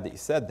 I'm glad that you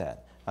said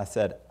that. I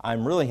said,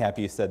 I'm really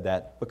happy you said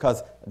that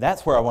because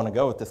that's where I want to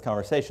go with this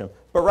conversation.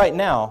 But right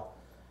now,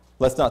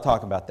 let's not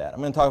talk about that.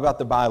 I'm going to talk about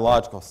the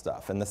biological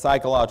stuff and the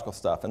psychological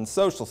stuff and the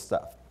social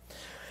stuff.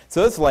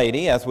 So this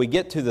lady, as we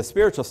get to the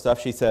spiritual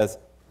stuff, she says,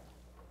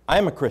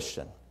 I'm a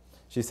Christian.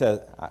 She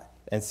says,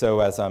 and so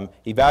as I'm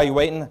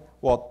evaluating,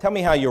 well, tell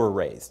me how you were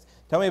raised.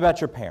 Tell me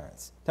about your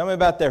parents. Tell me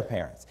about their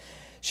parents.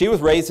 She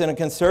was raised in a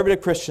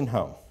conservative Christian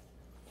home.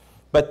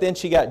 But then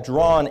she got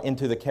drawn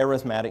into the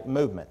charismatic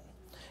movement.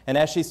 And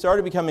as she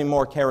started becoming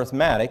more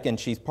charismatic, and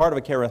she's part of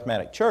a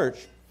charismatic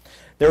church,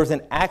 there was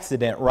an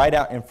accident right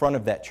out in front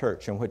of that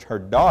church in which her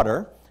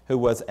daughter, who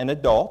was an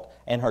adult,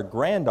 and her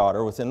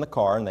granddaughter was in the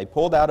car, and they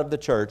pulled out of the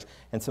church,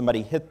 and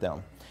somebody hit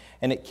them.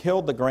 And it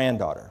killed the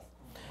granddaughter.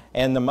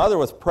 And the mother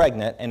was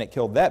pregnant, and it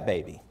killed that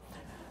baby.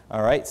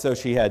 All right, so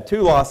she had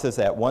two losses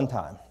at one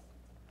time.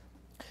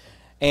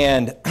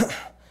 And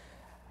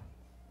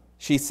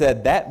she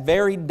said that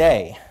very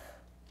day,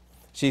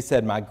 she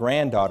said, my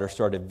granddaughter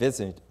started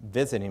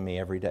visiting me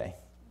every day.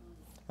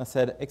 I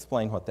said,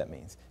 explain what that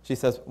means. She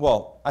says,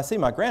 well, I see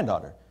my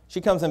granddaughter.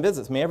 She comes and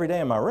visits me every day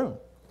in my room.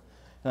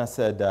 And I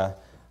said,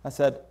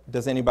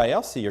 does anybody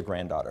else see your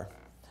granddaughter?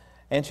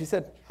 And she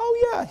said,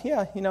 oh,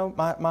 yeah, you know,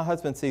 my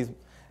husband sees.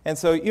 And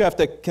so you have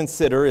to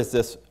consider, is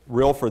this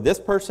real for this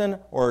person,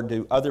 or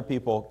do other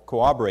people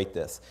corroborate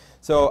this?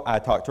 So I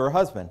talked to her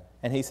husband,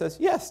 and he says,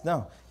 yes,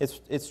 no,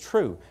 it's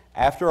true.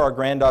 After our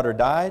granddaughter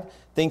died,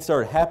 things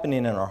started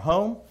happening in our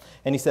home.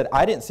 And he said,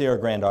 I didn't see our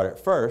granddaughter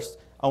at first,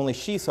 only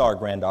she saw our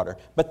granddaughter.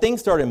 But things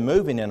started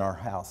moving in our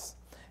house.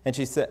 And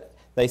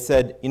they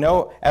said, you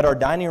know, at our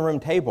dining room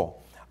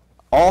table,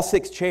 all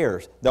 6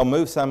 chairs, they'll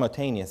move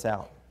simultaneous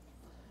out.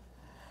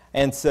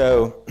 And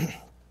so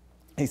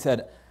he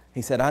said,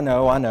 I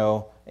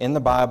know, in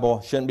the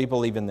Bible, shouldn't be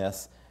believing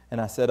this.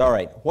 And I said, all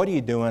right, what are you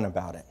doing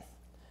about it?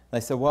 And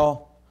they said,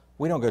 well,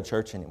 we don't go to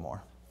church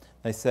anymore.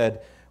 They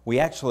said, we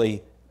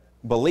actually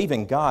believe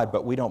in God,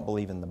 but we don't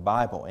believe in the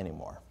Bible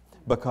anymore.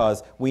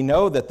 Because we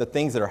know that the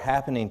things that are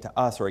happening to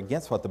us are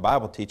against what the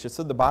Bible teaches,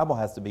 so the Bible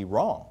has to be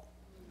wrong.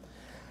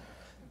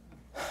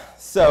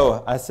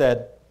 So I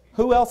said,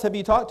 who else have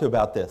you talked to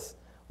about this?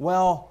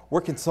 Well,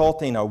 we're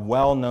consulting a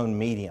well-known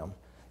medium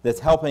that's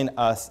helping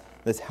us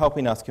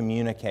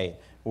communicate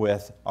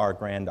with our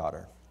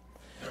granddaughter.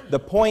 The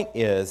point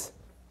is,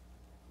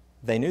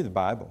 they knew the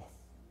Bible.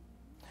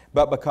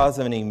 But because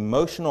of an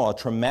emotional, a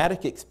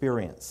traumatic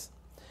experience,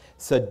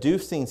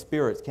 seducing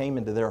spirits came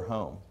into their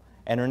home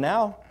and are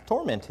now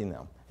tormenting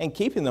them and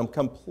keeping them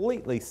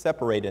completely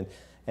separated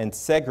and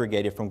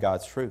segregated from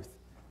God's truth.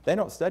 They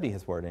don't study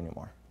His Word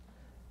anymore.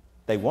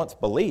 They once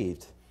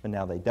believed, but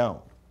now they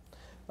don't.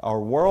 Our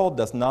world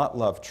does not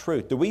love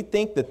truth. Do we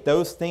think that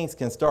those things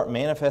can start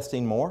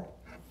manifesting more?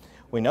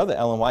 We know that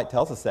Ellen White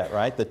tells us that,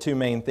 right? The 2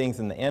 main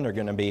things in the end are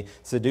going to be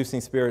seducing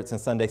spirits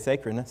and Sunday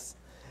sacredness.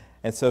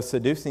 And so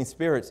seducing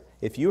spirits,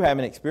 if you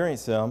haven't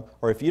experienced them,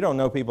 or if you don't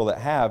know people that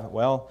have,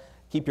 well,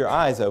 keep your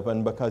eyes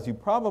open because you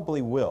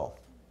probably will.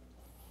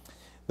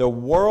 The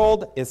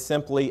world is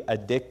simply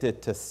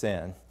addicted to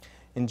sin.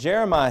 In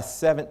Jeremiah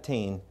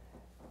 17,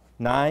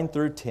 9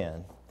 through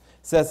 10,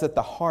 says that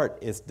the heart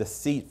is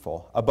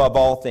deceitful above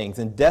all things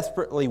and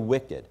desperately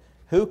wicked.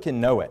 Who can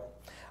know it?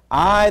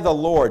 I, the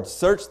Lord,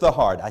 search the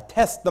heart. I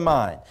test the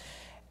mind,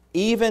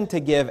 even to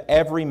give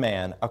every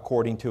man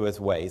according to his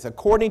ways,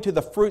 according to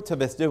the fruits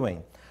of his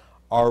doing.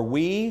 Are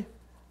we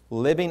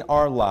living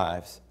our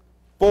lives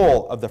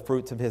full of the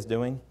fruits of his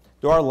doing?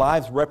 Do our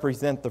lives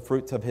represent the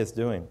fruits of his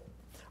doing?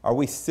 Are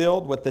we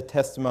sealed with the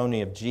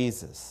testimony of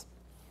Jesus?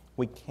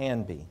 We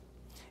can be.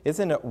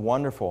 Isn't it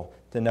wonderful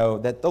to know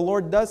that the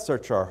Lord does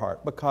search our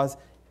heart because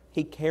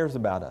He cares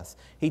about us.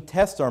 He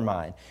tests our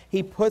mind.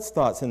 He puts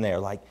thoughts in there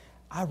like,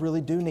 I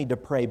really do need to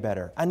pray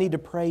better. I need to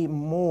pray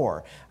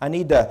more. I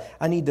need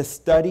to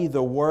study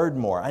the Word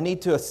more. I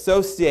need to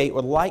associate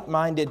with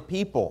like-minded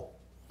people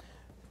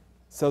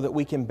so that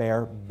we can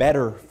bear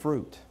better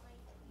fruit.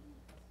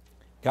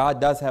 God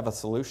does have a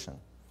solution.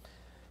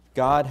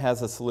 God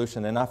has a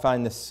solution, and I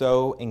find this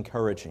so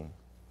encouraging.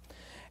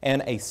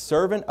 And a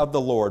servant of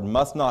the Lord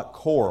must not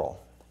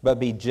quarrel, but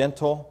be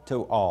gentle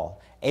to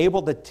all,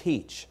 able to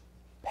teach,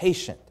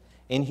 patient,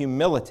 in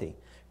humility,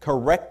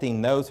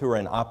 correcting those who are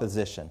in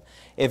opposition.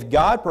 If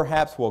God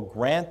perhaps will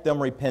grant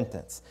them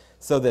repentance,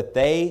 so that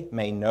they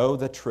may know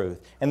the truth,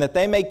 and that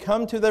they may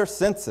come to their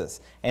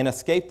senses and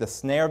escape the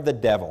snare of the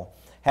devil,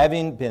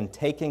 having been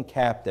taken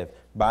captive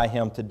by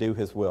him to do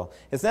his will.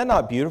 Is that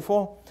not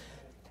beautiful?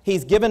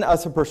 He's given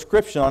us a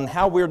prescription on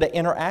how we're to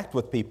interact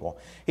with people.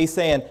 He's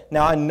saying,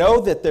 now I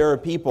know that there are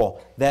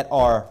people that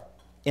are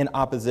in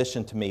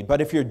opposition to me, but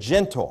if you're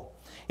gentle,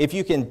 if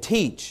you can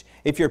teach,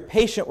 if you're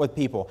patient with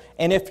people,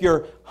 and if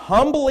you're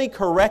humbly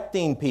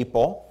correcting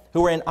people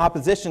who are in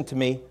opposition to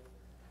me,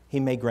 he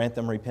may grant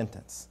them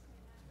repentance.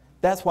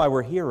 That's why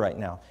we're here right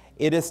now.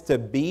 It is to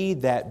be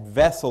that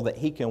vessel that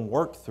he can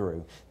work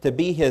through, to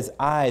be his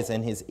eyes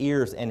and his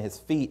ears and his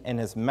feet and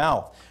his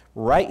mouth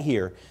right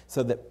here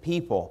so that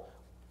people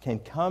can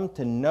come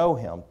to know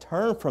him,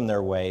 turn from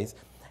their ways,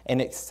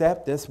 and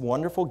accept this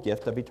wonderful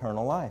gift of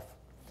eternal life.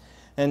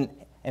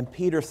 And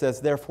Peter says,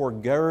 therefore,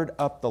 gird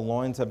up the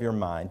loins of your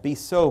mind, be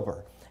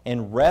sober,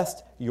 and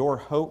rest your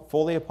hope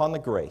fully upon the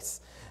grace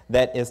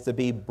that is to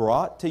be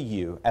brought to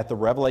you at the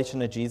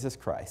revelation of Jesus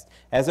Christ.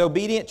 As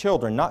obedient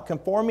children, not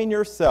conforming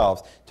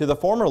yourselves to the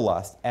former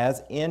lust,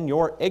 as in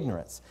your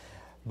ignorance,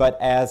 but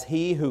as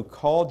he who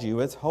called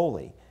you is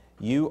holy,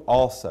 you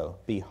also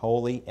be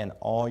holy in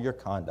all your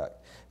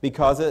conduct.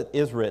 Because it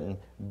is written,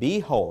 be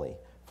holy,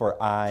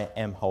 for I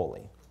am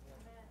holy.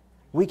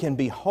 We can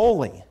be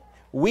holy.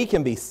 We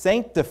can be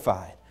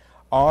sanctified.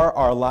 Are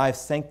our lives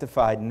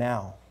sanctified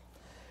now?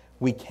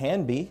 We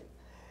can be.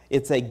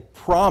 It's a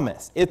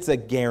promise. It's a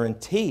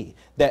guarantee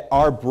that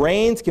our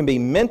brains can be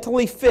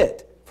mentally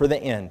fit for the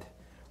end.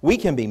 We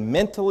can be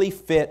mentally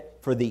fit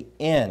for the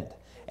end.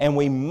 And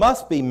we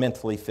must be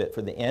mentally fit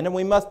for the end. And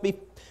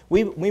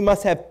we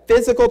must have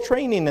physical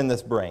training in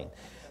this brain.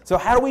 So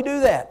how do we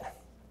do that?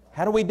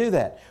 How do we do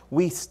that?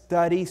 We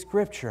study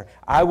Scripture.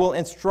 I will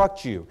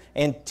instruct you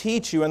and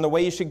teach you in the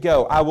way you should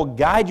go. I will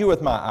guide you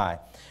with my eye.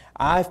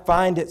 I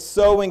find it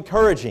so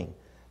encouraging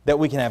that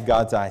we can have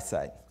God's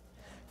eyesight.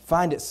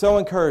 Find it so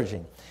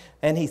encouraging.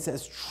 And he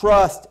says,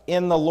 trust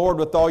in the Lord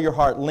with all your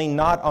heart. Lean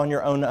not on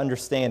your own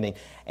understanding.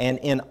 And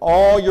in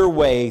all your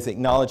ways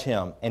acknowledge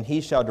him, and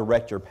he shall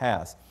direct your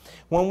paths.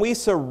 When we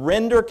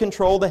surrender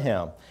control to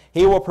him,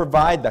 he will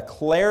provide the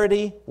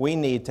clarity we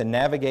need to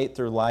navigate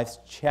through life's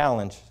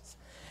challenges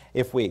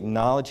if we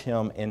acknowledge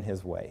him in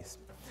his ways.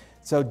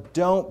 So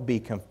don't be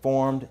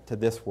conformed to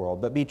this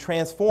world, but be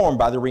transformed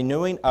by the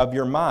renewing of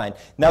your mind.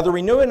 Now, the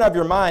renewing of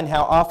your mind,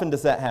 how often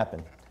does that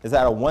happen? Is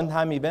that a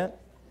one-time event?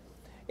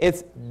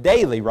 It's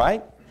daily,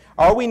 right?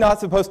 Are we not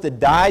supposed to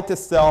die to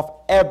self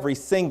every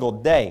single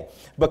day?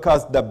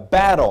 Because the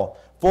battle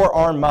for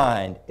our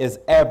mind is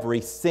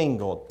every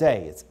single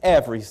day. It's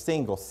every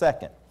single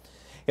second.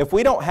 If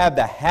we don't have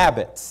the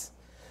habits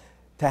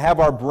to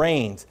have our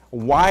brains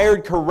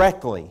wired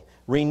correctly,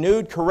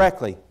 renewed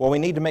correctly, well, we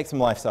need to make some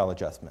lifestyle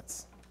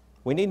adjustments.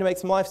 We need to make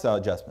some lifestyle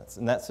adjustments,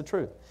 and that's the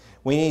truth.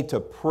 We need to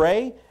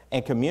pray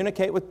and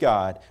communicate with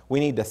God. We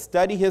need to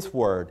study his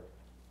word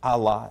a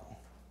lot.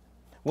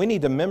 We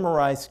need to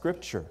memorize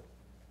Scripture.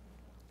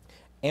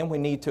 And we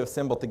need to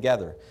assemble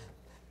together.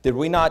 Did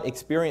we not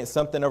experience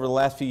something over the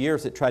last few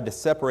years that tried to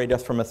separate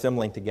us from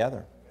assembling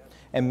together?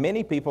 And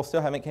many people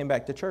still haven't came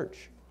back to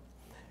church.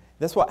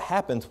 That's what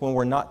happens when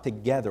we're not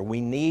together.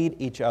 We need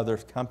each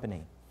other's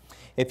company.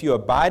 If you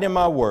abide in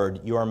my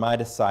word, you are my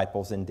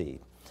disciples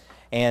indeed.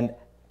 And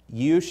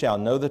you shall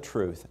know the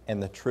truth,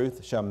 and the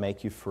truth shall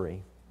make you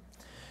free.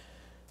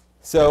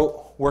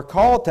 So we're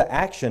called to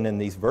action in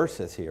these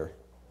verses here.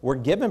 We're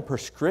given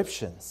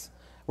prescriptions.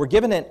 We're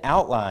given an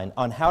outline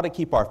on how to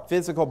keep our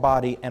physical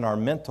body and our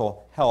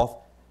mental health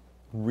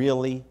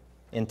really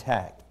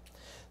intact.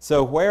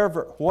 So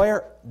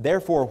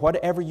therefore,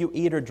 whatever you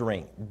eat or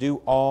drink, do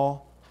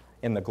all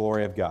in the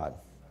glory of God.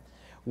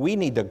 We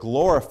need to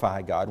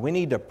glorify God. We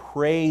need to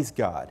praise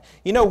God.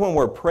 You know, when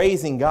we're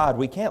praising God,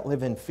 we can't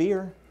live in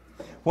fear.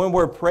 When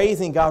we're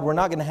praising God, we're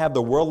not going to have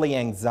the worldly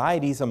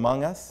anxieties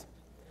among us.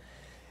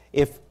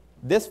 If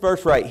this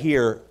verse right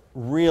here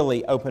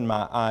really opened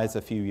my eyes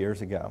a few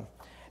years ago,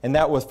 and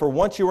that was, for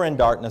once you were in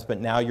darkness, but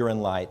now you're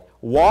in light.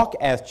 Walk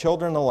as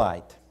children of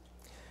light,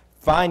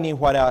 finding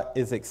what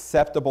is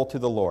acceptable to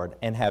the Lord,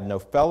 and have no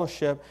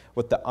fellowship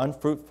with the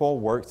unfruitful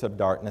works of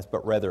darkness,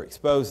 but rather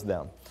expose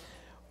them.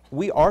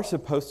 We are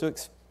supposed to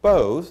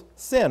expose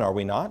sin, are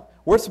we not?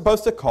 We're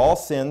supposed to call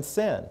sin,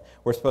 sin.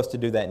 We're supposed to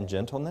do that in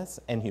gentleness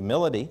and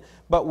humility,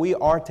 but we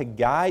are to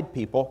guide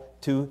people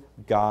to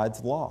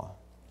God's law.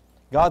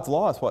 God's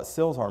law is what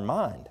seals our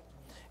mind,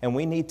 and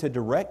we need to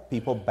direct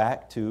people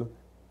back to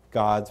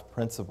God's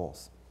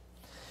principles.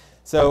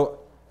 So,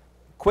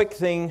 quick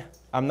thing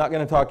I'm not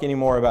going to talk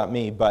anymore about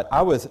me, but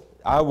I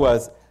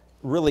was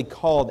really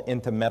called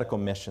into medical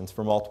missions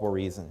for multiple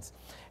reasons.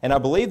 And I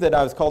believe that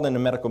I was called into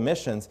medical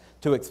missions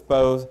to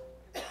expose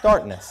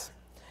darkness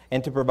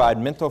and to provide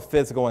mental,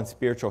 physical, and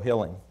spiritual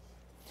healing.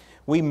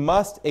 We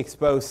must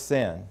expose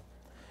sin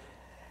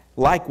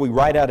like we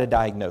write out a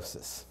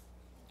diagnosis.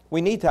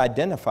 We need to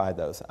identify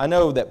those. I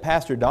know that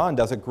Pastor Don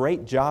does a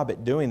great job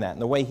at doing that,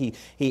 and the way he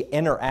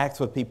interacts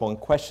with people and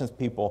questions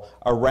people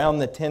around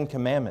the 10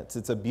 Commandments.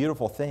 It's a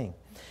beautiful thing.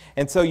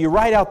 And so you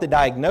write out the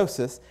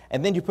diagnosis,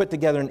 and then you put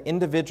together an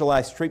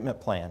individualized treatment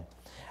plan.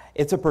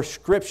 It's a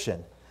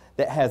prescription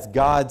that has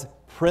God's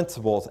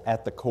principles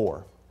at the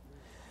core.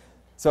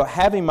 So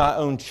having my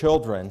own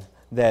children,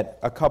 that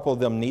a couple of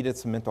them needed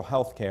some mental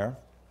health care,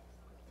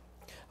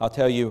 I'll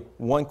tell you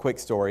one quick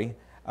story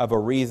of a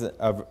reason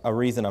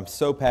I'm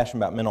so passionate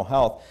about mental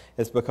health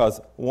is because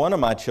one of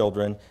my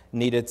children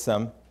needed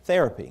some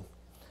therapy.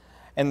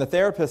 And the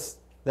therapist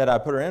that I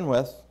put her in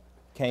with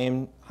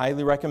came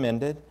highly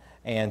recommended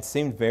and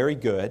seemed very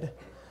good.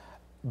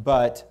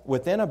 But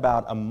within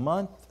about a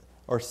month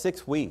or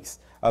 6 weeks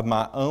of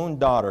my own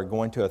daughter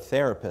going to a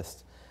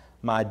therapist,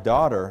 my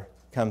daughter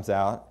comes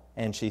out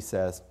and she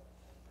says,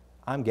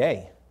 "I'm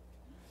gay."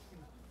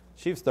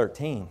 She was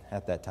 13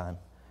 at that time.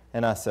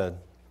 And I said,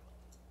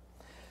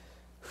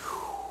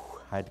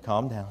 I had to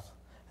calm down.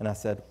 And I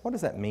said, "What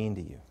does that mean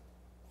to you?"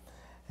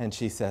 And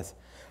she says,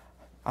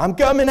 "I'm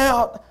coming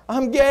out.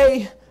 I'm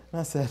gay." And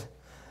I said,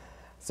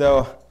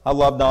 so I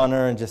loved on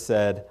her and just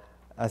said,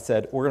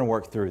 "We're going to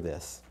work through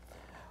this."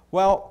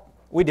 Well,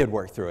 we did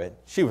work through it.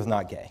 She was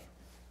not gay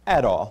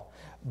at all.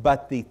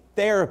 But the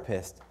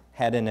therapist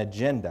had an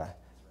agenda.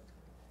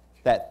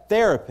 That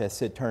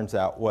therapist, it turns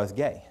out, was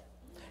gay.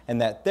 And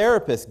that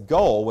therapist's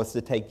goal was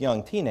to take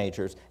young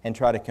teenagers and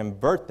try to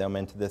convert them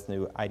into this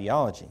new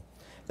ideology.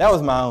 That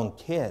was my own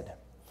kid.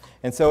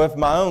 And so if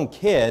my own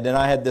kid, and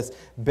I had this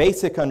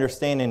basic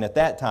understanding at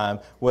that time,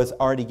 was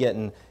already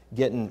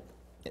getting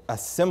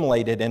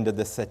assimilated into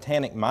the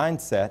satanic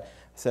mindset, I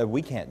said,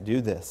 we can't do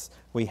this.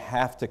 We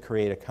have to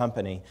create a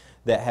company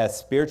that has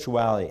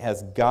spirituality,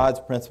 has God's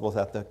principles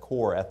at the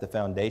core, at the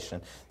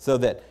foundation, so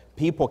that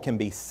people can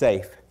be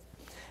safe.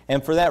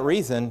 And for that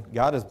reason,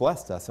 God has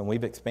blessed us, and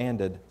we've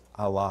expanded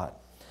a lot.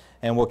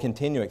 And we'll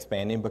continue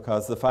expanding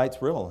because the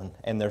fight's real,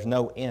 and there's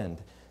no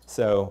end.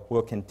 So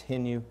we'll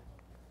continue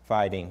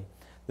fighting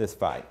this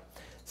fight.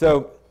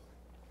 So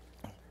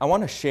I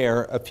want to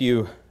share a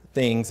few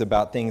things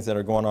about things that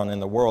are going on in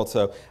the world.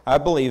 So I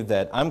believe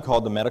that I'm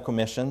called to medical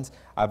missions.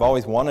 I've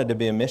always wanted to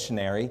be a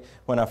missionary.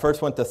 When I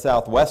first went to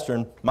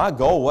Southwestern, my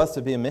goal was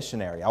to be a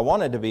missionary. I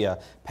wanted to be a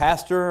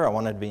pastor. I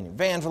wanted to be an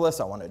evangelist.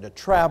 I wanted to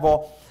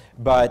travel.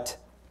 But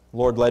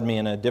Lord led me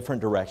in a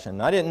different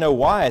direction. I didn't know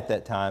why at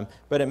that time,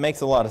 but it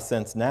makes a lot of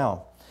sense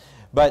now.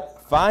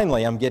 But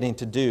finally, I'm getting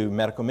to do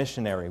medical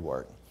missionary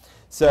work.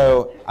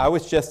 So I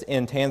was just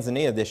in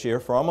Tanzania this year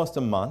for almost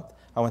a month.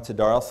 I went to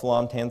Dar es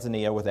Salaam,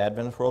 Tanzania with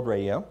Adventist World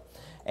Radio,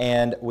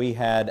 and we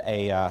had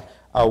a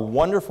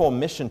wonderful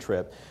mission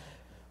trip.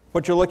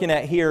 What you're looking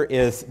at here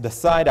is the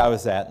site I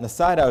was at, and the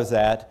site I was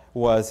at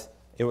was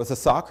a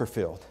soccer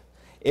field.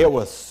 It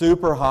was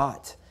super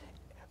hot.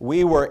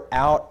 We were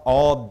out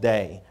all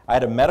day. I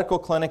had a medical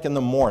clinic in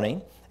the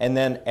morning, and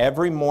then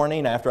every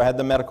morning after I had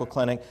the medical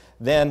clinic,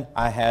 then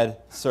I had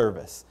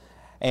service.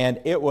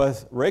 And it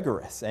was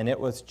rigorous, and it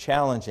was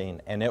challenging,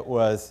 and it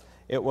was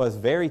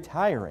very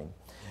tiring.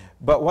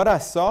 But what I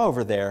saw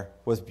over there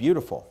was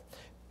beautiful.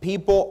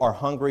 People are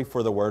hungry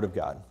for the Word of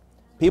God.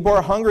 People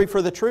are hungry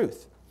for the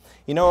truth.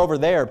 You know, over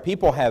there,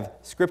 people have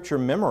Scripture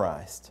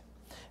memorized.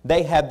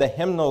 They have the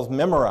hymnals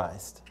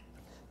memorized.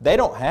 They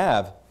don't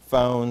have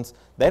phones.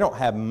 They don't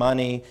have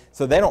money,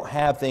 so they don't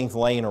have things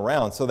laying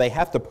around, so they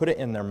have to put it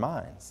in their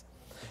minds.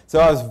 So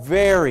I was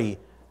very,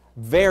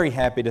 very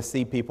happy to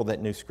see people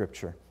that knew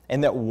Scripture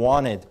and that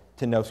wanted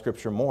to know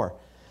Scripture more.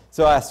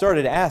 So I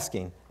started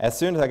asking. As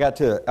soon as I got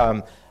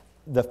to,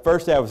 the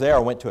first day I was there, I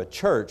went to a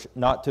church,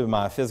 not to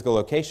my physical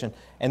location,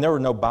 and there were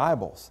no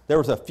Bibles. There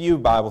was a few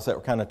Bibles that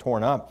were kind of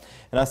torn up.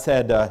 And I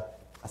said,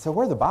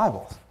 "Where are the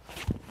Bibles?"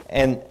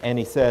 And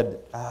he said,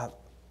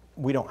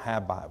 "We don't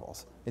have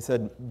Bibles." He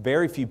said,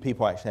 "Very few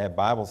people actually have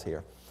Bibles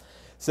here."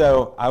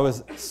 So I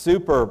was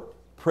super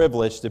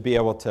privileged to be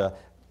able to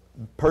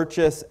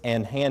purchase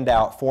and hand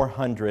out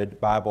 400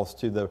 Bibles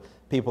to the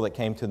people that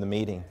came to the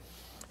meeting.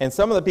 And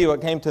some of the people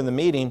that came to the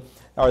meeting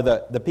are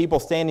the people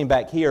standing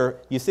back here.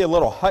 You see a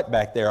little hut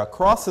back there.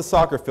 Across the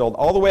soccer field,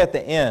 all the way at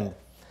the end,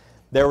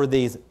 there were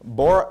these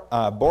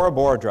Bora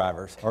Bora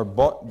drivers, or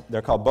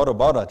they're called Boda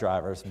Boda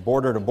drivers,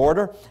 border to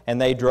border, and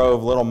they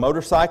drove little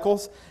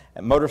motorcycles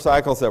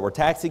that were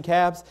taxi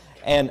cabs,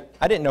 and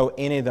I didn't know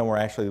any of them were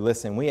actually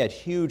listening. We had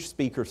huge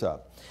speakers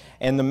up.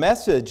 And the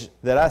message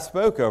that I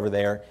spoke over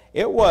there,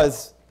 it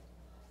was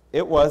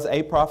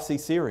a prophecy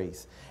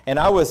series. And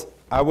I was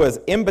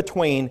in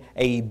between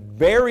a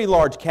very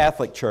large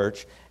Catholic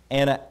church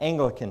and an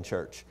Anglican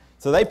church.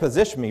 So they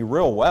positioned me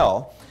real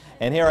well.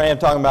 And here I am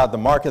talking about the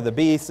mark of the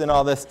beast and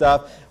all this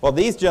stuff. Well,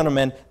 these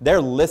gentlemen,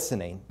 they're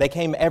listening. They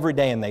came every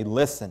day and they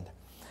listened.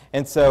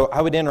 And so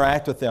I would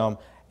interact with them.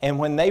 And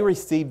when they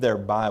received their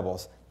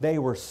Bibles, they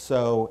were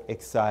so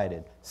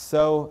excited,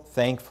 so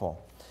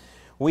thankful.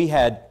 We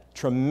had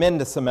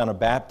tremendous amount of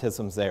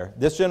baptisms there.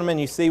 This gentleman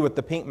you see with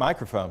the pink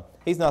microphone,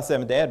 he's not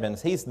Seventh-day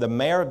Adventist. He's the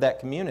mayor of that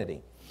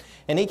community.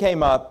 And he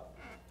came up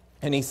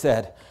and he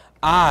said,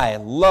 I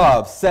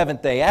love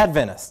Seventh-day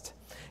Adventists.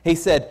 He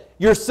said,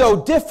 you're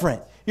so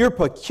different. You're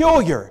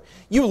peculiar.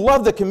 You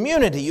love the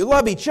community. You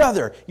love each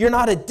other. You're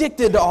not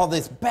addicted to all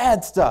this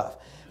bad stuff.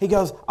 He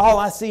goes, all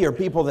I see are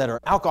people that are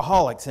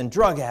alcoholics and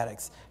drug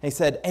addicts. And he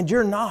said, and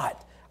you're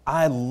not.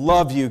 I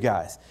love you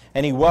guys.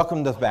 And he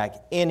welcomed us back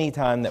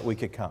anytime that we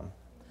could come.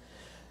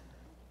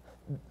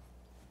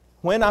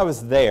 When I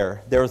was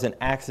there was an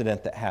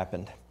accident that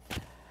happened.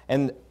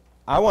 And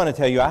I want to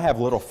tell you, I have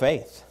little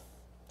faith.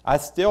 I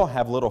still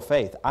have little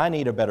faith. I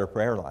need a better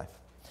prayer life.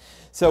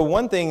 So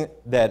one thing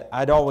that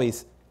I'd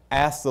always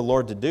ask the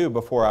Lord to do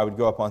before I would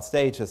go up on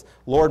stage is,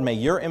 Lord, may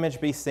your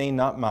image be seen,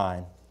 not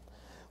mine.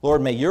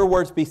 Lord, may your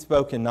words be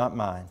spoken, not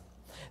mine.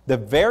 The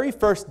very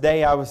first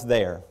day I was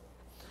there,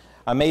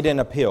 I made an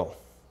appeal.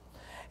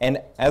 And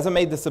as I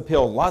made this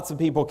appeal, lots of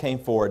people came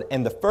forward.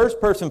 And the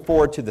first person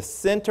forward to the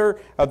center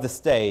of the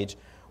stage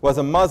was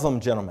a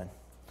Muslim gentleman.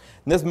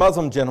 And this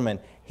Muslim gentleman,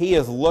 he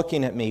is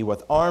looking at me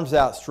with arms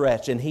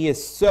outstretched, and he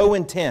is so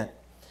intent.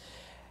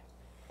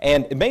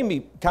 And it made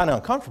me kind of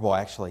uncomfortable,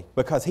 actually,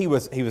 because he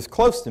was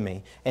close to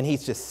me, and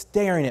he's just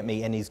staring at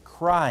me, and he's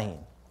crying.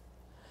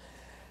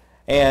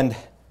 And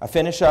I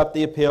finish up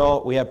the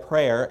appeal, we had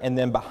prayer, and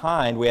then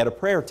behind we had a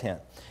prayer tent.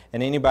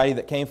 And anybody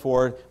that came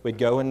forward would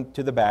go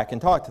into the back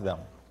and talk to them.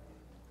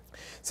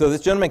 So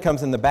this gentleman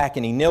comes in the back,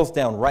 and he kneels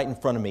down right in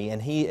front of me,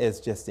 and he is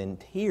just in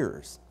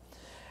tears.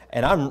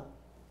 And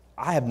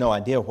I have no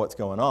idea what's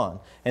going on.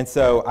 And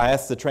so I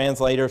asked the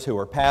translators who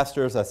were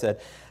pastors, I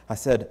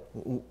said,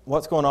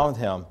 what's going on with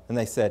him? And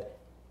they said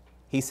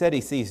he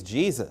sees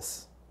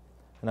Jesus.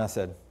 And I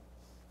said,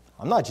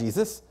 I'm not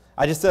Jesus.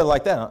 I just said it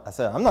like that. I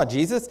said, I'm not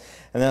Jesus.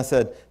 And then I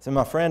said,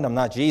 my friend, I'm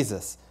not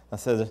Jesus. I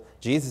said,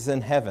 Jesus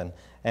in heaven.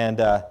 And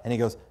he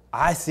goes,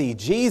 I see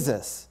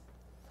Jesus.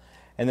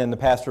 And then the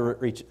pastor,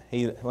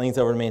 he leans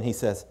over to me and he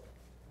says,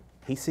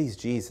 he sees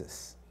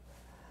Jesus.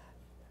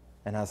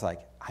 And I was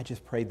like, I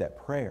just prayed that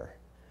prayer.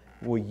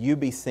 Will you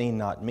be seen,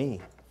 not me?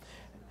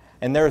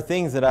 And there are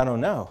things that I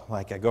don't know.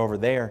 Like I go over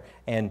there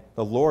and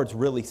the Lord's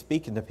really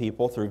speaking to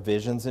people through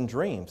visions and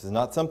dreams. It's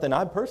not something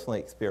I've personally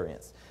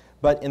experienced.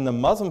 But in the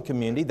Muslim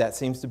community, that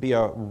seems to be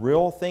a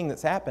real thing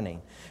that's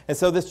happening. And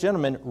so this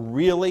gentleman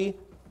really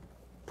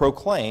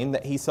proclaimed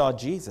that he saw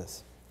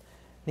Jesus.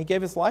 And he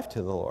gave his life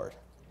to the Lord.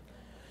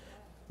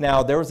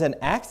 Now, there was an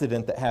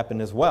accident that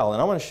happened as well,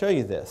 and I want to show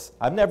you this.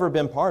 I've never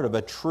been part of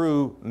a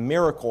true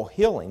miracle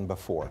healing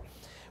before,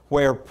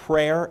 where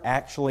prayer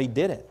actually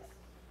did it.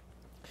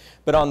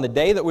 But on the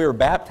day that we were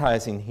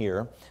baptizing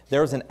here,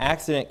 there was an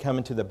accident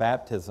coming to the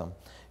baptism.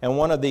 And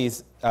one of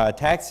these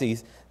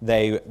taxis,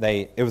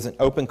 it was an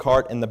open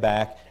cart in the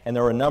back, and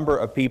there were a number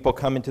of people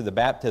coming to the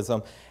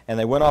baptism, and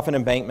they went off an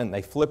embankment, and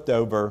they flipped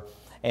over.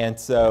 And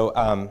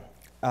so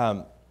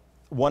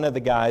one of the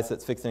guys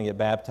that's fixing to get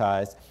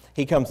baptized,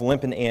 he comes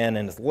limping in,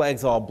 and his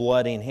leg's all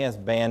bloody, and he has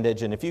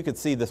bandage. And if you could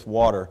see this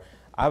water,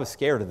 I was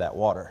scared of that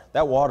water.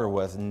 That water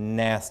was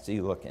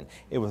nasty looking.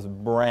 It was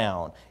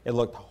brown. It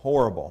looked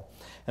horrible.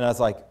 And I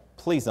was like,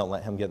 please don't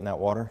let him get in that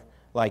water.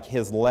 Like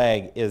his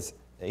leg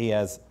he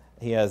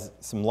has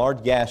some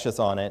large gashes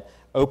on it,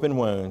 open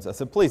wounds. I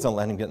said, please don't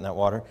let him get in that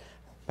water.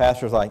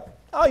 Pastor's like,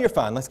 oh, you're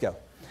fine, let's go.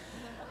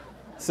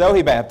 So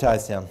he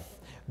baptized him.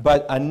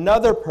 But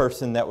another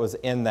person that was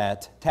in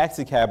that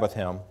taxi cab with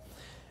him,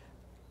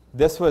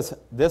 this was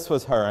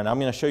her, and I'm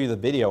going to show you the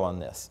video on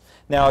this.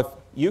 Now, if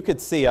you could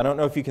see, I don't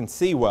know if you can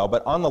see well,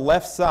 but on the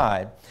left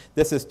side,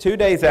 this is 2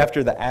 days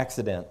after the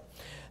accident.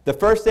 The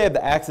first day of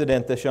the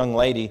accident, this young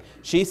lady,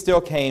 she still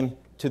came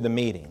to the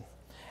meeting.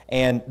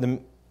 And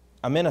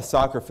I'm in a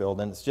soccer field,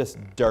 and it's just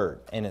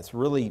dirt, and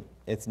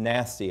it's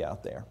nasty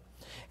out there.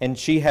 And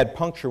she had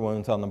puncture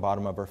wounds on the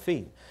bottom of her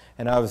feet.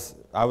 And I was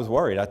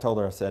worried. I told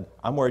her, I said,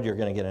 I'm worried you're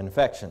going to get an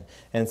infection.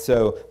 And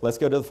so let's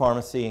go to the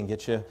pharmacy and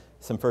get you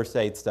some first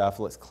aid stuff.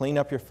 Let's clean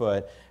up your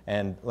foot,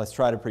 and let's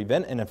try to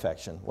prevent an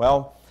infection.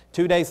 Well,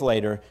 2 days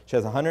later, she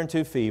has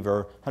 102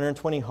 fever,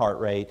 120 heart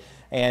rate,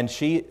 and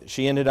she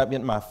ended up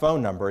getting my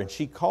phone number, and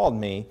she called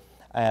me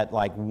at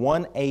like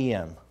 1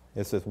 a.m.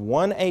 It says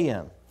 1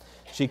 a.m.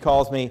 She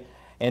calls me,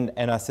 and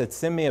I said,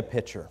 send me a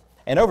picture.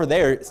 And over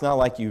there, it's not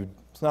like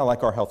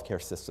our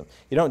healthcare system.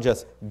 You don't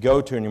just go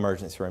to an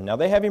emergency room. Now,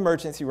 they have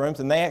emergency rooms,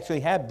 and they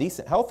actually have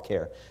decent health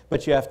care,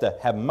 but you have to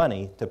have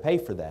money to pay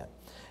for that.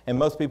 And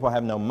most people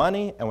have no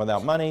money, and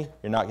without money,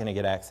 you're not going to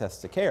get access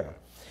to care.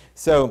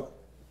 So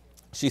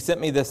she sent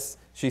me this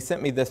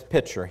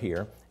picture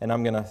here, and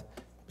I'm going to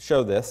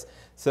show this.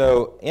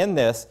 So in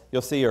this,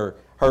 you'll see her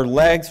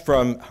legs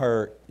from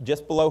her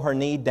just below her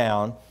knee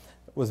down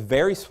was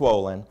very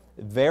swollen,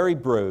 very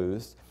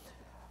bruised,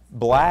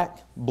 black,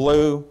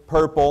 blue,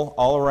 purple,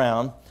 all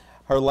around.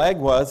 Her leg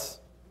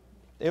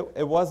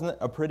it wasn't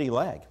a pretty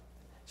leg.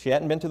 She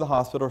hadn't been to the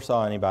hospital or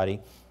saw anybody.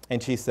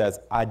 And she says,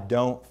 I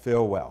don't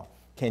feel well.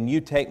 Can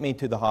you take me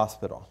to the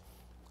hospital?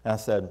 And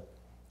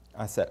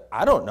I said,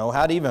 I don't know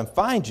how to even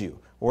find you.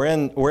 We're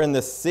in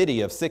this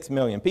city of 6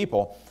 million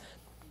people.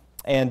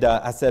 And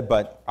I said,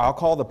 but I'll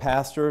call the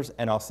pastors,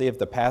 and I'll see if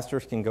the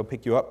pastors can go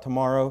pick you up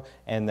tomorrow,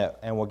 and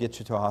we'll get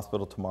you to a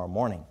hospital tomorrow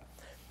morning.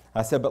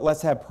 I said, but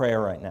let's have prayer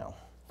right now.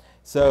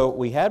 So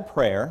we had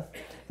prayer,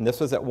 and this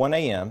was at 1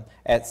 a.m.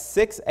 At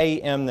 6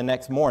 a.m. the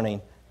next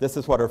morning, this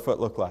is what her foot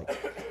looked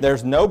like.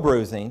 There's no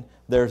bruising.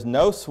 There's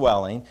no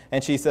swelling.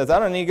 And she says, I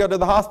don't need to go to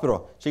the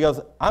hospital. She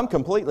goes, I'm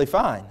completely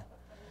fine.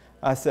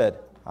 I said,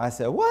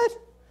 what?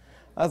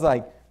 I was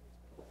like,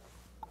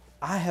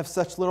 I have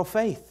such little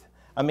faith.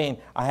 I mean,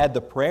 I had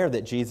the prayer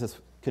that Jesus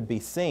could be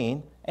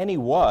seen, and he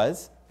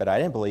was, but I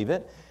didn't believe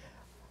it.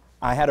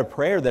 I had a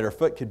prayer that her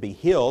foot could be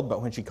healed,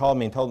 but when she called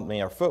me and told me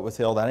her foot was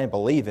healed, I didn't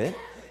believe it,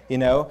 you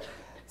know.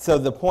 So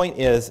the point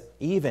is,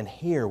 even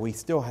here, we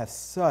still have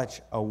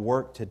such a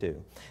work to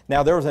do.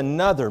 Now, there was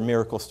another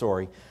miracle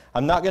story.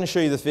 I'm not going to show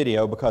you this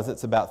video because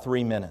it's about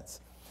 3 minutes.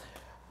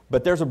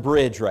 But there's a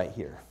bridge right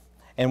here.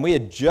 And we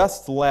had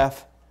just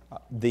left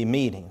the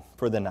meeting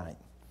for the night.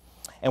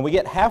 And we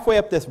get halfway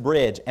up this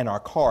bridge, and our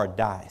car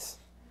dies.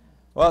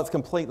 Well, it's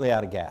completely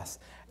out of gas.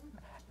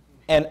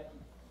 And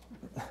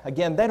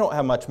again, they don't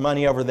have much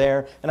money over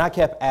there. And I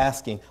kept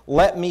asking,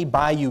 let me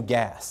buy you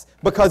gas.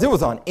 Because it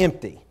was on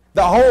empty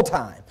the whole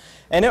time.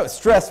 And it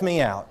stressed me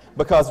out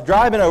because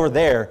driving over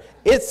there,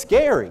 it's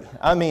scary.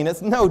 I mean,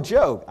 it's no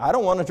joke. I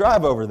don't want to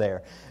drive over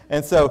there.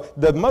 And so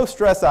the most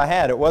stress I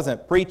had, it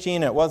wasn't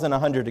preaching, it wasn't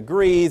 100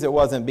 degrees, it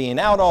wasn't being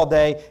out all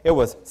day, it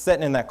was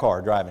sitting in that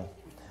car driving.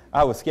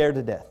 I was scared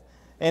to death.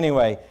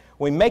 Anyway,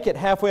 we make it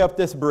halfway up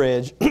this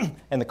bridge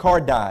and the car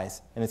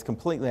dies and it's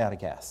completely out of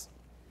gas.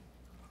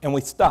 And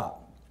we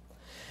stop.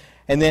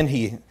 And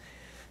then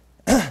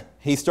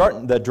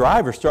the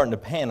driver's starting to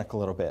panic a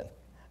little bit.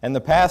 And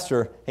the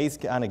pastor, he's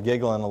kind of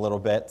giggling a little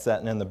bit,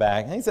 sitting in the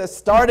back. And he says,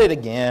 start it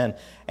again.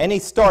 And he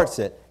starts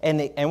it.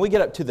 And we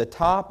get up to the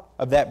top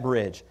of that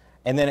bridge.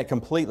 And then it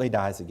completely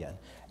dies again.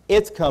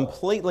 It's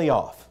completely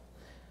off.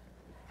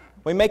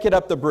 We make it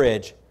up the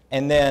bridge.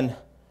 And then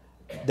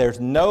there's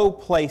no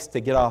place to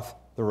get off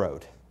the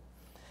road.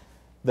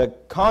 The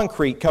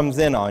concrete comes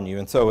in on you.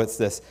 And so it's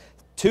this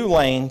 2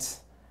 lanes.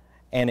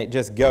 And it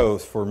just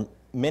goes for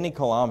many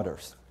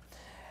kilometers.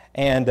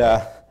 And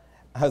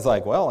I was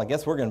like, well, I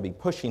guess we're going to be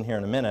pushing here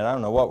in a minute. I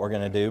don't know what we're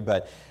going to do,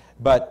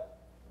 but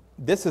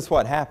this is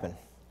what happened.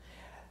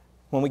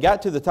 When we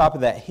got to the top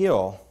of that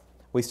hill,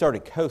 we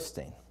started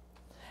coasting.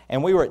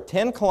 And we were at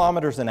 10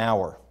 kilometers an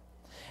hour.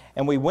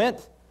 And we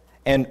went,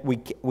 and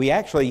we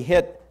actually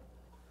hit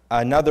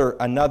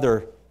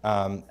another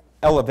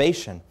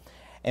elevation.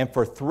 And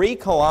for 3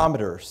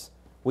 kilometers,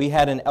 we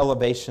had an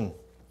elevation.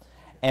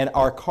 And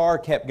our car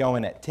kept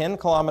going at 10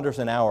 kilometers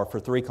an hour for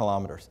 3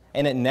 kilometers.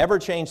 And it never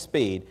changed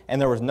speed, and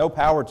there was no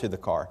power to the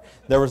car.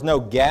 There was no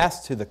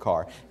gas to the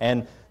car.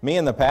 And me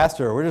and the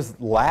pastor, we're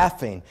just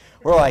laughing.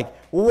 We're like,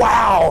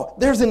 wow,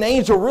 there's an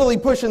angel really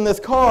pushing this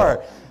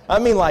car. I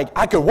mean, like,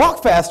 I could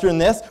walk faster than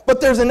this, but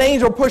there's an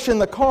angel pushing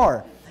the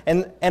car.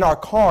 And our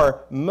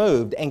car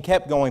moved and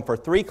kept going for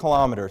 3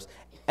 kilometers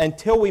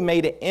until we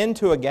made it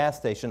into a gas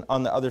station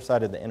on the other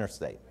side of the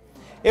interstate.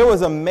 It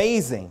was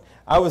amazing.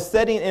 I was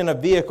sitting in a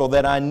vehicle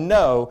that I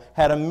know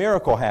had a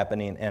miracle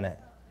happening in it.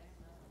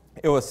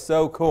 It was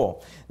so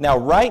cool. Now,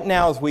 right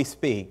now as we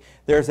speak,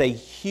 there's a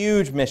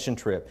huge mission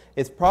trip.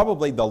 It's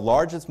probably the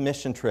largest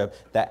mission trip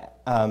that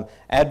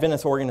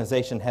Adventist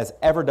organization has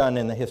ever done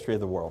in the history of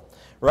the world.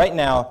 Right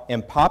now,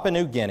 in Papua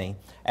New Guinea,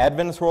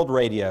 Adventist World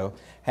Radio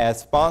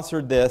has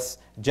sponsored this.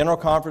 General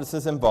Conference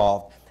is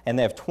involved, and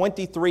they have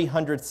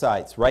 2,300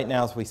 sites right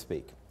now as we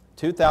speak.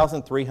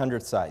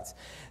 2,300 sites.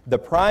 The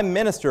Prime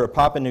Minister of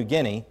Papua New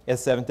Guinea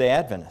is Seventh-day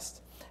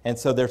Adventist. And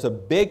so there's a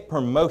big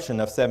promotion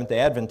of Seventh-day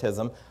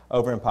Adventism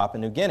over in Papua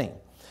New Guinea.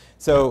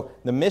 So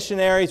the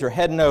missionaries are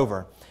heading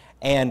over.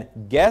 And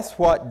guess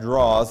what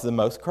draws the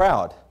most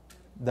crowd?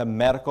 The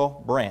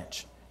medical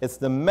branch. It's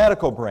the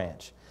medical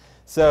branch.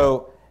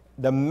 So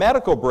the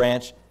medical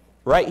branch,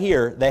 right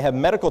here, they have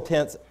medical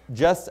tents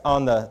just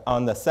on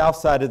the south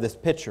side of this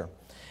picture.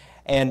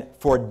 And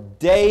for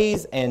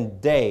days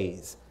and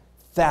days,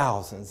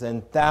 thousands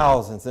and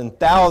thousands and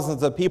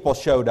thousands of people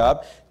showed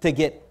up to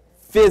get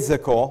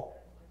physical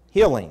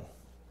healing.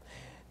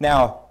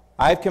 Now,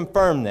 I've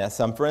confirmed this.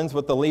 I'm friends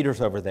with the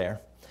leaders over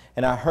there.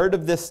 And I heard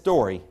of this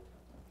story.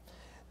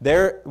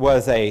 There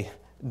was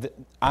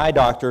eye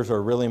doctors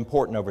are really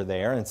important over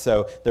there. And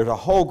so there's a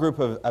whole group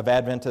of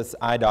Adventist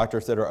eye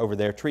doctors that are over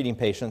there treating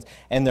patients.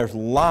 And there's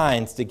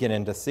lines to get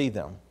in to see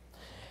them.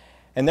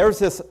 And there was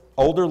this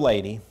older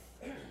lady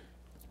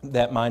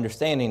that my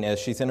understanding is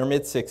she's in her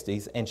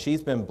mid-60s, and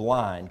she's been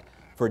blind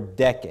for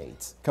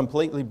decades,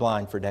 completely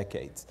blind for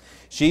decades.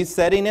 She's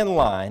sitting in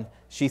line.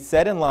 She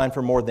sat in line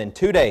for more than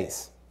 2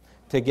 days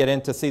to get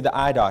in to see the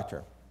eye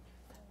doctor.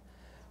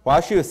 While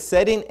she was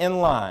sitting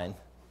in line,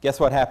 guess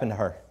what happened to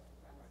her?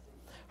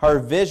 Her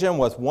vision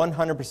was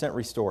 100%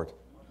 restored.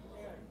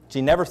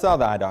 She never saw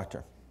the eye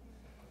doctor.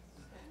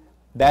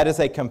 That is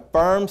a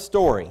confirmed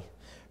story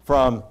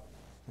from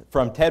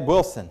Ted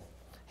Wilson.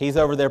 He's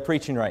over there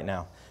preaching right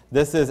now.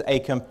 This is a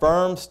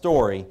confirmed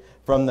story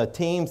from the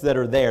teams that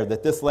are there,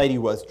 that this lady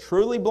was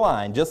truly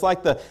blind, just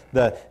like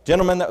the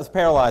gentleman that was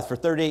paralyzed for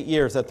 38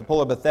 years at the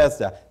pool of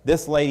Bethesda.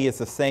 This lady is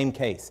the same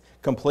case,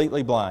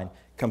 completely blind,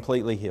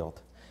 completely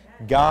healed.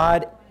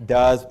 God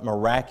does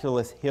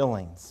miraculous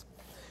healings.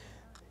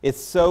 It's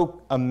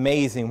so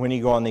amazing when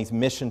you go on these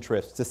mission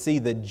trips to see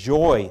the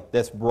joy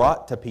that's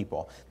brought to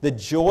people, the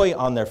joy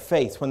on their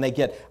face when they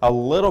get a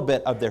little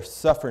bit of their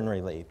suffering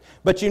relieved.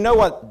 But you know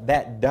what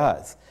that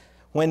does?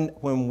 When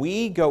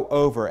we go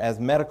over as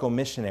medical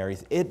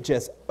missionaries, it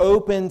just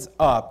opens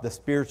up the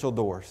spiritual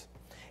doors.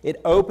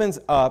 It opens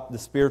up the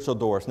spiritual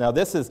doors. Now,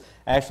 this is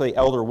actually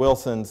Elder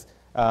Wilson's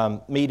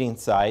meeting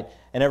site,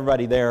 and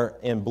everybody there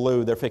in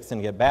blue, they're fixing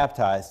to get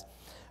baptized.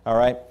 All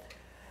right?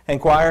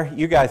 And choir,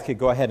 you guys could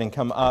go ahead and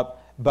come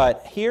up.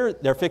 But here,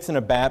 they're fixing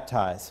to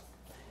baptize.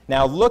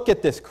 Now, look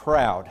at this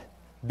crowd.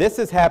 This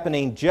is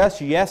happening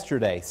just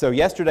yesterday. So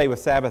yesterday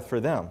was Sabbath for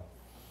them.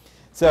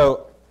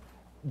 So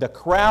the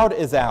crowd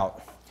is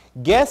out.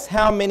 Guess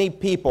how many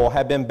people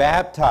have been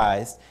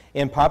baptized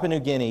in Papua New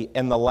Guinea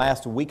in the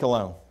last week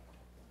alone?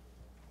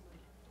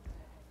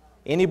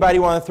 Anybody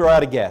want to throw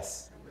out a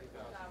guess?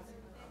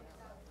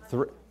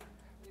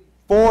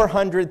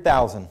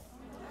 400,000.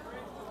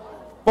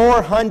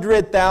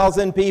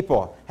 400,000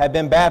 people have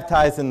been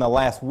baptized in the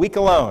last week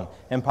alone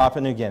in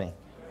Papua New Guinea.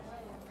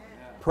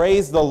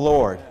 Praise the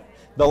Lord.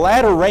 The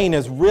latter rain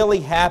is really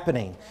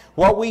happening.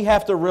 What we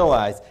have to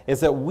realize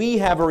is that we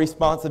have a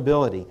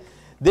responsibility.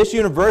 This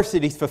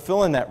university is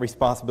fulfilling that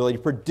responsibility,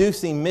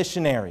 producing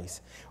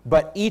missionaries.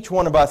 But each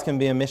one of us can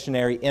be a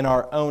missionary in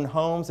our own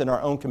homes and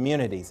our own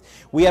communities.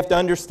 We have to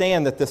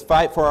understand that this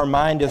fight for our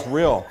mind is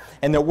real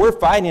and that we're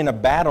fighting a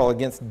battle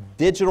against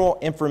digital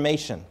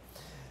information.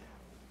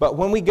 But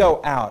when we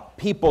go out,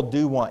 people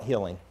do want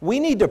healing.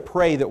 We need to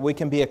pray that we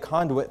can be a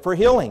conduit for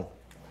healing.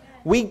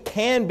 We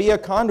can be a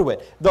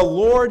conduit. The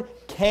Lord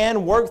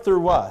can work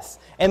through us,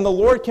 and the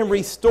Lord can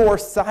restore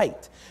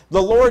sight.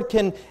 The Lord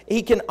can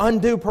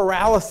undo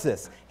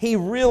paralysis. He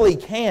really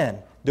can.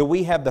 Do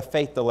we have the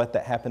faith to let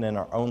that happen in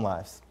our own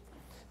lives?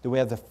 Do we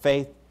have the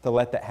faith to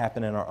let that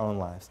happen in our own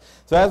lives?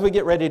 So as we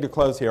get ready to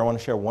close here, I want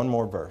to share one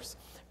more verse.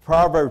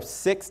 Proverbs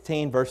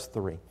 16, verse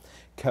 3.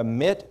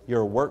 Commit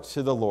your works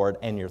to the Lord,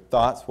 and your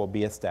thoughts will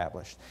be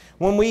established.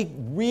 When we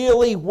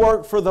really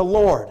work for the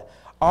Lord,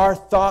 our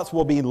thoughts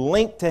will be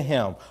linked to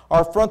Him.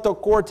 Our frontal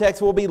cortex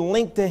will be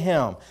linked to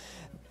Him.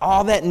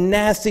 All that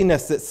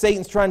nastiness that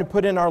Satan's trying to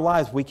put in our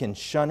lives, we can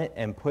shun it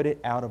and put it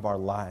out of our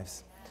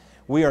lives.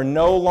 We are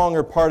no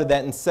longer part of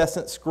that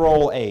incessant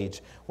scroll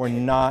age. We're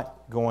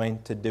not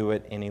going to do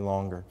it any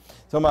longer.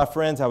 So my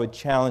friends, I would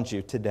challenge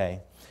you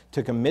today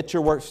to commit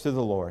your works to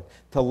the Lord,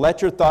 to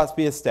let your thoughts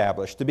be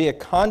established, to be a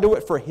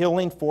conduit for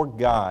healing for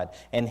God.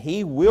 And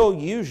He will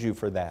use you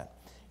for that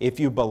if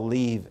you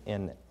believe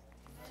in it.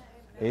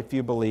 If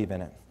you believe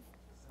in it.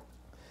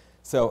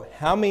 So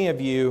how many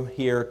of you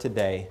here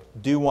today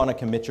do want to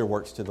commit your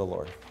works to the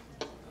Lord?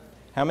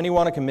 How many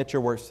want to commit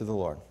your works to the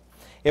Lord?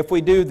 If we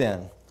do,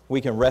 then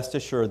we can rest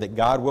assured that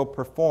God will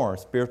perform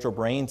spiritual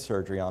brain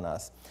surgery on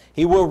us.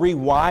 He will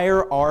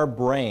rewire our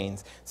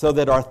brains so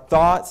that our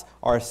thoughts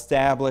are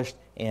established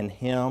in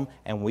Him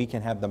and we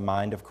can have the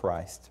mind of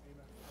Christ.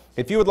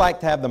 If you would like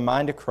to have the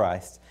mind of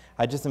Christ,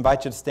 I just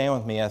invite you to stand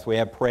with me as we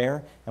have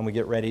prayer and we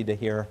get ready to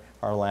hear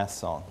our last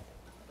song.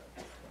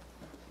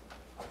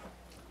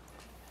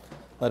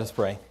 Let us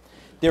pray.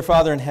 Dear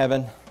Father in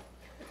heaven,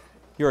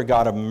 You're a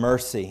God of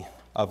mercy,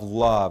 of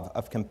love,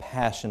 of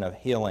compassion, of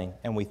healing,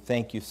 and we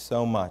thank You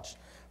so much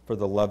for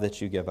the love that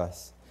You give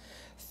us.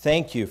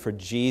 Thank You for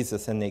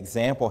Jesus and the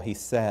example He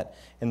set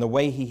and the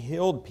way He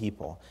healed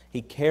people.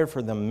 He cared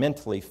for them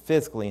mentally,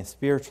 physically, and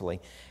spiritually.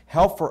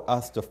 Help for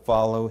us to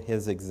follow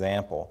His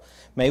example.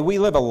 May we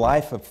live a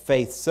life of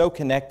faith so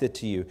connected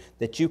to You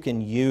that You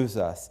can use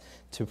us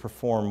to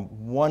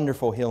perform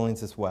wonderful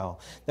healings as well.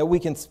 That we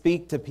can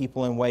speak to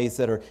people in ways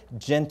that are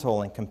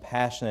gentle and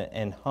compassionate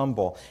and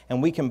humble. And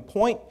we can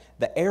point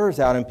the errors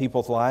out in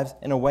people's lives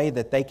in a way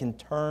that they can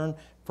turn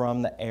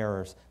from the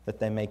errors, that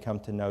they may come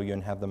to know You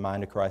and have the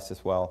mind of Christ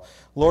as well.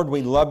 Lord,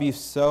 we love You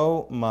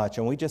so much,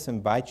 and we just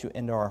invite You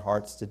into our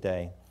hearts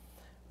today.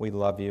 We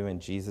love You. In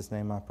Jesus'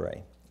 name I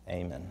pray.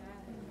 Amen.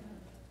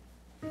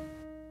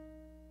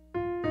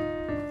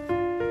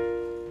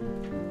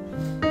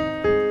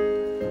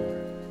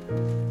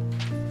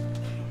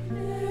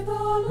 May the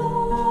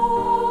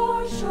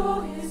Lord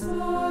show His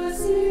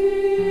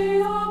mercy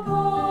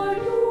upon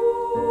you.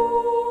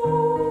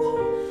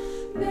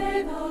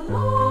 May the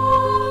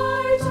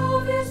light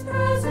of His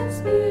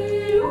presence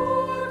be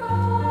your guide.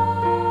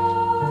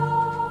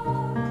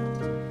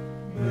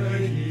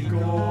 May He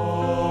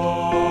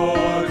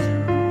guard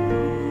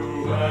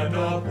you and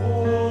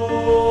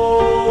uphold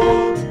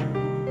you.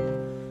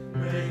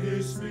 May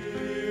His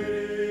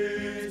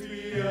Spirit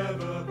be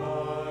ever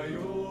by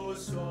your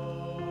side.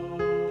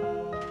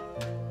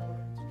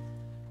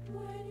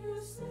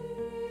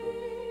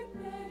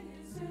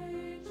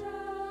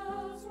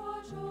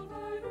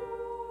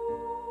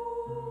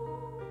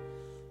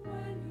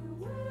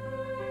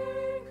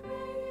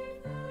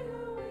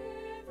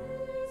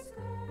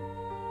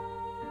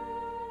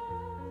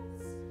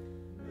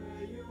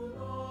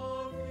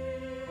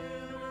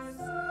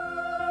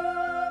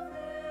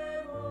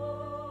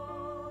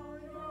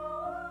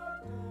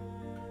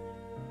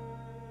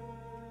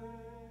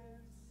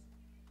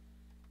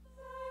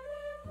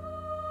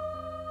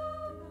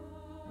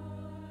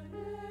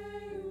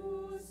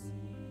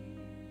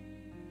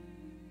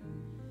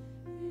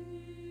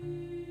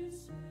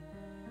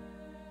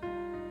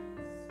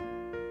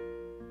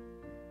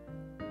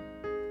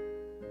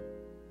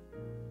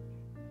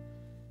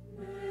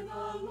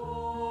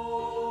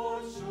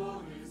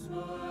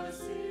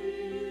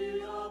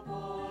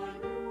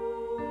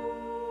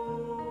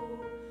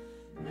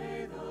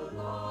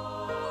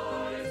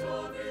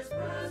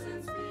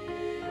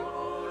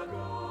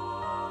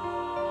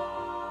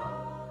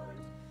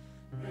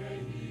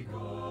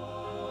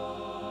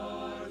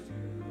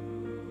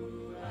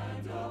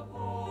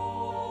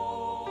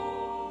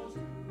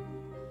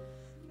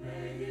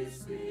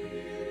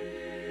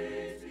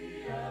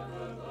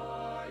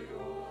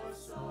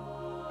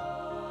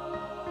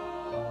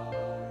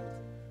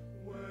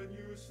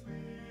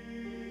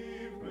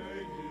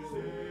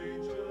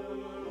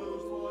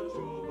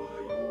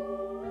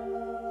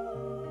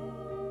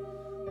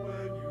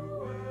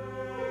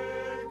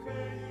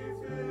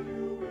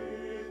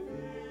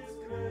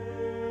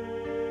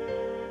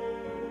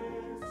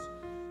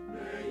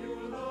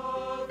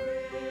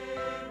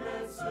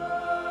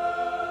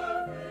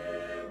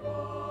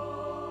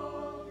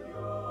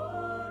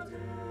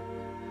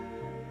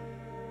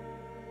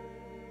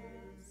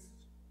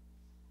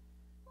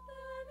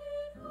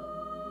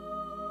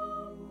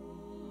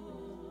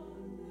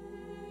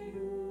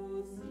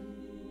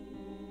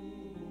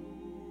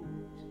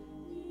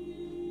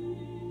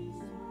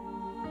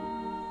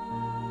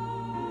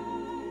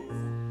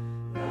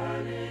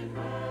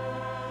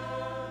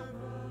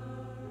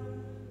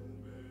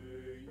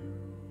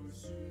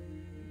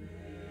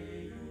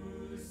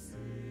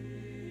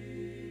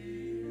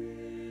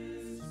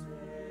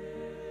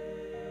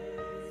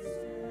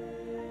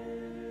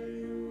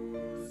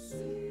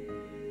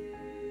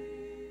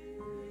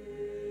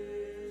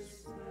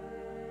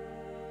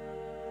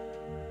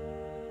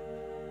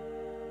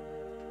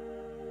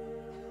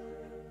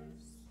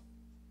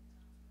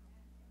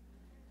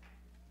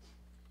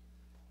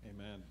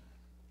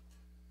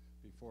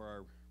 Before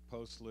our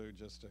postlude,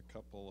 just a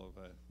couple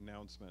of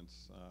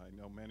announcements. I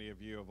know many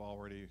of you have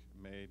already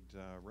made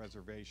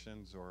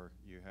reservations or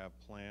you have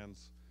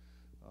plans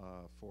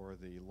for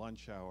the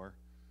lunch hour.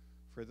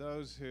 For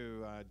those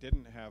who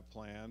didn't have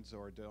plans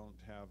or don't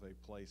have a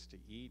place to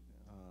eat,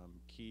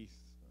 Keith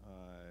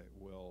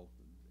will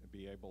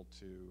be able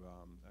to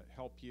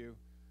help you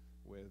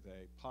with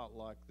a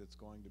potluck that's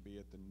going to be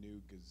at the new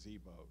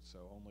gazebo. So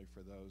only for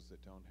those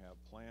that don't have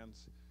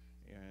plans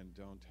and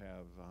don't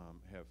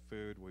have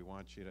food. We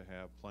want you to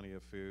have plenty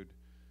of food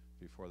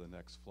before the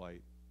next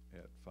flight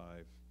at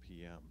 5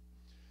 p.m.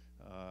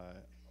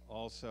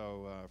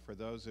 Also, for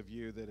those of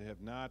you that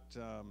have not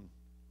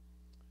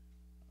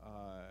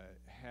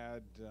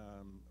had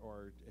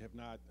or have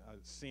not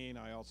seen,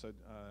 I also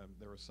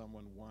there was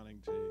someone wanting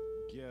to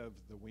give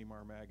the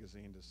Weimar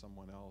magazine to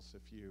someone else.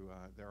 If you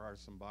there are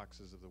some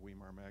boxes of the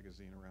Weimar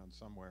magazine around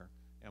somewhere.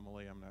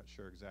 Emily, I'm not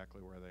sure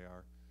exactly where they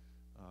are,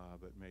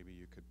 but maybe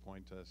you could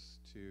point us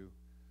to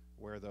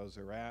where those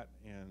are at,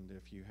 and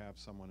if you have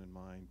someone in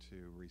mind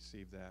to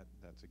receive that,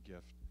 that's a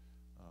gift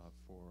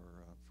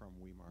from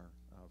Weimar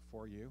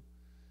for you.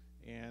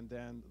 And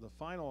then the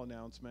final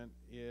announcement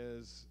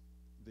is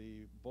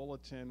the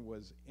bulletin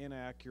was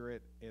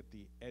inaccurate at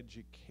the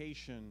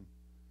education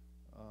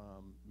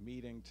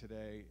meeting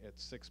today at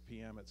 6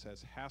 p.m. It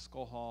says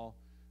Haskell Hall.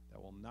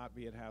 That will not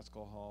be at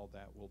Haskell Hall.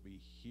 That will be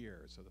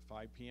here. So the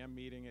 5 p.m.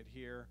 meeting at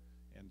here,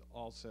 and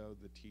also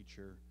the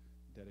teacher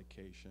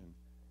dedication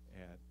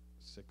at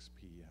 6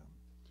 p.m.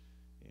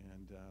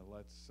 And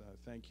let's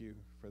thank you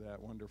for that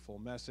wonderful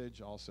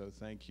message. Also,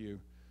 thank you,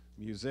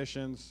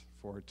 musicians,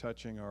 for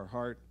touching our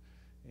heart.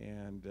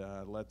 And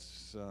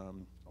let's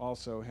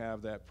also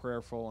have that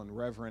prayerful and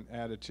reverent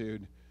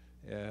attitude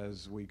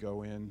as we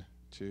go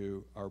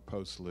into our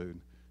postlude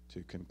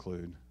to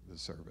conclude the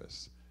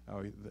service.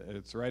 Oh,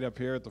 it's right up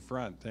here at the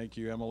front. Thank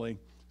you, Emily.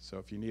 So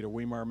if you need a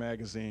Weimar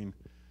magazine,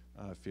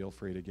 feel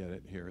free to get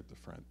it here at the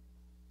front.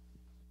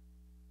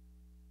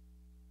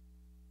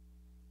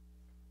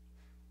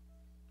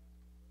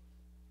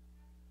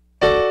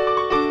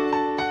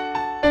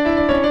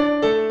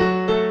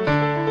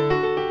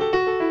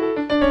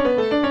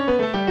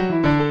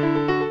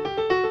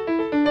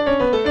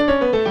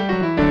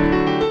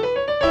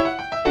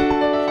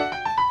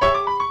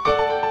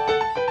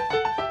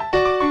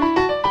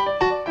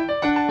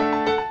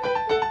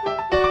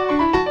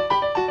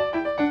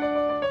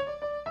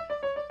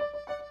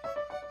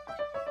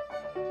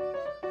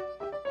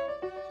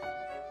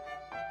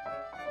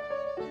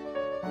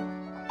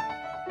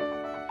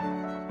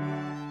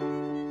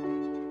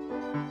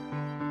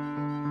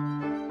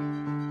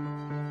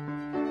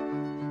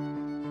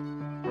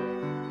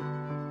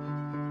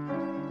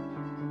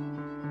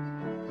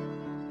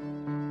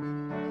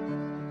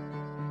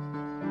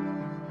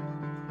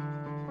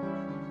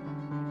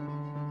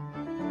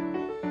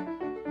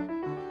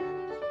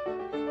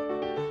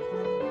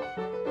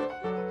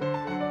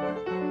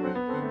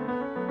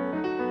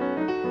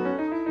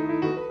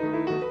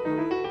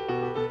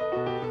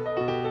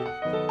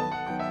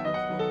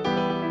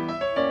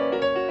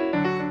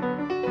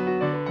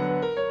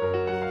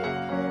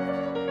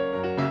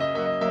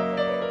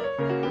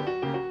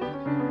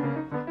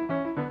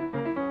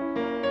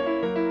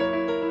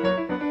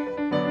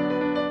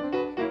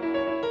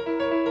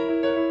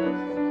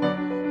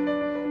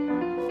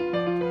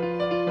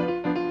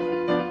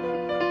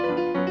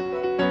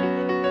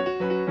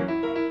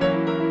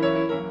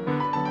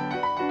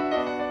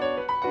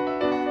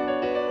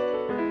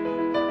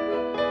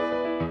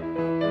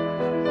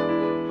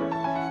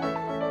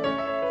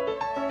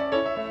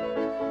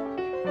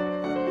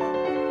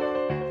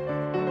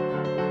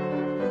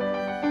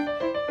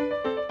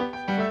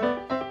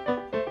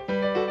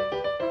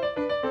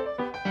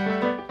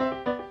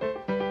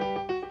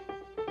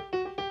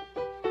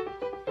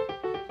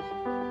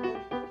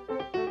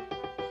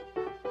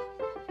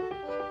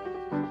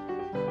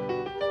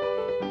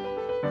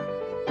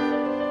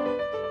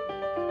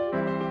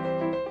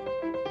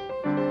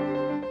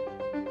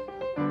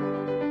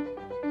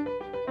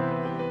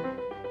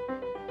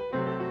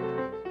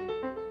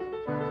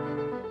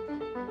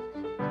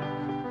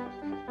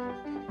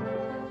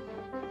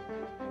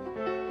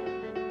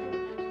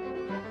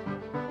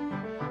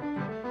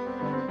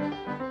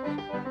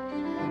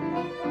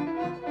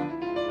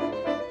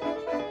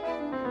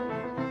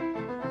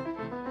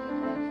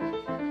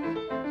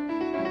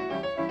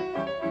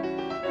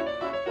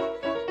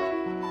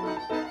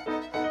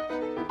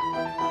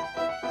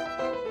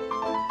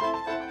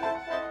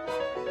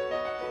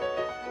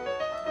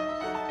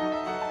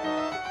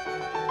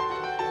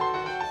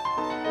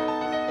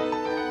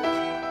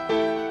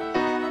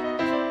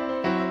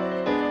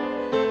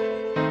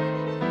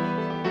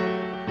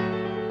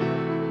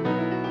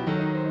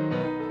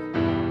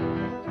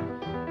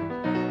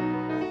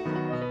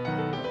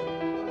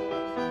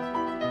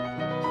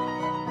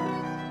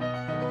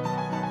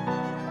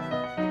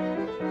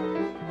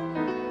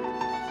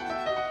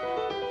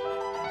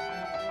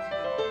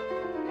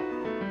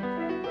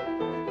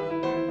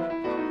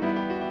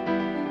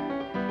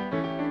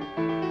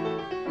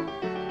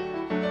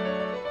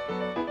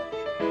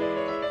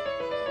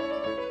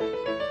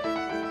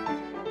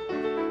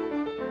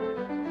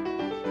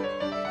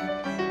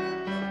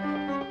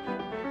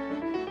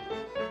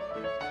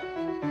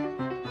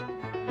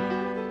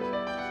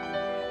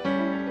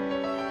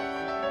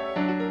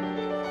 Thank you.